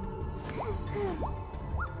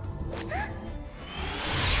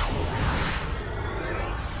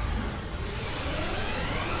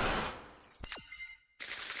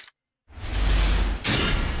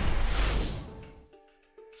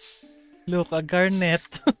 Look, a Garnet.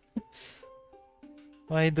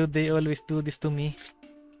 Why do they always do this to me?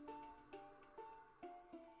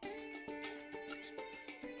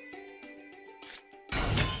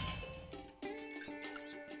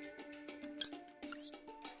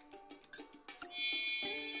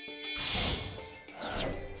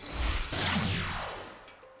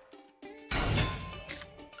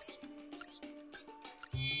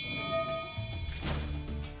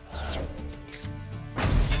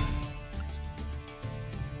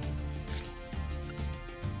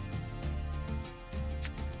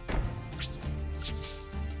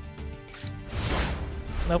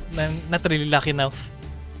 Nope, not really lucky now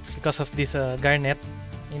because of this Garnet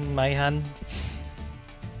in my hand.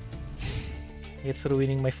 It's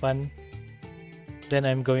ruining my fun. Then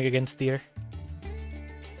I'm going against Tier.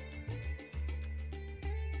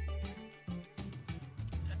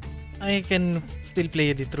 I can still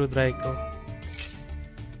play the True Draco.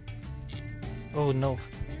 Oh no.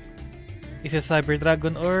 Is it Cyber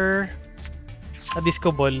Dragon or a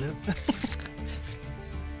Disco Ball?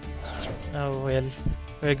 Oh well.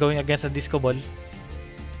 We're going against a Disco Ball.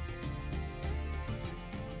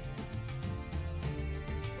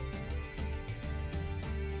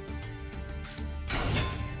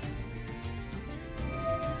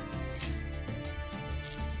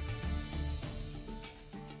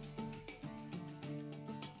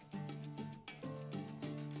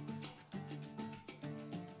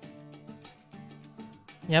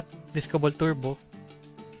 Yep, Disco Ball Turbo.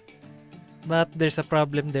 But there's a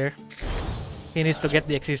problem there. He needs to get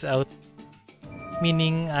the Xyz out.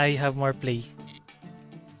 Meaning I have more play.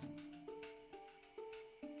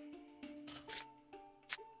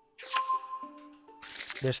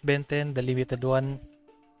 There's Ben 10, the limited one.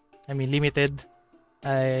 I mean limited.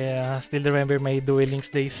 I still remember my Duel Links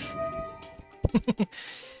days.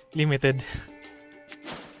 Limited.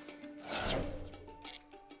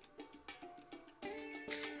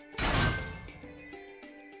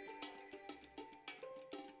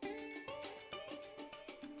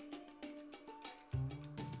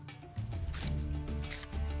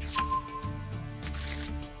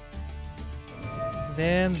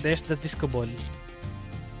 Then there's the Disco Ball.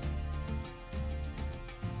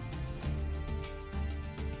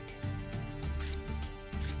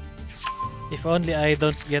 If only I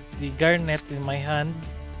don't get the Garnet in my hand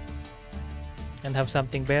and have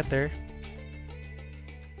something better.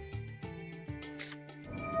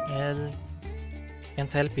 Well, can't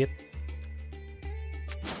help it.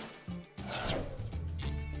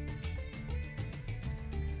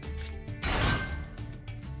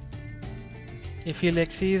 If he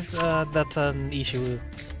Lexis, that's an issue.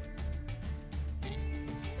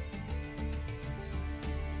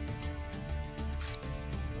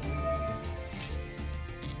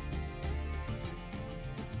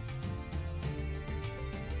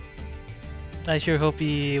 I sure hope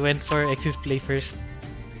he went for Xyz play first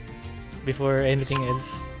before anything else,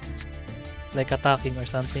 like attacking or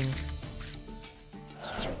something.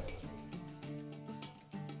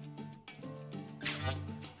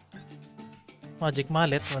 Magic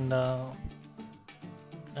Mallet on the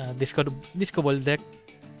Disco Ball deck,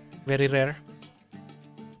 very rare.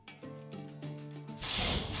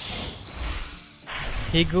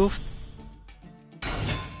 He goofed.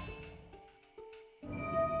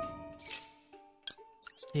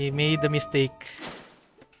 He made a mistake.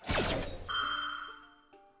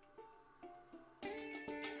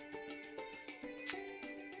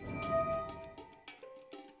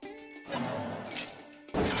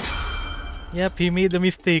 Yep, he made a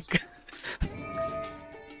mistake.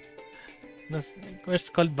 Where's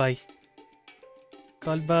call by?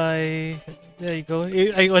 Call by. There you go.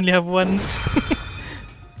 I only have one.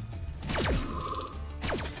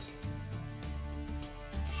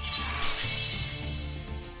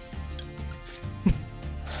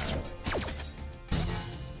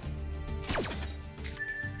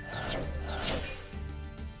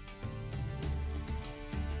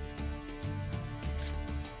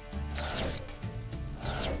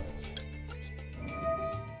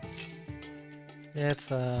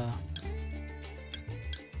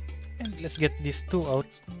 Let's get these two out.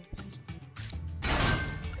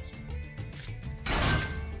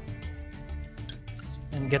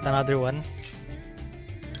 And get another one.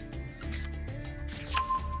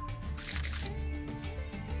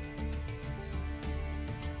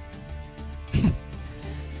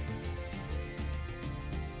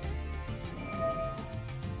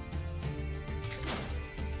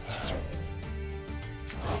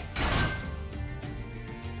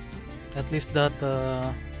 At least that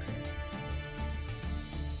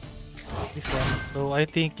this one. So I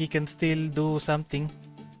think he can still do something.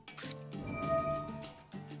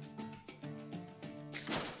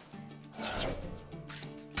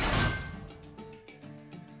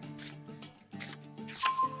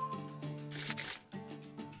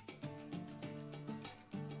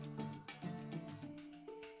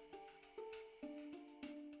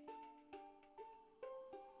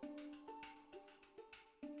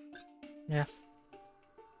 Yeah.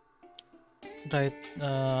 Right,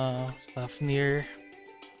 Fafnir.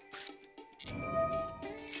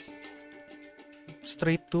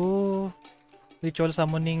 Straight to ritual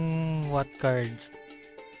summoning what card?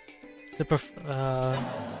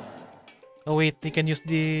 Oh wait, we can use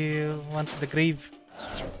the one to the grave.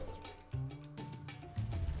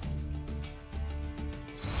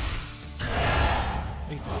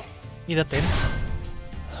 Wait, need a 10?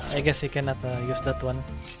 I guess he cannot use that one.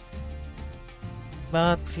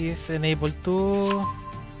 But he's enabled to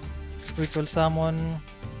ritual summon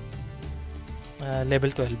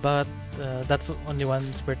level 12, but that's only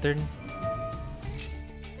once per turn.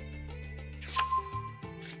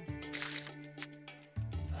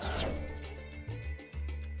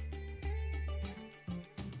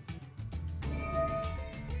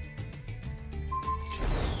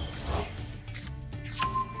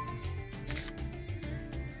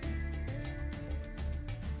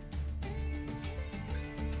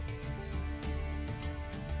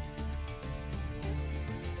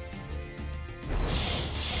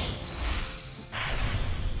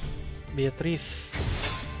 Beatrice.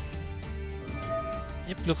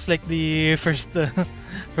 It looks like the first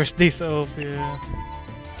first days of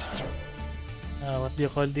what do you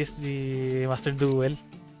call this? The Master Duel.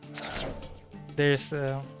 There's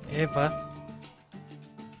Eva.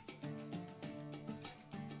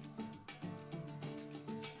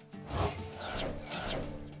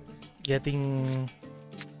 Getting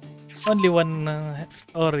only one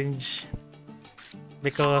orange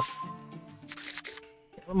because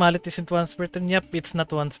Mallet isn't once per turn. Yep, it's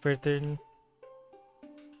not once per turn.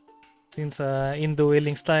 Since in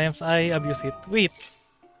dueling times I abuse it. Wait,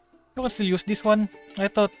 I can still use this one. I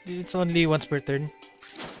thought it's only once per turn.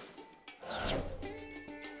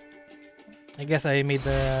 I guess I made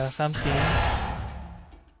something.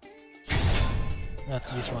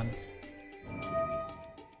 That's this one.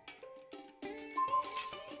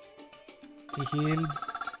 He healed.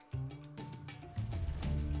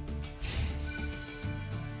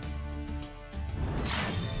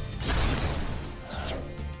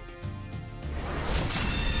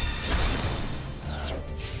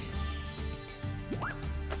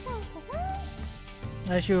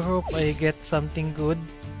 I sure hope I get something good.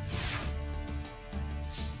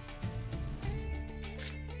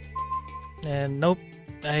 And nope,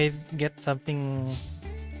 I get something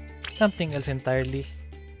else entirely.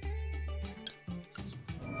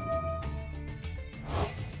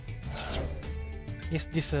 Is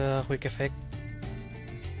this a quick effect?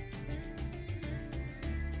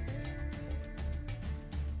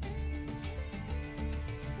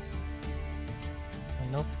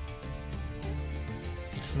 Nope.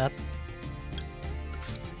 It's not.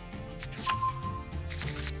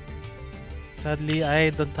 Sadly,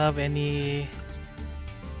 I don't have any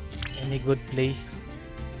good play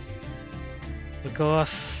because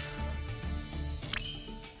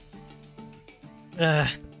I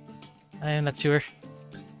am not sure.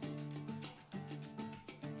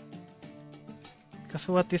 Because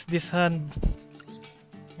what is this hand?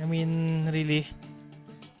 I mean, really.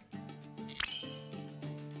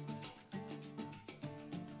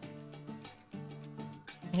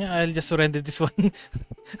 Yeah, I'll just surrender this one.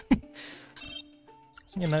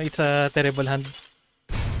 You know, it's a terrible hand.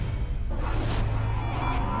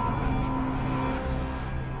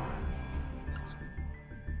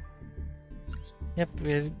 Yep,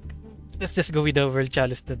 let's just go with the World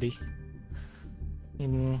Chalice today.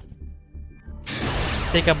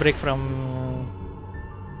 Take a break from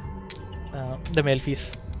the Melfis.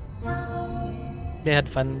 They had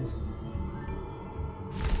fun.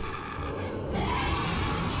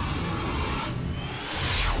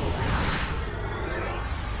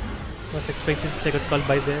 Was expecting second call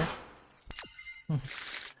by there.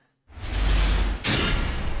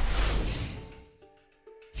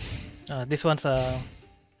 This one's a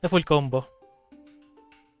full combo.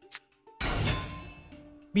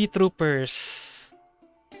 B-Troopers.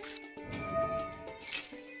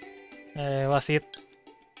 Was it?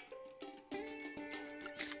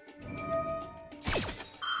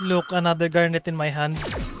 Look, another garnet in my hand.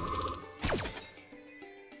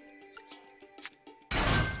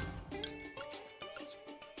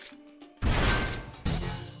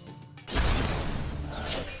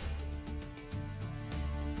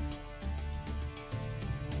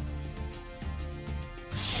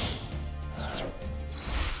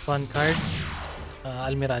 One card,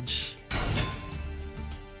 Almiraj.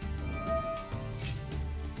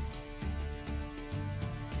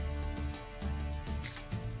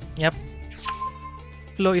 Yep.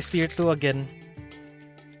 Flo is tier 2 again.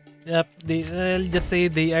 Yep, I'll just say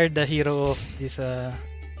they are the hero of this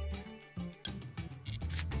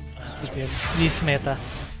this meta.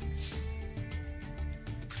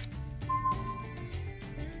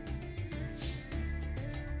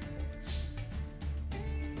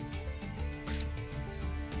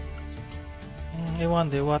 I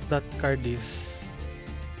wonder what that card is.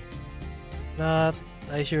 But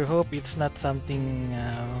I sure hope it's not something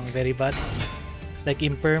very bad, like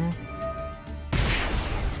Imperm.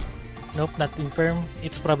 Nope, not Imperm.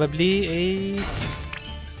 It's probably a,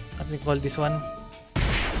 what do we call this one?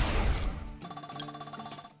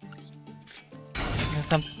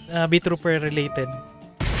 Some B-Trooper related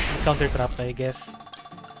counter trap, I guess.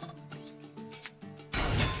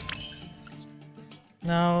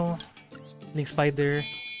 Now, Link Spider.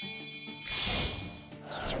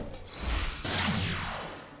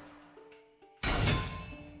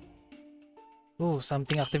 Oh,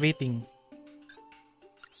 something activating.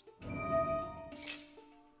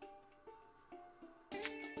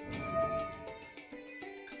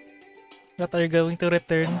 What are you going to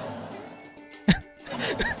return?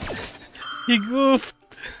 He goofed.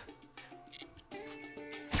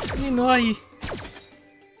 I mean, why?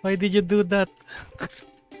 Why did you do that?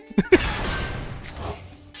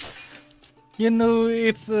 You know,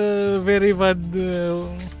 it's a very bad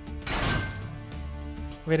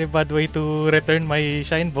way to return my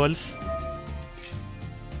shine balls.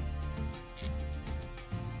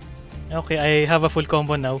 Okay, I have a full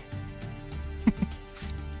combo now.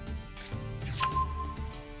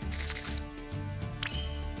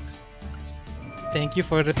 Thank you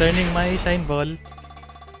for returning my shine ball.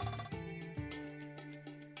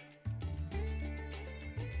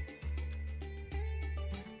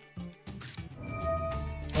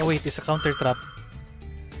 Oh wait, it's a counter trap.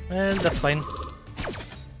 Well, that's fine.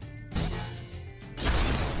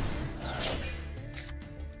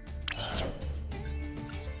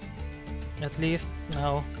 At least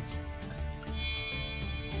now.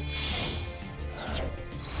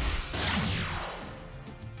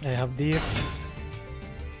 I have this.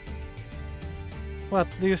 What?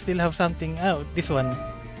 Do you still have something? Oh, this one.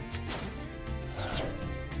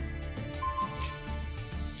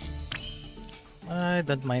 I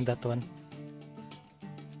don't mind that one.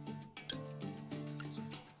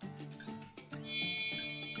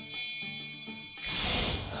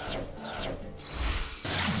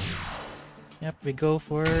 Yep, we go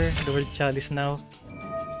for the World Chalice now.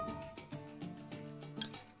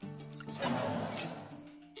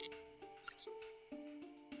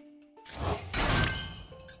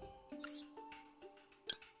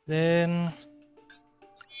 Then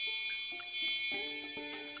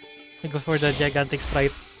we go for the gigantic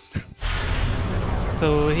sprite.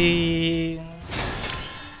 So he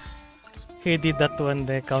did that one,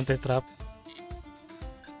 the counter trap.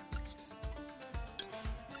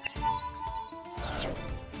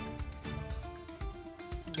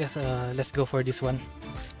 Guess let's go for this one.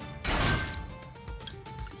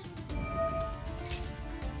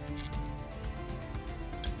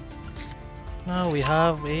 Now we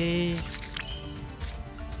have a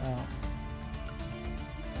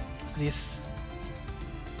this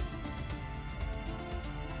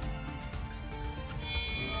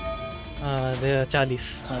the chalice.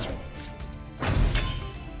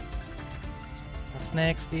 What's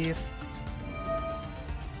next is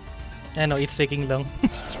I know it's taking long.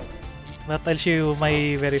 But I'll show you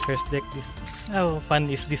my very first deck. How fun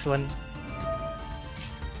is this one?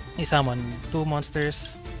 I summon 2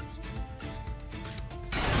 monsters.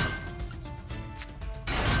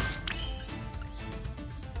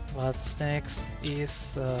 What's next is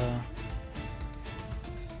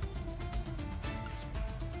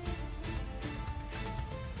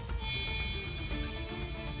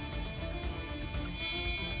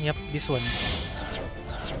yep, this one.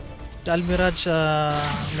 The Almirage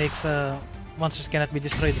makes monsters cannot be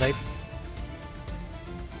destroyed, right?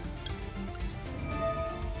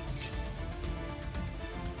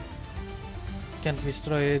 Can't be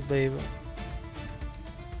destroyed by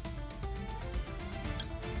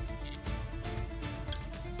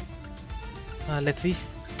let's see.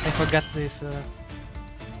 I forgot this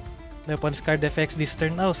the opponent's card effects this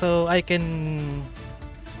turn now, so I can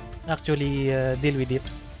actually deal with it.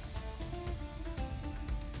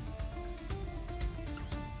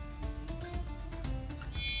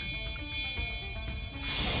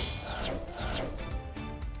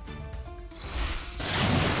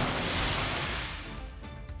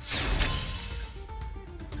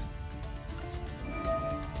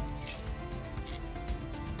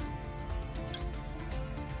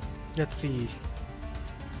 Let's see.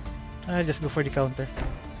 I'll just go for the counter.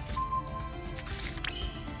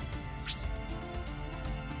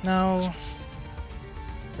 Now,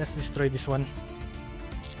 let's destroy this one.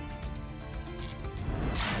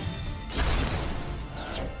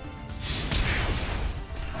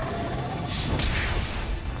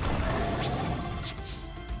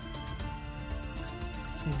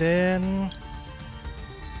 Then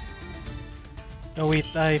oh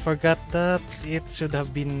wait, I forgot that it should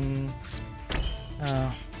have been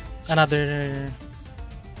another,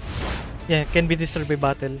 yeah, can be destroyed by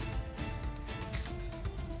battle.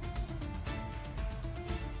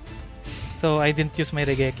 So I didn't use my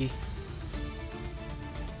Regeki.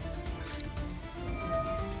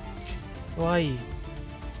 Why?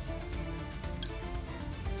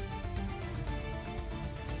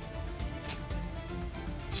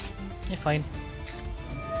 Yeah, fine.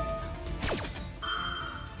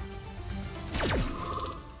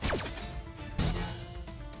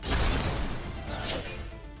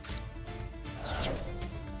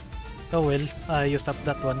 Oh well, I used up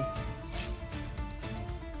that one.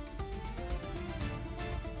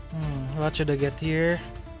 What should I get here?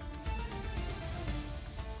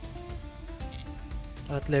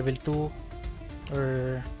 At level 2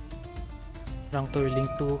 or Rank 2 Link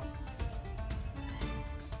 2.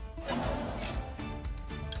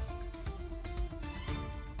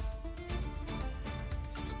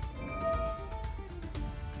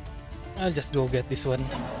 I'll just go get this one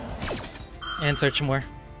and search more.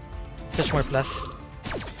 Search more plus.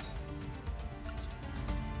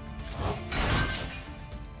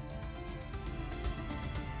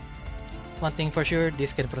 One thing for sure,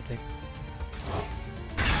 this can protect.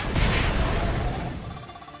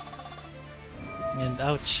 And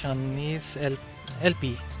ouch on his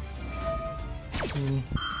LP.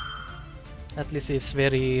 At least it's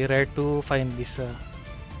very rare to find this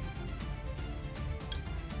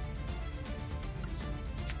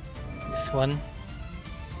one.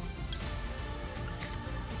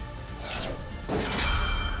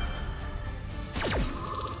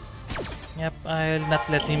 Yep, I'll not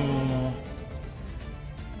let him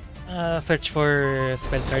search for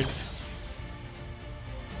spell cards.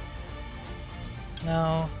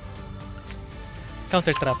 Now,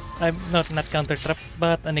 counter trap. I'm not counter trap,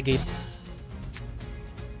 but a negate.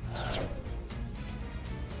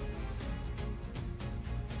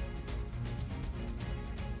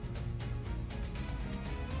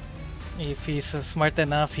 If he's smart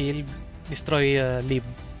enough, he'll destroy Lib.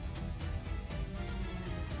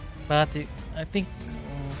 But I think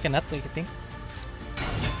cannot. I think.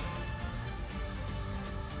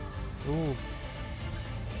 Ooh,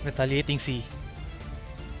 retaliating C.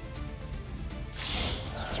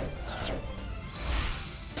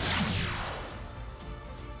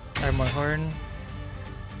 Armor Horn.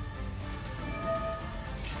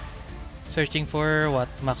 Searching for what?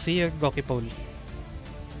 Maxi or Goki Pole?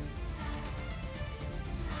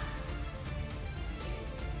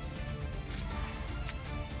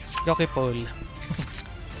 Goki Pole.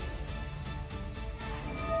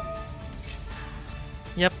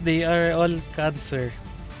 Yep, they are all cancer.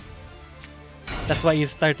 That's why you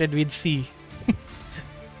started with C.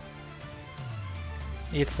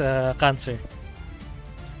 It's cancer.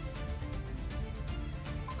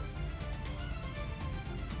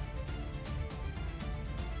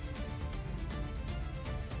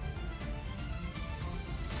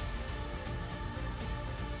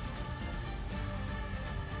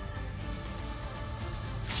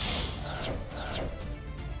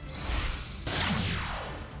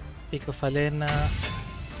 Pick of Alena.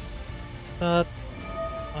 But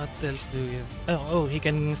what else do you have? Oh, he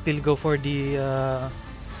can still go for the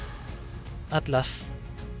Atlas.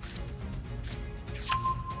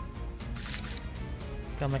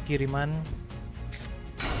 Kamakiriman.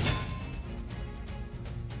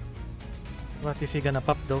 What is he gonna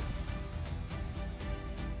pop though?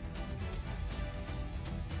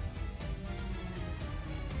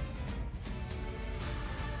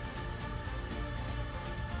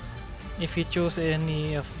 If he chose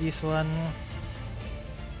any of this one,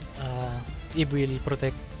 it will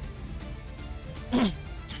protect.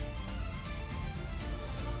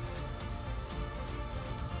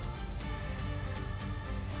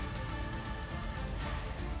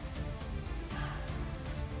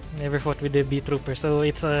 Never fought with the B Trooper, so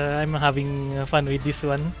it's I'm having fun with this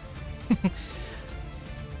one.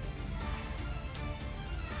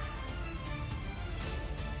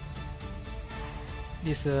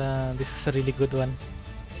 This is a really good one.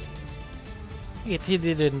 He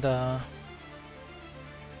didn't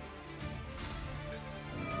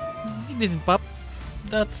pop.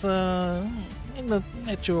 That's I'm not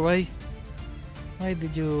sure why. Why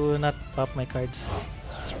did you not pop my cards?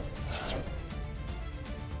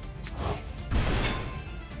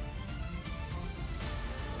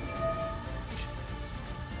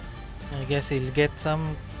 I guess he'll get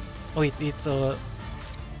some. Oh, it's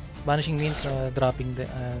banishing means dropping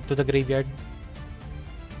to the graveyard.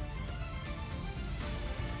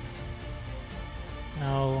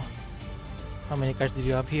 Now, how many cards did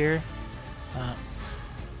you have here?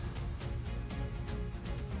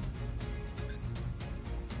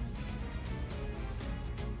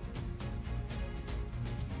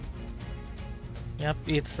 Yep,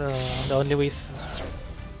 it's the only ways.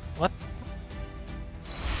 What?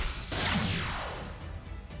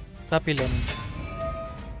 Sapilen.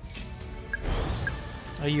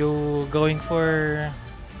 Are you going for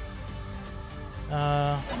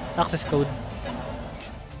access code?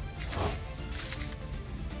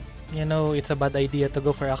 You know, it's a bad idea to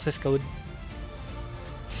go for access code.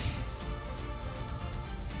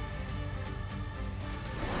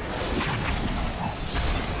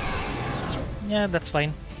 Yeah, that's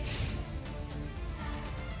fine.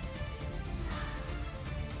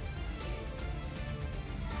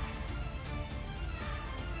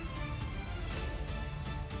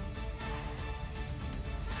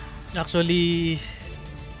 Actually,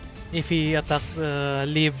 if he attacks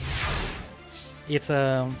Liv, it's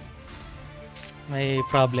my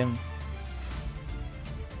problem.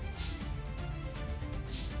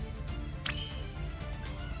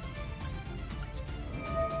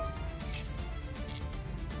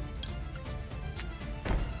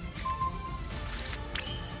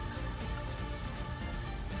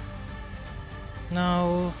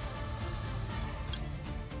 Now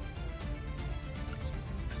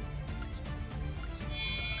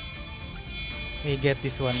we get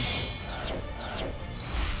this one.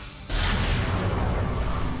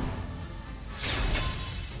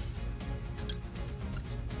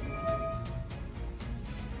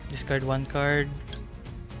 Discard one card.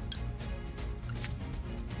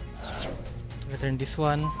 Return this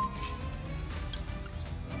one.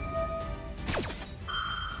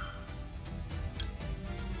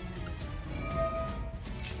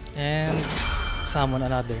 And summon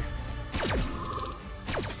another.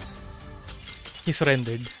 He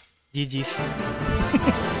surrendered. GG's.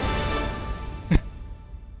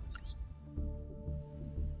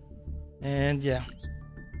 And yeah,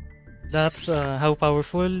 that's how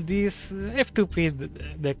powerful this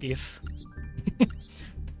F2P deck is.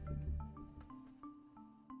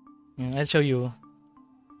 I'll show you.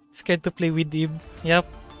 Scared to play with Eve. Yep.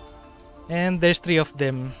 And there's 3 of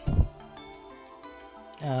them.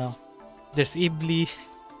 There's Ibli.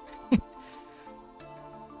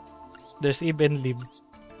 There's Ib and Lib.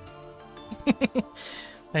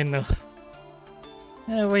 I know.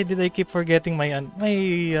 Why did I keep forgetting my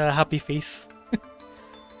happy face?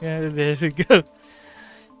 Yeah, there you go.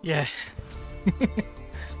 Yeah.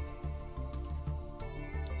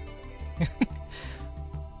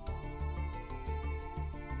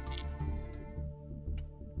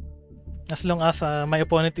 As long as my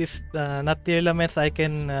opponent is not tier laments, I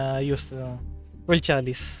can use World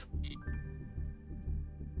Chalice.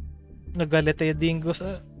 Nagalatay Dingus.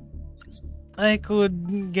 I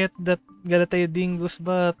could get that Galatay Dingus,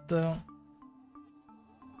 but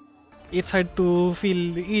it's hard to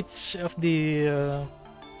fill each of the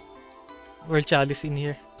World Chalice in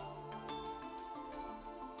here.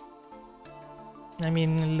 I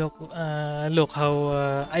mean, look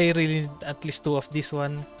how I really need at least 2 of this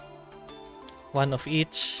one. 1 of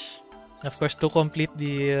each. Of course, to complete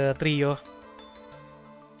the trio.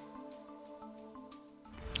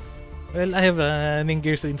 Well, I have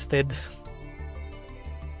Ningirsu instead.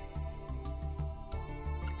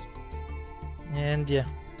 And yeah.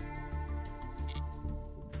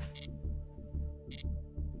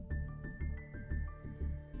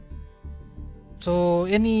 So,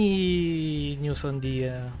 any news on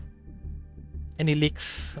the any leaks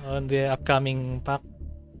on the upcoming pack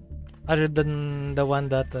other than the one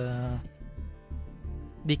that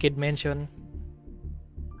Decade mentioned?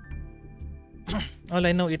 All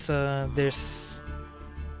I know it's there's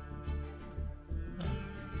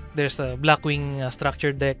a Blackwing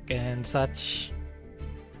structure deck and such.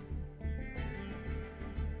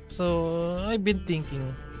 So I've been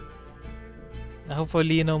thinking,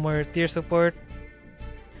 hopefully no more tier support.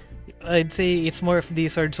 I'd say it's more of the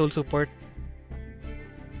Sword Soul support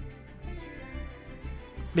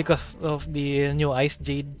because of the new Ice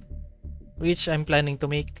Jade, which I'm planning to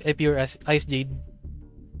make a pure Ice Jade.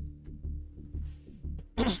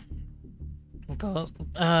 Because,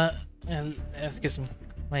 excuse me,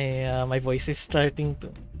 my voice is starting to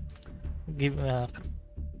give.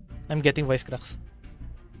 I'm getting voice cracks.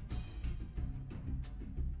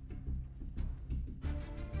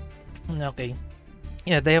 Okay,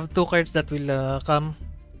 yeah, they have 2 cards that will come,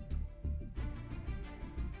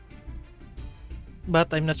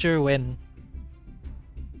 but I'm not sure when.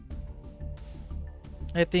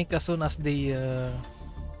 I think as soon as they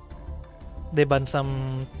ban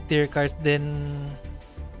some tier cards, then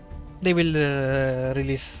they will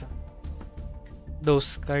release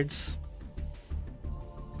those cards.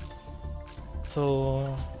 So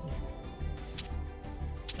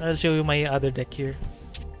I'll show you my other deck here.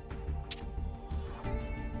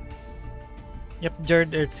 Yep,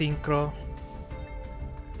 Jerd Earth Synchro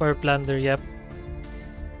for Plunder. Yep,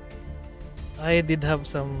 I did have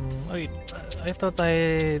some. Wait, I thought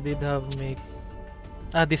I did have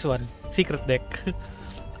this one secret deck.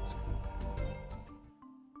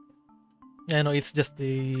 I know it's just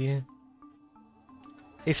a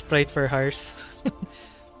sprite for Hearth.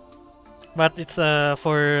 But it's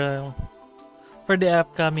for the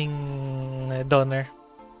upcoming donor,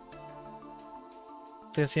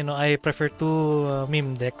 since you know I prefer 2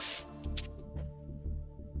 meme decks.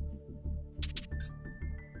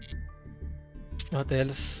 What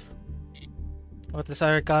else? What else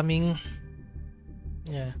are coming?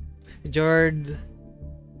 Yeah, Jord,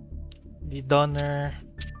 the Donner,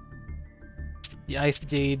 the Ice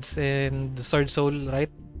Jades, and the Sword Soul, right?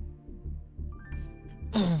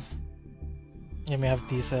 Let me have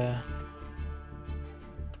these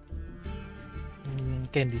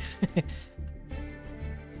candies.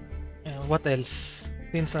 What else?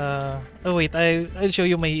 Since oh wait, I'll show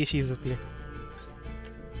you my Ishizu here.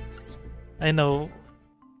 I know.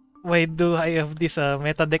 Why do I have this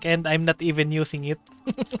meta deck and I'm not even using it?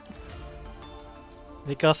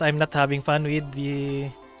 Because I'm not having fun with the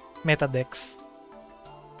meta decks.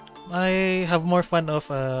 I have more fun of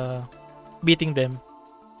beating them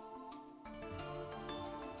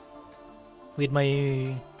with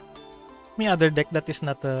my other deck that is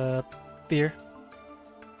not a tier.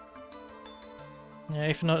 Yeah,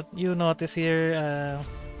 if not, you notice here,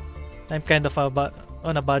 I'm kind of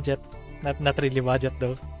on a budget. Not really budget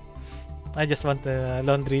though. I just want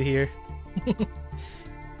laundry here.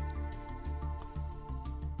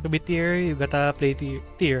 To be tier, you gotta play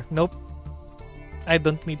tier. Nope. I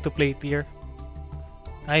don't need to play tier.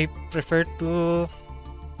 I prefer to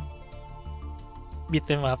beat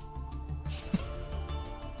them up.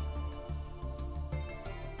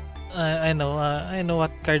 I know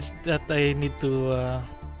what cards that I need to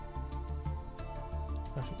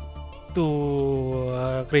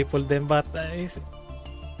cripple them, but I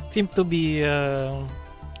seem to be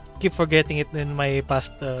keep forgetting it in my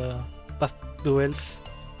past duels.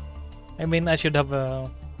 I mean, I should have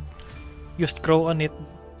used Crow on it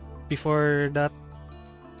before that.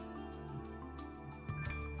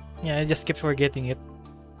 Yeah, I just keep forgetting it.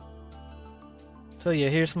 So yeah,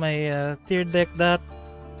 here's my tier deck that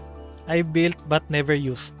I built but never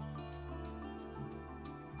used.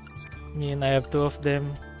 I mean, I have two of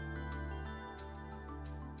them.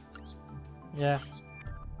 Yeah.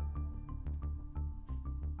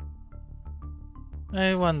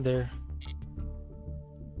 I wonder,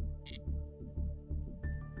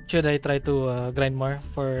 should I try to grind more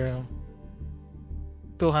for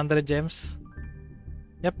 200 gems?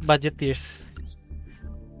 Yep, budget tiers.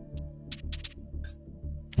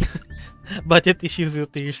 Budget issues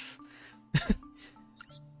with tiers.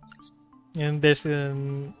 And there's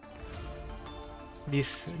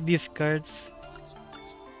these cards.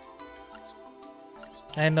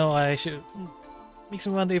 I know I should. Makes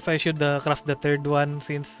me wonder if I should craft the third one,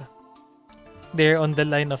 since they're on the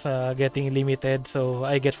line of getting limited, so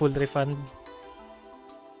I get full refund.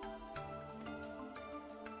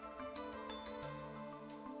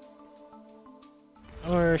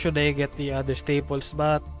 Or should I get the other staples?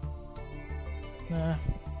 But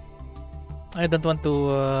I don't want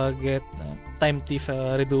to get Time Thief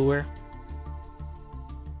Redoer.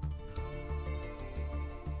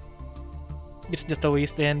 It's just a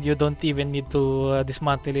waste, and you don't even need to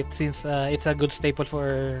dismantle it, since it's a good staple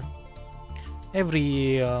for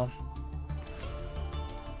every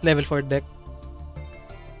level 4 deck.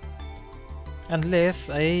 Unless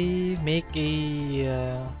I make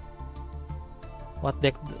a what's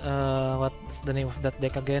the name of that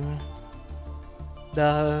deck again?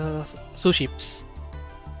 The Suships,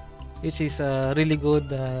 which is really good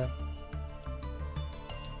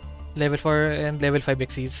level 4 and level 5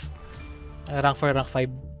 XCs. Rank 4, rank 5.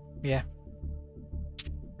 Yeah.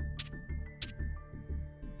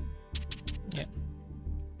 Yeah.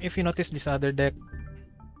 If you notice this other deck,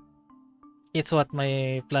 it's what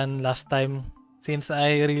my plan last time. Since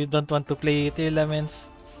I really don't want to play tier laments,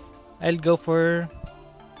 I'll go for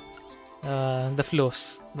the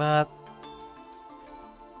flows, but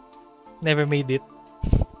never made it.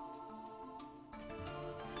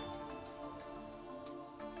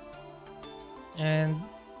 And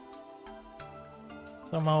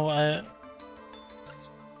somehow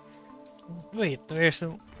wait, where's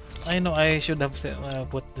I know I should have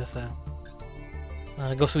put this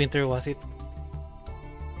Ghost Winter, was it?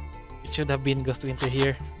 It should have been Ghost Winter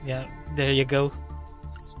here. Yeah, there you go.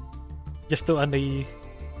 Just to wanna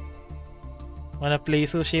play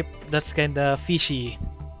Suship, that's kinda fishy.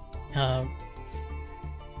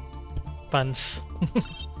 Puns.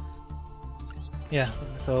 Yeah,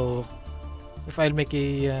 so if I'll make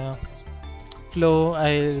a flow,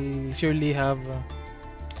 I'll surely have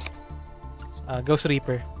Ghost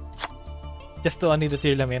Reaper, just to only the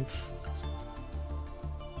tier laments,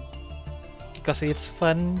 because it's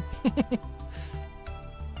fun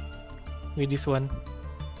with this one.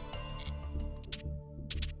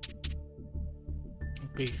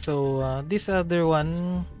 Okay, so this other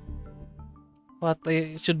one,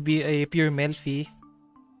 should be a pure Melfi.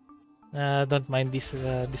 Don't mind this.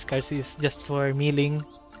 This card is just for milling.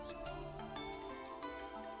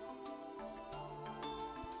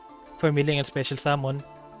 For milling and special summon.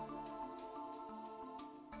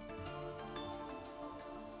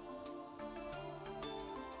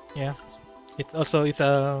 Yeah. It's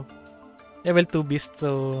a level 2 beast,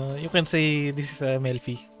 so you can say this is a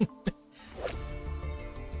Melfi.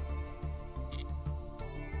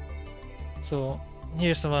 So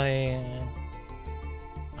here's my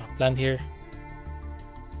plan here.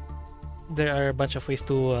 There are a bunch of ways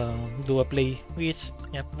to do a play, which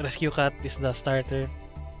Rescue Cat is the starter,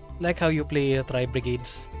 like how you play Tribe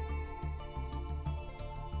Brigades.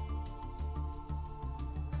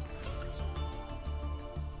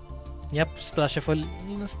 Yep, splashable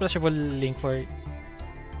link for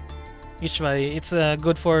each way. It's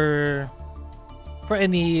good for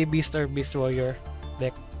any beast or beast warrior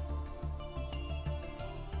deck.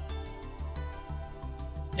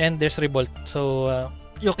 And there's Revolt, so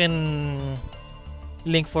you can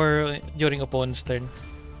link for during opponent's turn.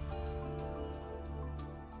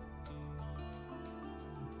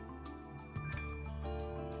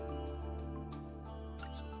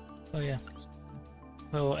 Oh yeah.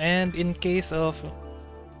 So, and in case of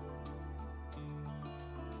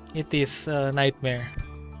it is Nightmare,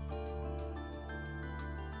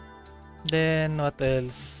 then what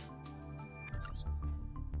else?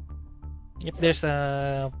 If there's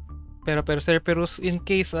a pero Cerberus, in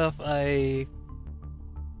case of I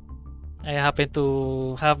happen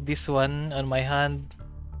to have this one on my hand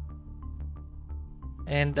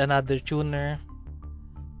and another tuner.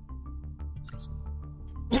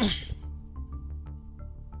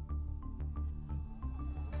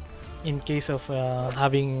 In case of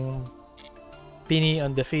having Penny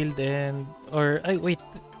on the field and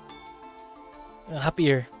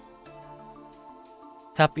Happier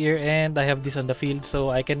and I have this on the field, so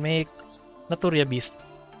I can make Naturia Beast.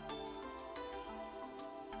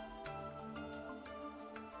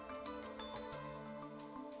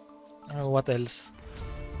 What else?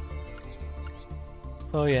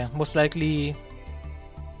 So yeah, most likely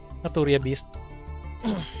Naturia Beast.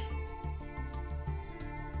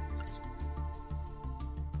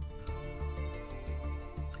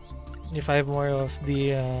 If I have more of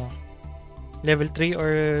the level 3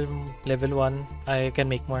 or level 1, I can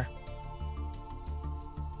make more.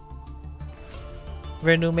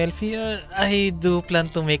 Vernu Melfi, I do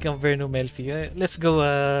plan to make a Vernu Melfi. Let's go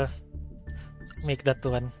make that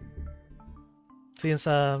one. Since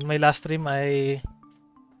my last stream, I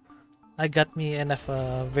got me enough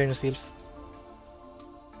Vernu Sylph.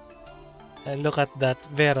 Look at that,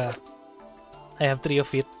 Vera. I have 3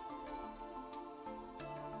 of it.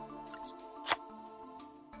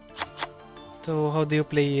 So how do you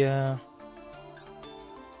play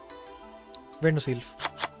Vernu Sylph?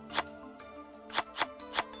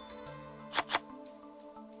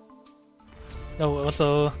 Oh,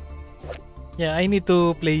 also, yeah, I need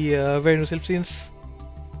to play Vernu Sylph since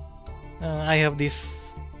I have this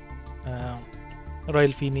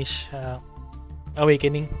Royal Finish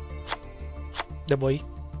Awakening, the boy.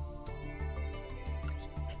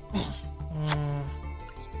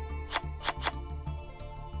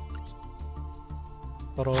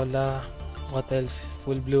 Corolla, what else?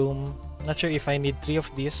 Full Bloom. Not sure if I need 3 of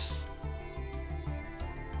these.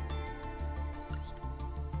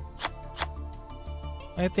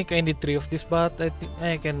 I think I need 3 of this, but I think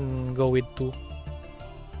I can go with 2.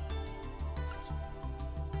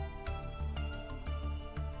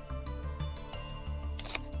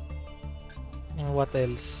 And what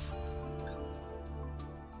else?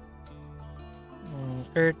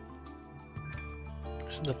 Earth.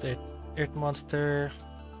 Where's the Earth monster?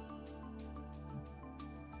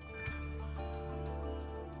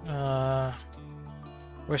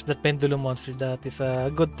 Where's that Pendulum monster? That is a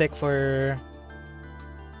good tech for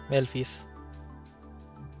Melfis.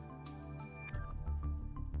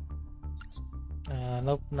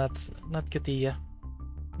 Nope, not Cutia.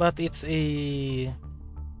 But it's a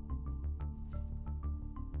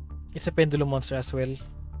Pendulum monster as well.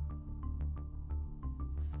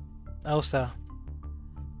 Ausa.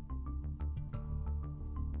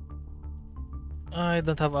 I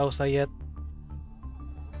don't have Ausa yet.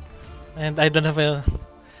 And I don't have a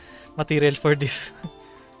material for this.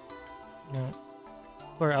 No.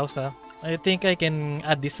 For Ausa. I think I can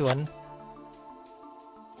add this one.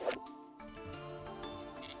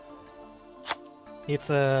 It's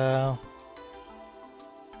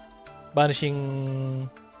banishing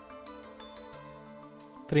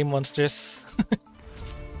 3 monsters.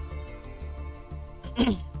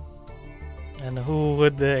 And who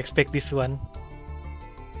would expect this one?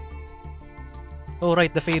 Oh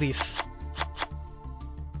right, the fairies.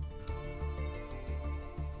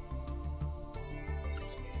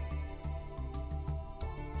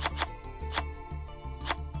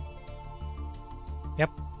 Yep.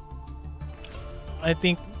 I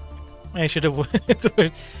think I should have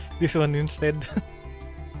this one instead.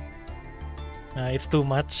 It's too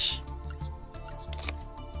much.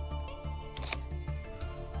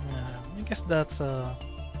 I guess that's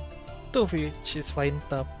 2 of which is fine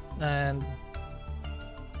top, and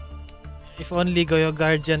if only Goyo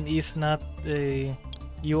Guardian is not a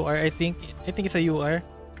UR, I think it's a UR.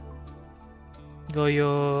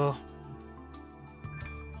 Goyo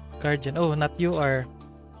Guardian. Oh, not UR.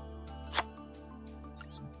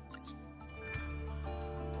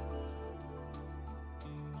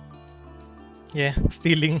 Yeah,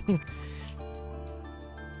 stealing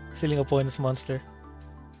opponent's monster.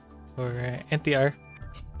 Or NTR.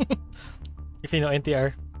 If you know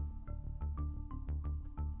NTR,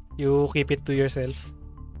 you keep it to yourself.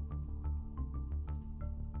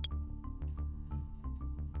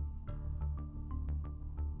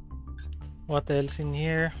 What else in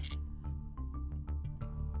here?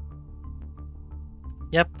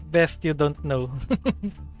 Yep, best you don't know.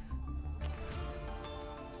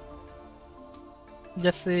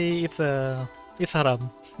 Just say it's haram.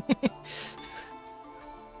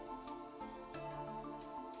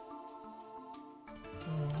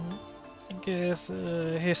 I guess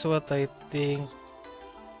here's what I think.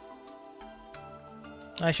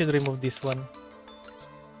 I should remove this one.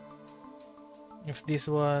 If this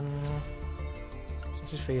one,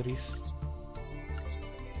 this is fairies.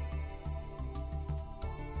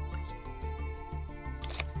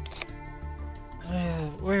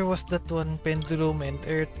 Where was that one? Pendulum and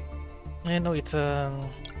Earth. I know it's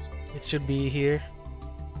it should be here.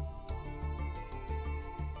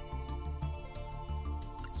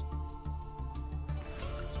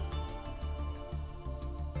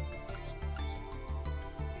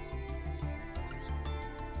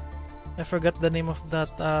 I forgot the name of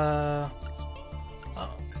that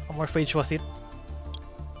Morphage, was it?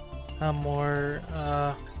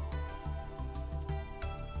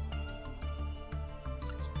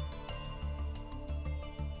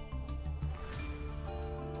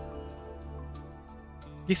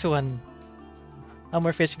 This one,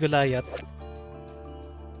 Amorphage Goliath.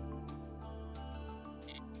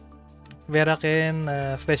 Vera can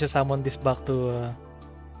special summon this back to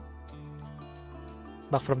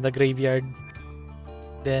back from the graveyard,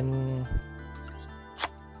 then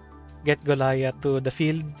get Goliath to the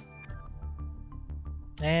field,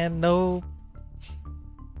 and no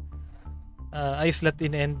I slot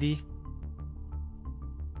in ND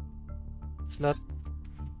slot.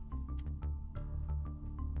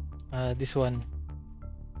 This one.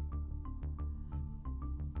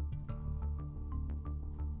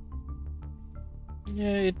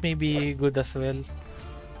 Yeah, it may be good as well,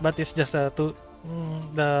 but it's just the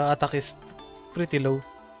attack is pretty low.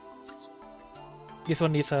 This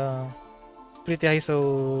one is pretty high,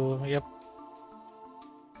 so yep.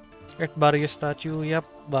 Earth barrier statue, yep,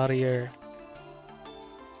 barrier.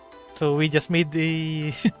 So we just made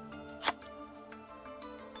the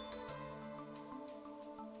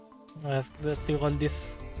what do you call this?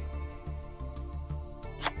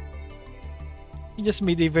 You just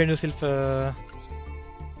made a Venusilf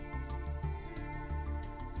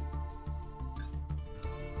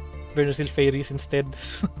Venusilf fairies instead.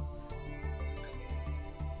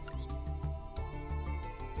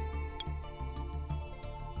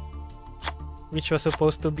 Which was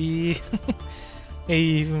supposed to be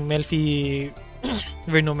a Melfi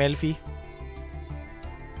Verno Melfi.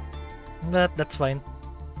 That's fine.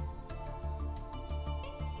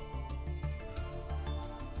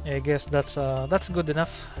 I guess that's good enough,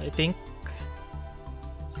 I think.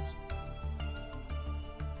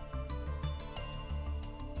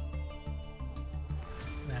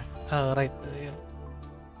 Right.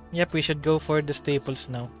 Yep, we should go for the staples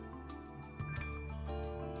now.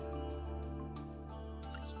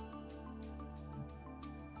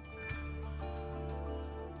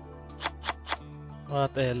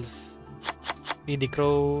 What else? PD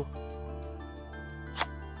Crow.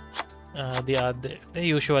 The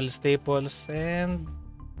usual staples, and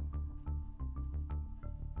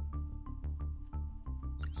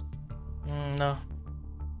no,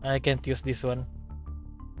 I can't use this one.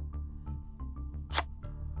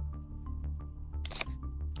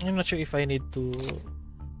 I'm not sure if I need to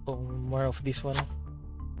more of this one.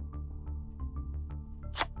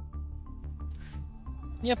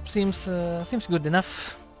 Yep, seems good enough.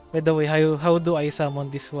 By the way, how do I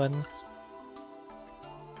summon this one?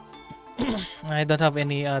 I don't have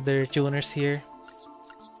any other tuners here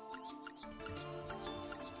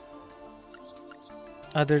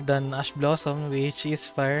other than Ash Blossom, which is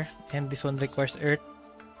fire, and this one requires earth.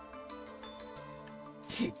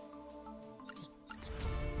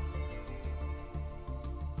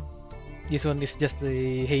 This one is just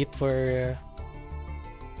the hate for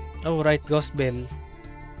oh right, Ghost Bell.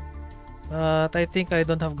 But I think I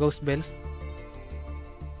don't have Ghost Bell.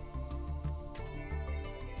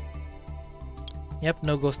 Yep,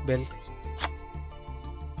 no Ghost Bell.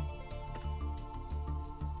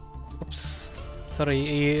 Oops.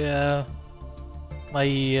 Sorry, my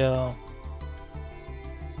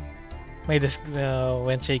desk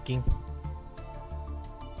went shaking.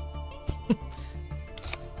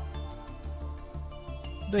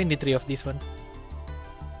 Do I need 3 of this one?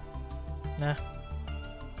 Nah.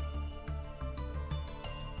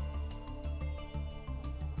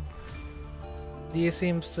 This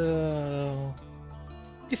seems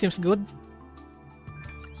good.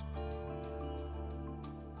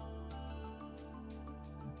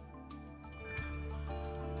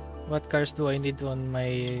 What cars do I need on my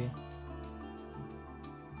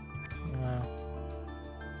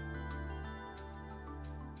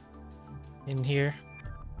in here?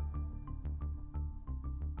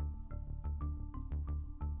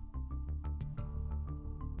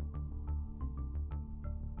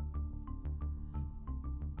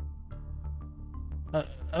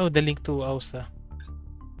 Oh, the link to AUSA.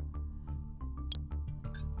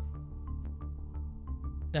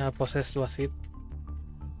 Possessed was it?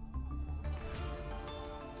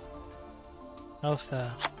 AUSA.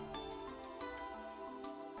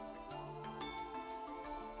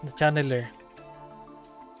 The channeler.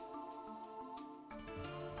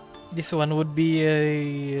 This one would be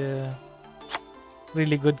a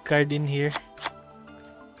really good card in here.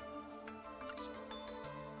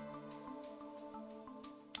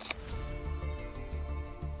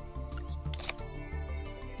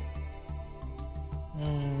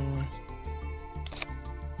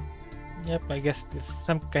 Yep, I guess it's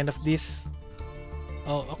some kind of this.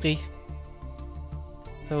 Oh, okay.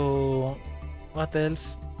 So, what else?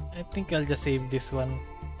 I think I'll just save this one.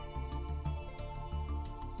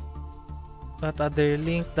 But other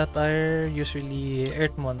links that are usually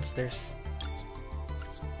earth monsters.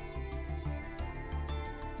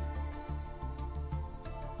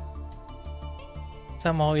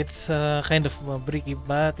 Somehow it's kind of bricky,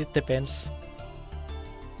 but it depends.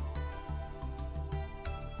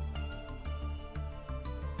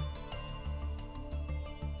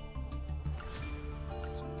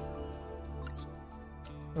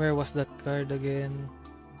 Where was that card again?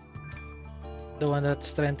 The one that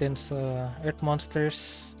strengthens earth monsters.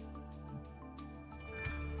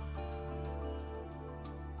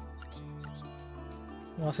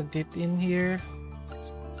 Wasn't it in here?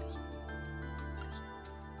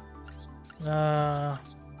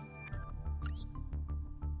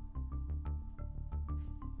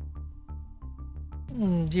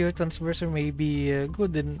 Geotransverser may be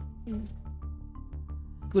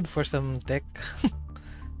good for some tech.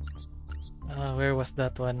 Where was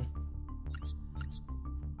that one?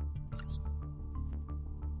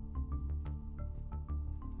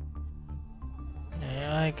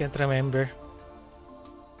 I can't remember.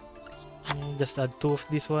 Just add 2 of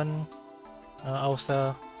this one.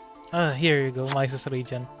 AUSA. Here you go, Mysos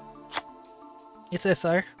region. It's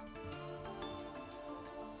SR.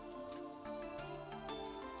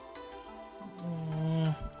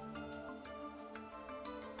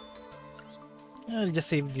 I'll just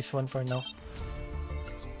save this one for now.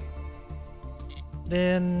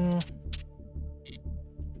 Then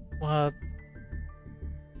what?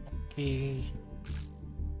 Okay.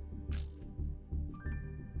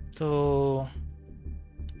 So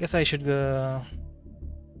guess I should go.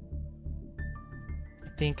 I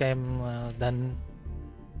think I'm done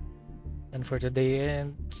for today,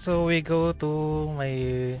 and so we go to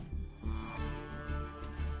my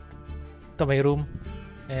room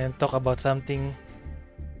and talk about something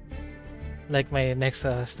like my next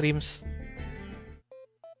streams.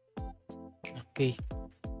 Okay,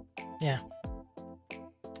 yeah.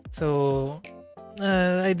 So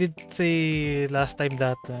I did say last time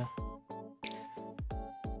that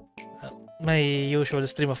my usual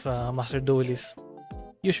stream of Master Duel is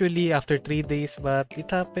usually after 3 days, but it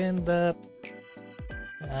happened that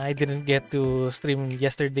I didn't get to stream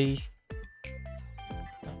yesterday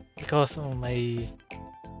because of my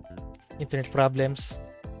internet problems.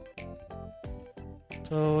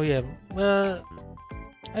 So yeah,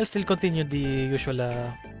 I'll still continue the usual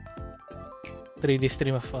 3D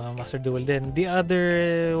stream of Master Duel. Then the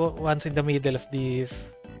other ones in the middle of these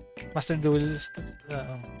Master Duel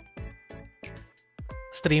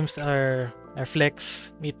streams are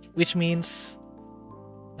flex, which means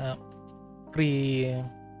free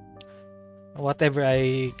whatever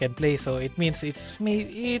I can play. So it means it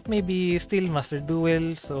may be still Master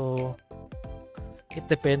Duel, so it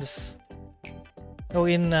depends So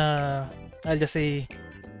I'll just say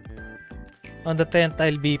on the 10th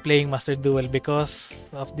I'll be playing Master Duel because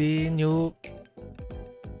of the new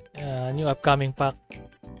upcoming pack.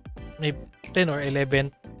 Maybe 10 or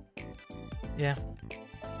 11. Yeah.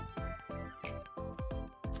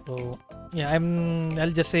 So yeah,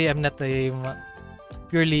 I'll just say I'm not a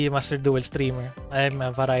purely Master Duel streamer. I'm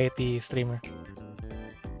a variety streamer.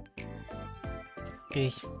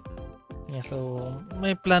 Okay. Yeah, so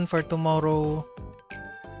my plan for tomorrow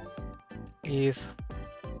is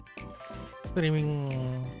streaming.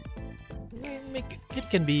 It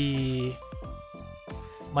can be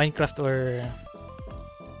Minecraft or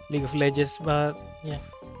League of Legends, but yeah,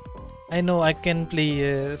 I know I can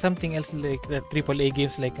play something else like the AAA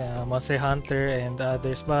games like Monster Hunter and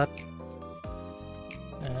others, but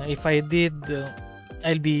if I did,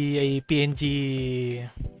 I'll be a PNG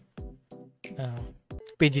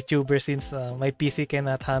tuber since my PC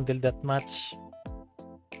cannot handle that much.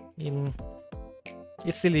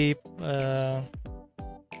 It's really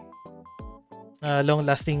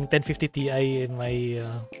long-lasting 1050 Ti in my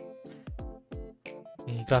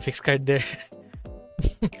graphics card there.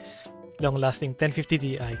 Long-lasting 1050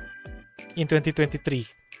 Ti in 2023.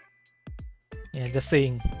 Yeah, just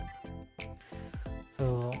saying.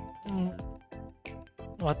 So,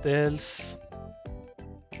 what else?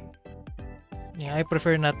 Yeah, I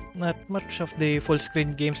prefer not much of the full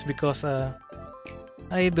screen games because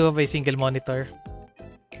I do have a single monitor,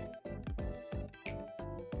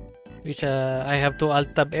 which I have to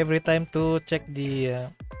alt tab every time to check the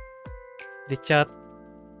chat.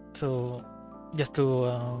 So just to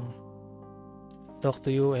talk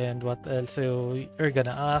to you and what else you're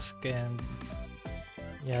gonna ask and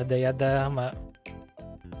yada yada.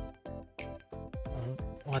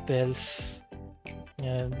 What else?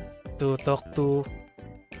 Yeah, to talk to.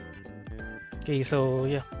 Okay, so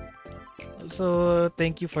yeah. Also,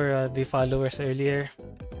 thank you for the followers earlier.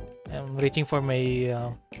 I'm reaching for my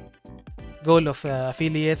goal of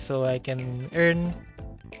affiliates so I can earn.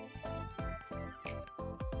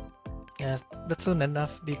 Yeah, that's soon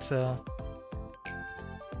enough. It's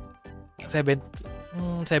 7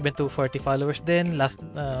 to 40 followers. Then last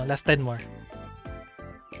 10 more.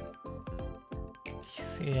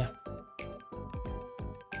 Yeah.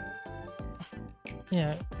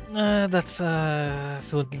 Yeah, that's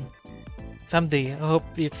soon. Someday. I hope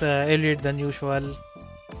it's earlier than usual.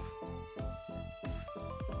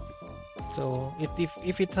 So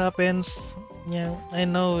if it happens, yeah, I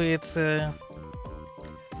know it's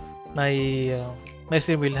my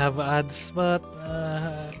stream will have ads, but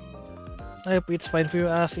I hope it's fine for you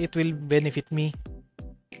as it will benefit me.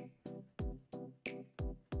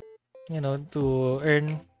 You know, to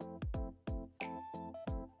earn.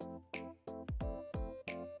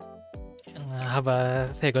 Have a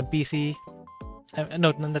second PC.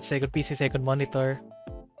 No, not second PC, second monitor.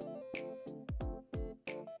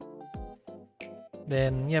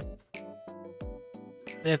 Then, yep.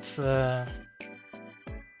 Let's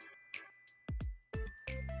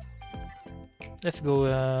go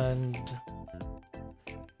and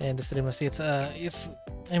the stream. It's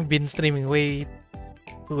I've been streaming way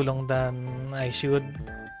too long than I should.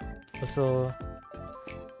 Also,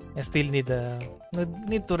 I still need to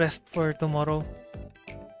rest for tomorrow.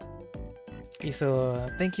 Okay, so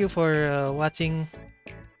thank you for watching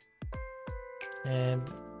and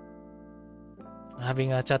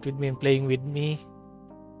having a chat with me and playing with me.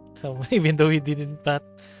 So even though you didn't not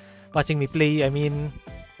watching me play, I mean,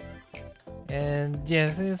 and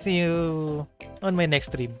yeah, see you on my next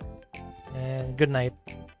stream. And good night.